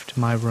left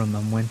my room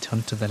and went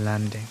onto the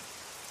landing.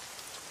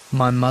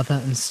 My mother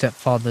and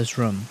stepfather's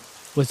room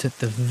was at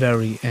the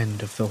very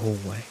end of the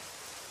hallway,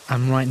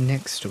 and right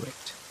next to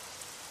it,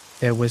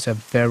 there was a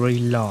very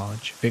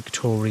large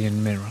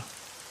Victorian mirror.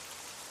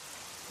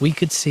 We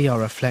could see our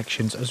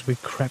reflections as we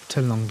crept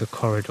along the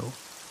corridor,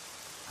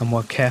 and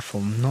were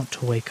careful not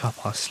to wake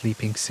up our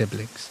sleeping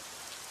siblings.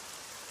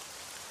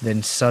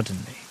 Then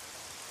suddenly,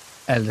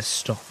 Ella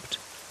stopped,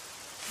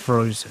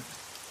 frozen.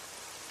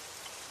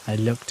 I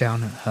looked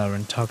down at her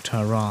and tugged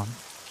her arm.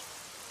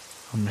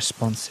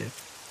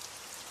 Unresponsive,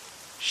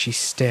 she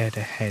stared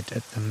ahead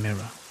at the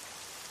mirror.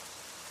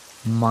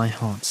 My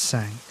heart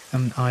sank,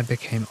 and I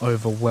became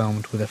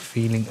overwhelmed with a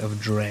feeling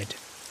of dread.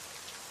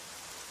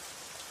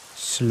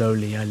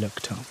 Slowly I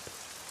looked up.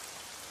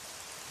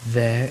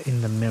 There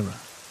in the mirror,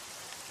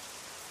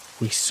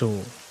 we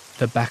saw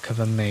the back of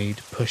a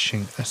maid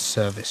pushing a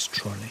service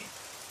trolley.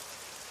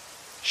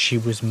 She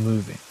was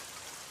moving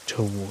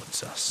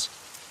towards us.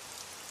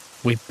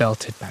 We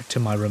belted back to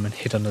my room and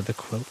hid under the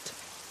quilt.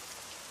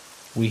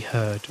 We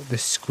heard the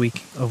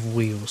squeaking of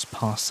wheels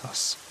pass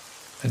us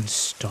and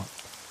stop.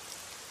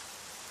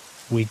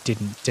 We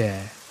didn't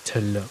dare to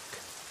look,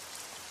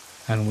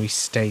 and we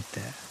stayed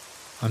there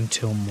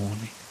until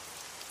morning.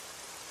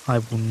 I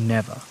will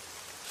never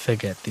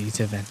forget these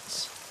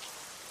events.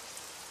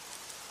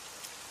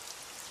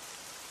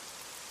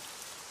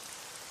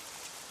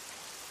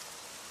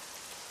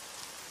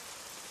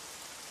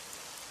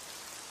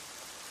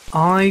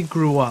 I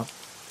grew up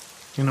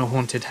in a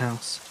haunted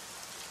house,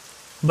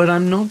 but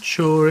I'm not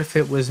sure if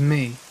it was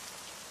me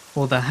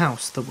or the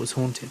house that was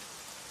haunted.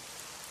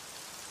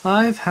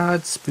 I've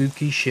had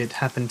spooky shit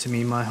happen to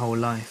me my whole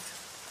life.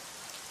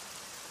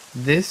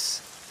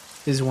 This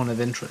is one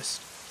of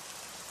interest.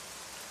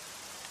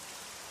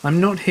 I'm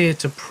not here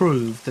to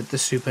prove that the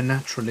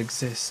supernatural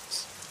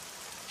exists.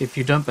 If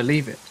you don't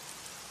believe it,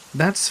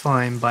 that's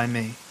fine by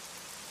me.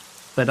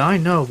 But I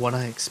know what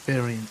I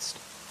experienced.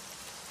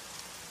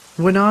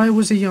 When I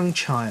was a young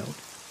child,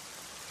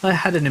 I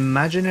had an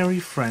imaginary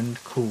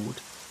friend called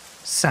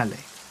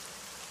Sally.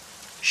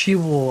 She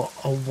wore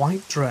a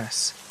white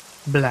dress,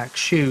 black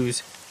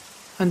shoes,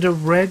 and a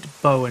red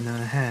bow in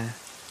her hair.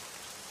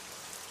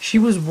 She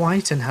was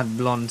white and had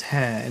blonde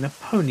hair in a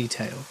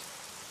ponytail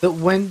that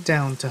went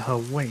down to her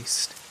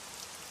waist.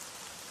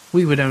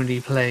 We would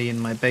only play in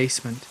my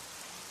basement,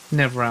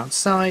 never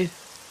outside,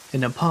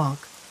 in a park,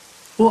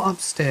 or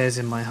upstairs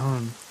in my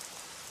home.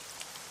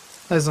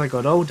 As I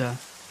got older,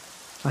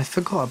 I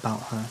forgot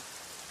about her,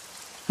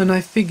 and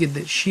I figured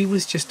that she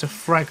was just a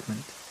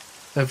fragment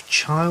of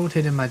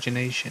childhood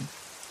imagination,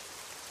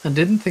 and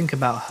didn't think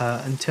about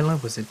her until I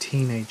was a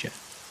teenager.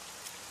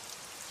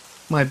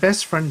 My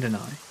best friend and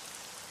I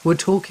were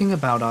talking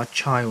about our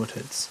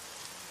childhoods,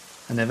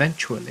 and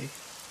eventually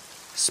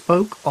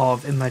spoke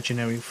of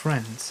imaginary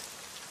friends.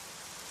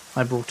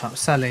 I brought up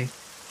Sally,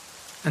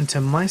 and to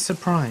my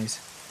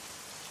surprise,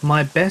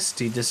 my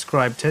bestie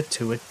described her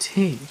to a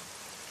T.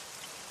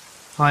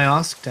 I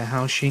asked her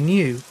how she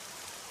knew,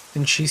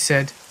 and she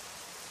said,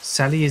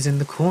 "Sally is in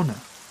the corner.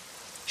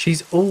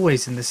 She's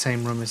always in the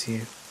same room as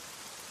you.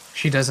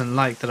 She doesn't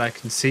like that I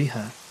can see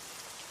her,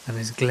 and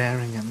is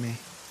glaring at me."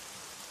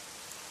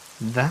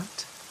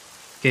 That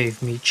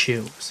gave me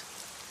chills.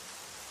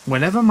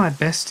 Whenever my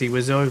bestie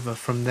was over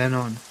from then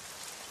on,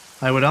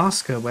 I would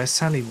ask her where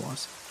Sally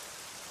was.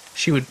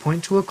 She would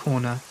point to a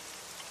corner,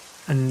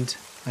 and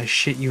I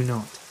shit you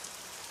not,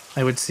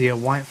 I would see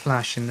a white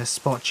flash in the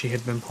spot she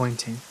had been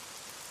pointing.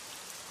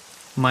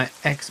 My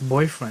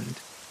ex-boyfriend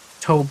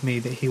told me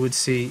that he would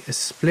see a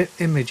split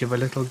image of a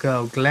little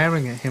girl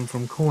glaring at him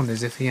from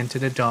corners if he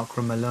entered a dark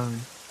room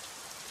alone.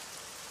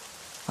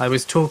 I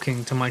was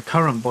talking to my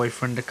current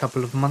boyfriend a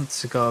couple of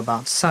months ago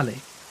about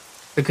Sally,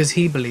 because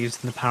he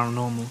believes in the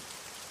paranormal.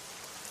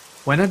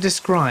 When I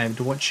described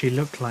what she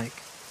looked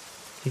like,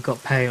 he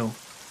got pale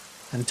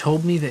and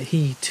told me that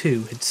he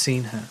too had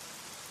seen her.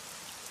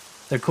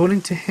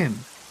 According to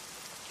him,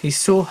 he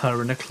saw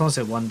her in a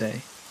closet one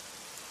day.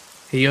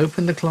 He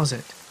opened the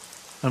closet,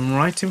 and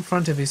right in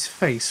front of his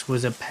face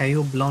was a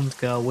pale blonde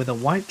girl with a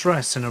white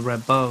dress and a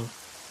red bow.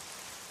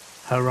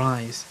 Her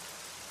eyes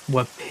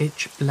were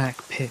pitch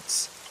black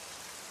pits,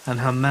 and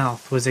her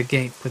mouth was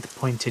agape with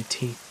pointed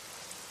teeth.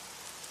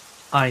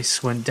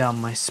 Ice went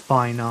down my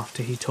spine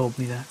after he told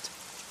me that.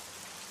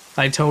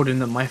 I told him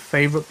that my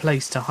favourite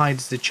place to hide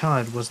as a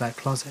child was that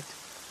closet.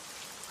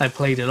 I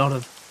played a lot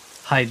of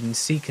hide and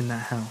seek in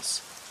that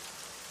house,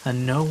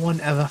 and no one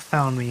ever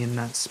found me in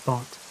that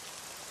spot.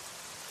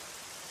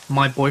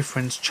 My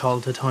boyfriend's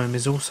childhood home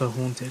is also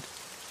haunted.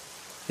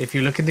 If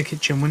you look in the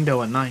kitchen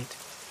window at night,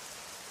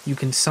 you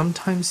can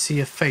sometimes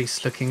see a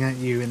face looking at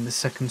you in the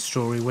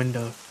second-story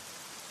window.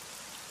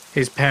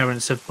 His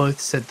parents have both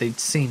said they'd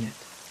seen it.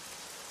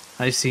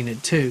 I've seen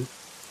it too,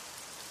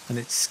 and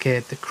it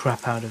scared the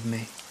crap out of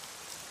me.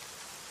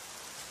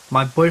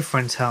 My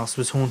boyfriend's house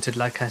was haunted,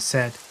 like I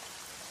said.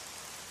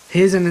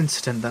 Here's an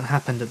incident that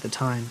happened at the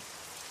time.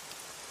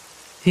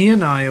 He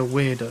and I are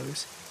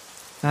weirdos,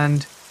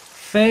 and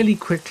fairly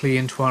quickly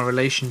into our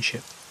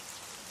relationship,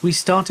 we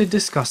started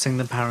discussing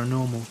the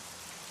paranormal.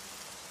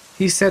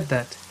 He said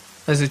that,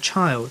 as a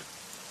child,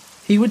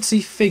 he would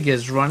see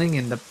figures running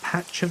in the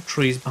patch of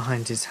trees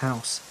behind his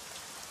house.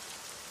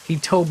 He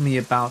told me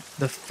about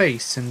the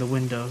face in the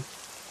window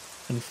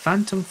and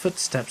phantom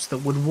footsteps that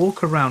would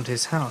walk around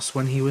his house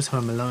when he was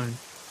home alone.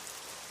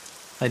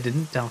 I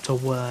didn't doubt a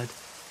word.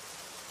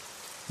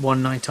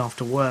 One night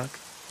after work,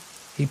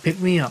 he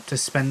picked me up to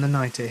spend the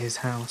night at his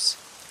house.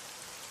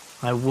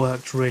 I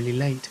worked really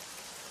late,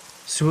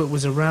 so it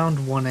was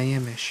around 1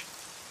 a.m.-ish,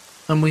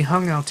 and we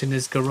hung out in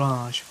his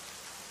garage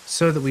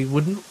so that we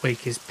wouldn't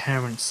wake his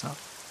parents up.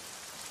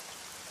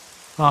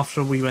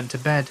 After we went to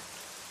bed,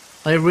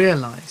 I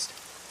realized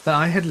that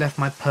I had left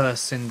my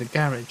purse in the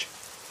garage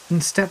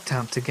and stepped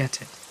out to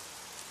get it.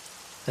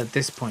 At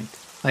this point,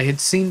 I had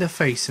seen the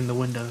face in the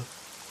window,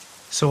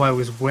 so I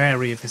was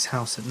wary of his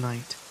house at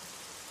night.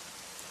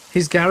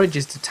 His garage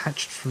is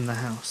detached from the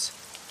house,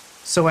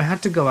 so I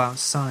had to go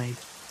outside.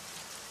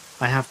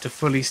 I have to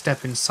fully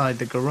step inside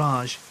the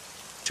garage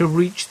to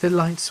reach the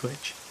light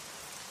switch,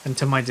 and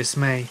to my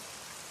dismay,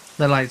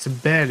 the lights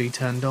barely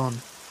turned on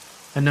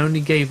and only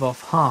gave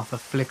off half a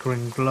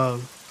flickering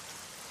glow,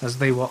 as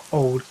they were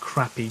old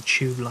crappy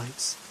tube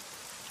lights.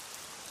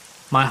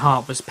 My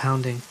heart was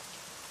pounding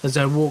as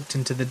I walked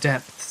into the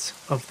depths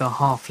of the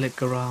half-lit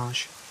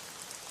garage.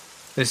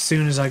 As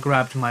soon as I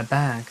grabbed my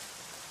bag,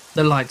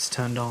 the lights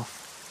turned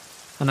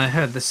off, and I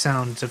heard the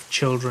sounds of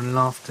children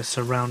laughter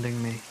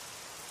surrounding me.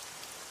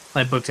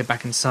 I booked it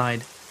back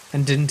inside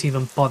and didn't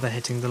even bother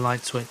hitting the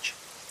light switch.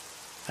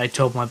 I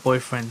told my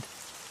boyfriend,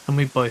 and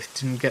we both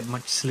didn't get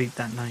much sleep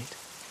that night,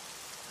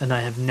 and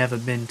I have never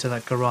been to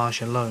that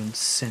garage alone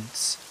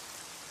since.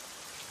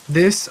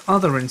 This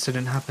other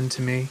incident happened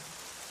to me.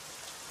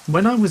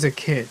 When I was a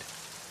kid,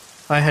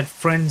 I had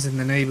friends in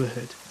the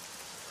neighborhood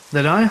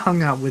that I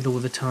hung out with all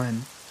the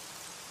time.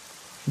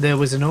 There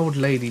was an old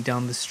lady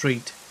down the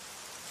street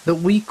that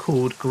we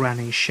called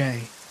Granny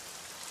Shay,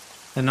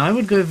 and I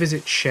would go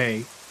visit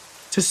Shay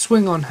to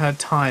swing on her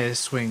tire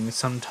swing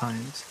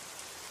sometimes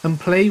and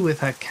play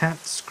with her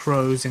cats,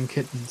 crows and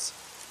kittens.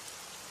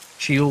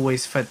 She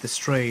always fed the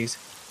strays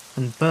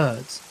and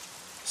birds,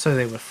 so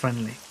they were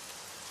friendly.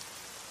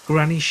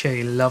 Granny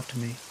Shay loved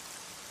me,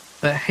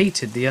 but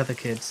hated the other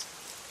kids,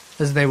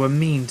 as they were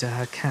mean to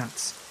her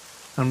cats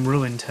and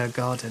ruined her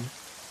garden.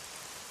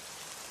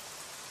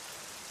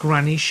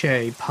 Granny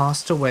Shay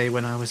passed away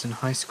when I was in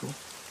high school,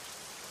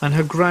 and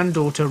her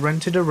granddaughter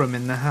rented a room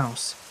in the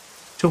house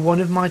to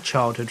one of my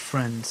childhood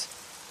friends.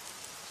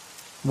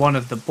 One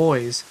of the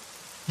boys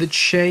that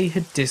Shay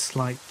had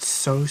disliked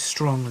so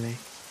strongly.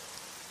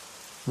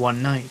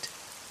 One night,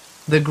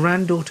 the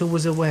granddaughter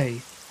was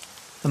away,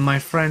 and my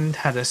friend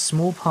had a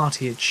small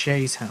party at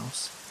Shay's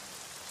house.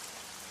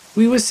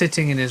 We were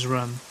sitting in his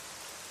room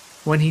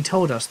when he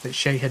told us that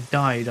Shay had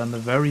died on the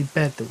very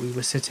bed that we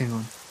were sitting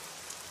on.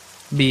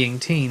 Being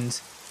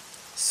teens,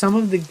 some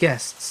of the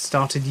guests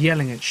started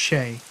yelling at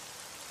Shay,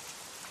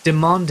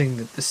 demanding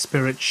that the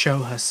spirit show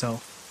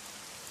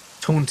herself,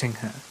 taunting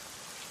her,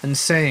 and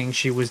saying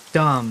she was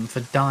dumb for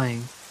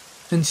dying,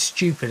 and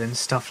stupid and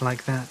stuff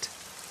like that.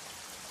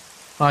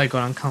 I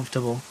got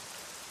uncomfortable,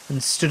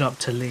 and stood up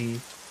to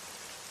leave.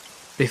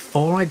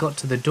 Before I got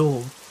to the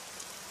door,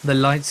 the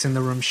lights in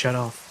the room shut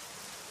off,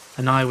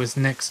 and I was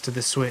next to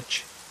the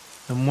switch,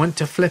 and went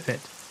to flip it,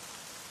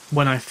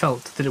 when I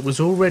felt that it was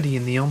already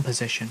in the on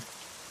position.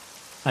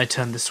 I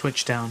turned the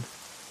switch down,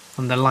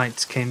 and the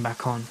lights came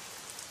back on.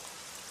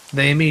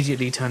 They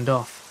immediately turned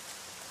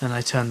off, and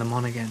I turned them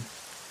on again.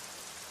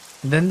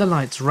 Then the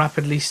lights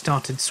rapidly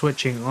started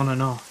switching on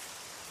and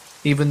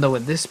off, even though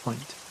at this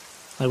point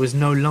I was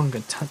no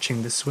longer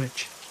touching the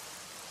switch.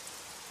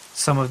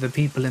 Some of the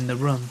people in the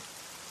room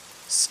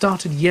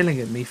started yelling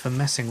at me for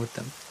messing with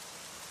them,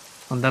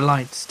 and the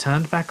lights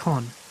turned back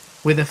on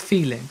with a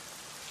feeling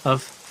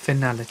of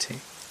finality.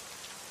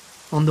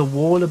 On the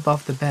wall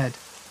above the bed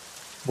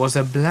was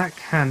a black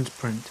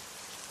handprint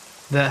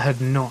that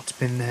had not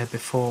been there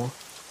before.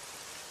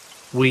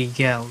 We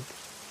yelled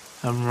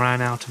and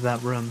ran out of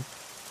that room,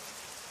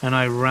 and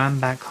I ran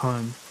back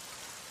home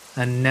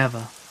and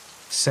never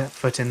set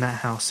foot in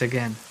that house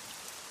again.